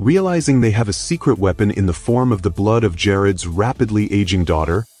 Realizing they have a secret weapon in the form of the blood of Jared's rapidly aging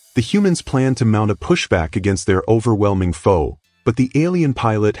daughter, the humans plan to mount a pushback against their overwhelming foe, but the alien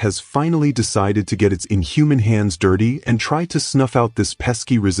pilot has finally decided to get its inhuman hands dirty and try to snuff out this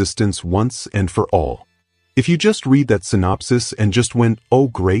pesky resistance once and for all. If you just read that synopsis and just went, "Oh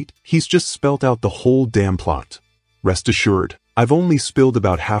great, he's just spelt out the whole damn plot," rest assured, I've only spilled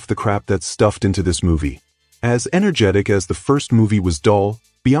about half the crap that's stuffed into this movie. As energetic as the first movie was dull,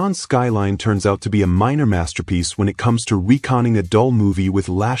 Beyond Skyline turns out to be a minor masterpiece when it comes to reconning a dull movie with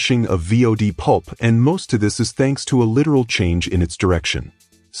lashing of VOD pulp, and most of this is thanks to a literal change in its direction.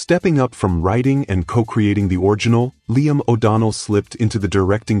 Stepping up from writing and co-creating the original, Liam O'Donnell slipped into the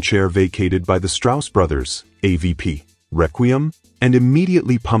directing chair vacated by the Strause brothers, AVP, Requiem, and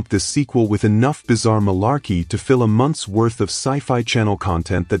immediately pumped this sequel with enough bizarre malarkey to fill a month's worth of Sci-Fi Channel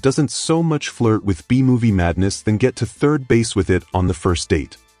content that doesn't so much flirt with B-movie madness than get to third base with it on the first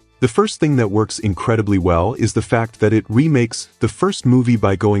date. The first thing that works incredibly well is the fact that it remakes the first movie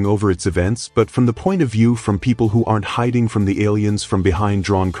by going over its events, but from the point of view from people who aren't hiding from the aliens from behind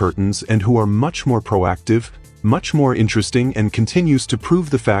drawn curtains and who are much more proactive, much more interesting, and continues to prove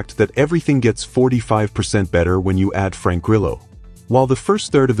the fact that everything gets 45% better when you add Frank Grillo. While the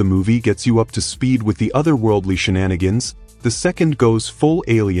first third of the movie gets you up to speed with the otherworldly shenanigans, the second goes full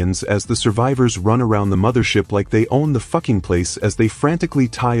aliens as the survivors run around the mothership like they own the fucking place as they frantically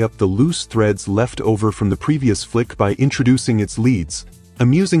tie up the loose threads left over from the previous flick by introducing its leads,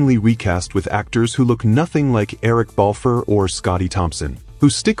 amusingly recast with actors who look nothing like Eric Balfour or Scotty Thompson, who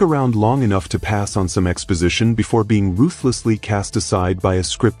stick around long enough to pass on some exposition before being ruthlessly cast aside by a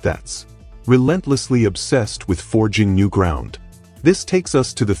script that's relentlessly obsessed with forging new ground. This takes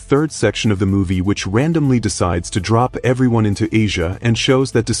us to the third section of the movie, which randomly decides to drop everyone into Asia and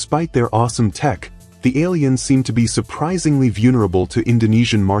shows that despite their awesome tech, the aliens seem to be surprisingly vulnerable to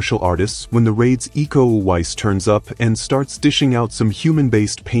Indonesian martial artists when the raid's Iko Uwais turns up and starts dishing out some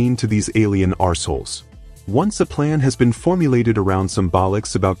human-based pain to these alien arseholes. Once a plan has been formulated around some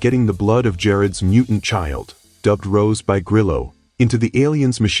bollocks about getting the blood of Jared's mutant child, dubbed Rose by Grillo, into the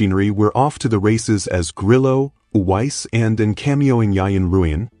aliens' machinery, we're off to the races as Grillo, Uwais, and cameoing Yayan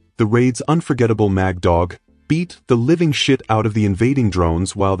Ruyan, the raid's unforgettable mag dog, beat the living shit out of the invading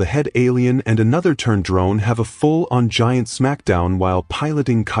drones while the head alien and another turned drone have a full-on giant smackdown while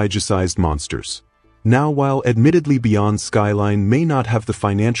piloting kaiju-sized monsters. Now, while admittedly Beyond Skyline may not have the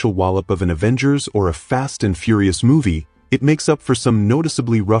financial wallop of an Avengers or a Fast and Furious movie, it makes up for some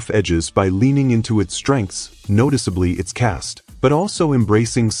noticeably rough edges by leaning into its strengths, noticeably its cast, but also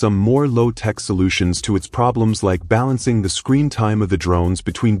embracing some more low-tech solutions to its problems like balancing the screen time of the drones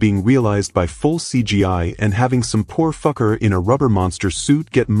between being realized by full CGI and having some poor fucker in a rubber monster suit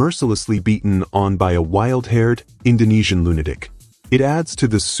get mercilessly beaten on by a wild-haired Indonesian lunatic. It adds to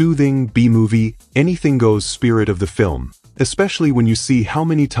the soothing B-movie, anything-goes spirit of the film, especially when you see how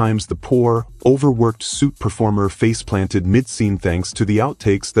many times the poor, overworked suit performer face-planted mid-scene thanks to the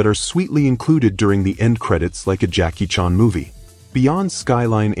outtakes that are sweetly included during the end credits like a Jackie Chan movie. Beyond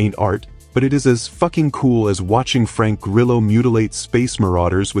Skyline ain't art, but it is as fucking cool as watching Frank Grillo mutilate space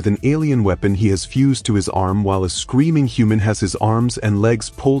marauders with an alien weapon he has fused to his arm while a screaming human has his arms and legs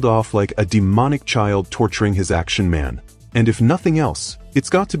pulled off like a demonic child torturing his action man. And if nothing else, it's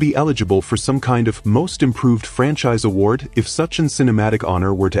got to be eligible for some kind of Most Improved Franchise award if such an cinematic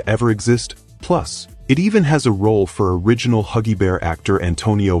honor were to ever exist. Plus, it even has a role for original Huggy Bear actor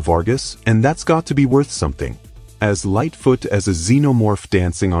Antonio Vargas, and that's got to be worth something. As Lightfoot as a xenomorph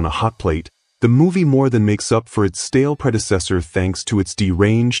dancing on a hot plate, the movie more than makes up for its stale predecessor thanks to its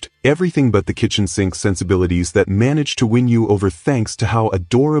deranged, everything-but-the-kitchen sink sensibilities that manage to win you over thanks to how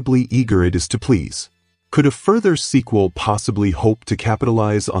adorably eager it is to please. Could a further sequel possibly hope to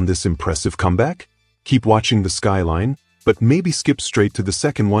capitalize on this impressive comeback? Keep watching the Skyline, but maybe skip straight to the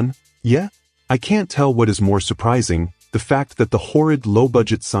second one? Yeah? I can't tell what is more surprising, the fact that the horrid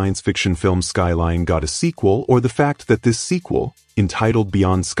low-budget science fiction film Skyline got a sequel, or the fact that this sequel, entitled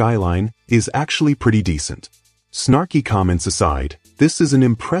Beyond Skyline, is actually pretty decent. Snarky comments aside, this is an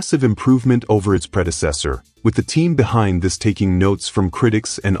impressive improvement over its predecessor, with the team behind this taking notes from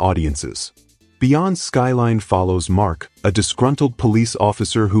critics and audiences. Beyond Skyline follows Mark, a disgruntled police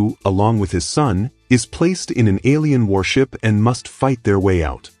officer who, along with his son, is placed in an alien warship and must fight their way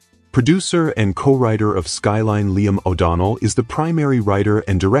out. Producer and co-writer of Skyline Liam O'Donnell is the primary writer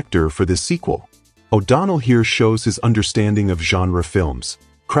and director for this sequel. O'Donnell here shows his understanding of genre films,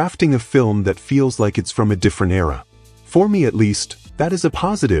 crafting a film that feels like it's from a different era. For me at least, that is a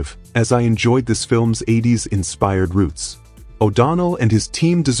positive, as I enjoyed this film's 80s-inspired roots. O'Donnell and his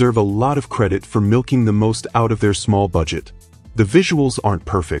team deserve a lot of credit for milking the most out of their small budget. The visuals aren't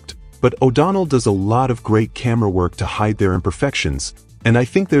perfect, but O'Donnell does a lot of great camera work to hide their imperfections, and I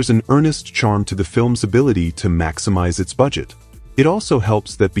think there's an earnest charm to the film's ability to maximize its budget. It also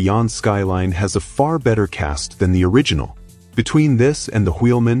helps that Beyond Skyline has a far better cast than the original. Between this and The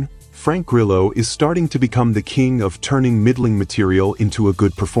Wheelman, Frank Grillo is starting to become the king of turning middling material into a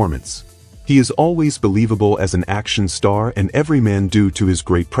good performance. He is always believable as an action star and every man due to his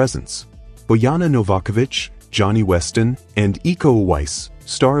great presence. Bojana Novakovic, Jonny Weston, and Iko Uwais,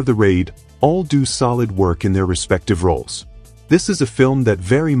 star of The Raid, all do solid work in their respective roles. This is a film that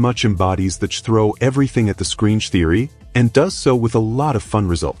very much embodies the throw everything at the screen theory, and does so with a lot of fun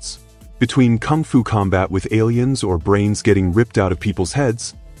results. Between kung fu combat with aliens or brains getting ripped out of people's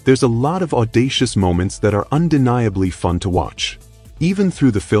heads, there's a lot of audacious moments that are undeniably fun to watch. Even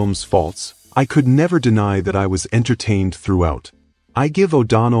through the film's faults, I could never deny that I was entertained throughout. I give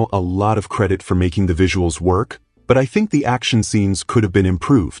O'Donnell a lot of credit for making the visuals work, but I think the action scenes could have been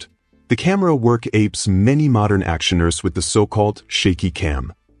improved. The camera work apes many modern actioners with the so-called shaky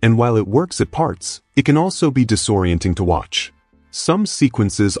cam, and while it works at parts, it can also be disorienting to watch. Some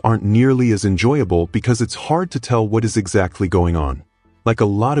sequences aren't nearly as enjoyable because it's hard to tell what is exactly going on. Like a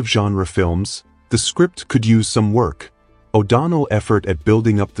lot of genre films, the script could use some work. O'Donnell's effort at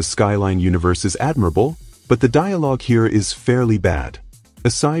building up the Skyline universe is admirable, but the dialogue here is fairly bad.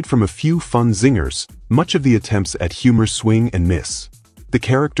 Aside from a few fun zingers, much of the attempts at humor swing and miss. The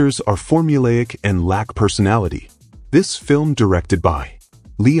characters are formulaic and lack personality. This film directed by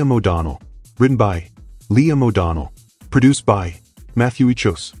Liam O'Donnell, written by Liam O'Donnell, produced by Matthew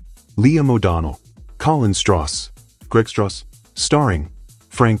Chausse, Liam O'Donnell, Colin Strause, Greg Strause, starring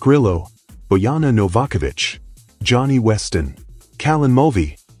Frank Grillo, Bojana Novakovic, Jonny Weston, Callan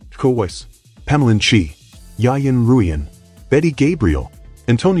Mulvey, Chausse, Pamela Chi, Yayan Ruyan, Betty Gabriel,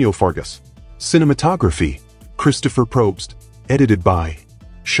 Antonio Fargas. Cinematography, Christopher Probst. Edited by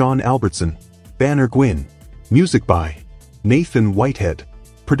Sean Albertson, Banner Gwynn. Music by Nathan Whitehead.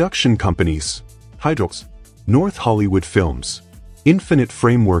 Production companies, Hydraulx, North Hollywood Films, Infinite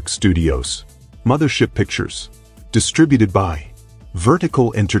Framework Studios, Mothership Pictures. Distributed by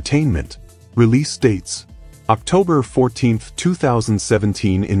Vertical Entertainment. Release dates: October 14,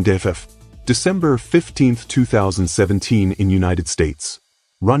 2017 in DFF, December 15, 2017 in United States.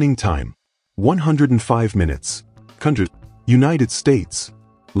 Running time: 105 minutes. Country: United States.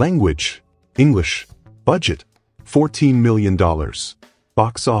 Language: English. Budget: $14 million.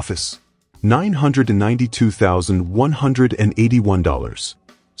 Box office: $992,181.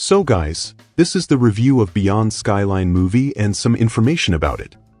 So guys, this is the review of Beyond Skyline movie and some information about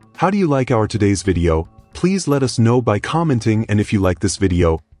it. How do you like our today's video? Please let us know by commenting, and if you like this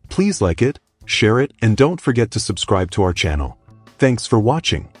video, please like it, share it, and don't forget to subscribe to our channel. Thanks for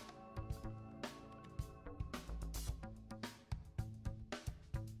watching.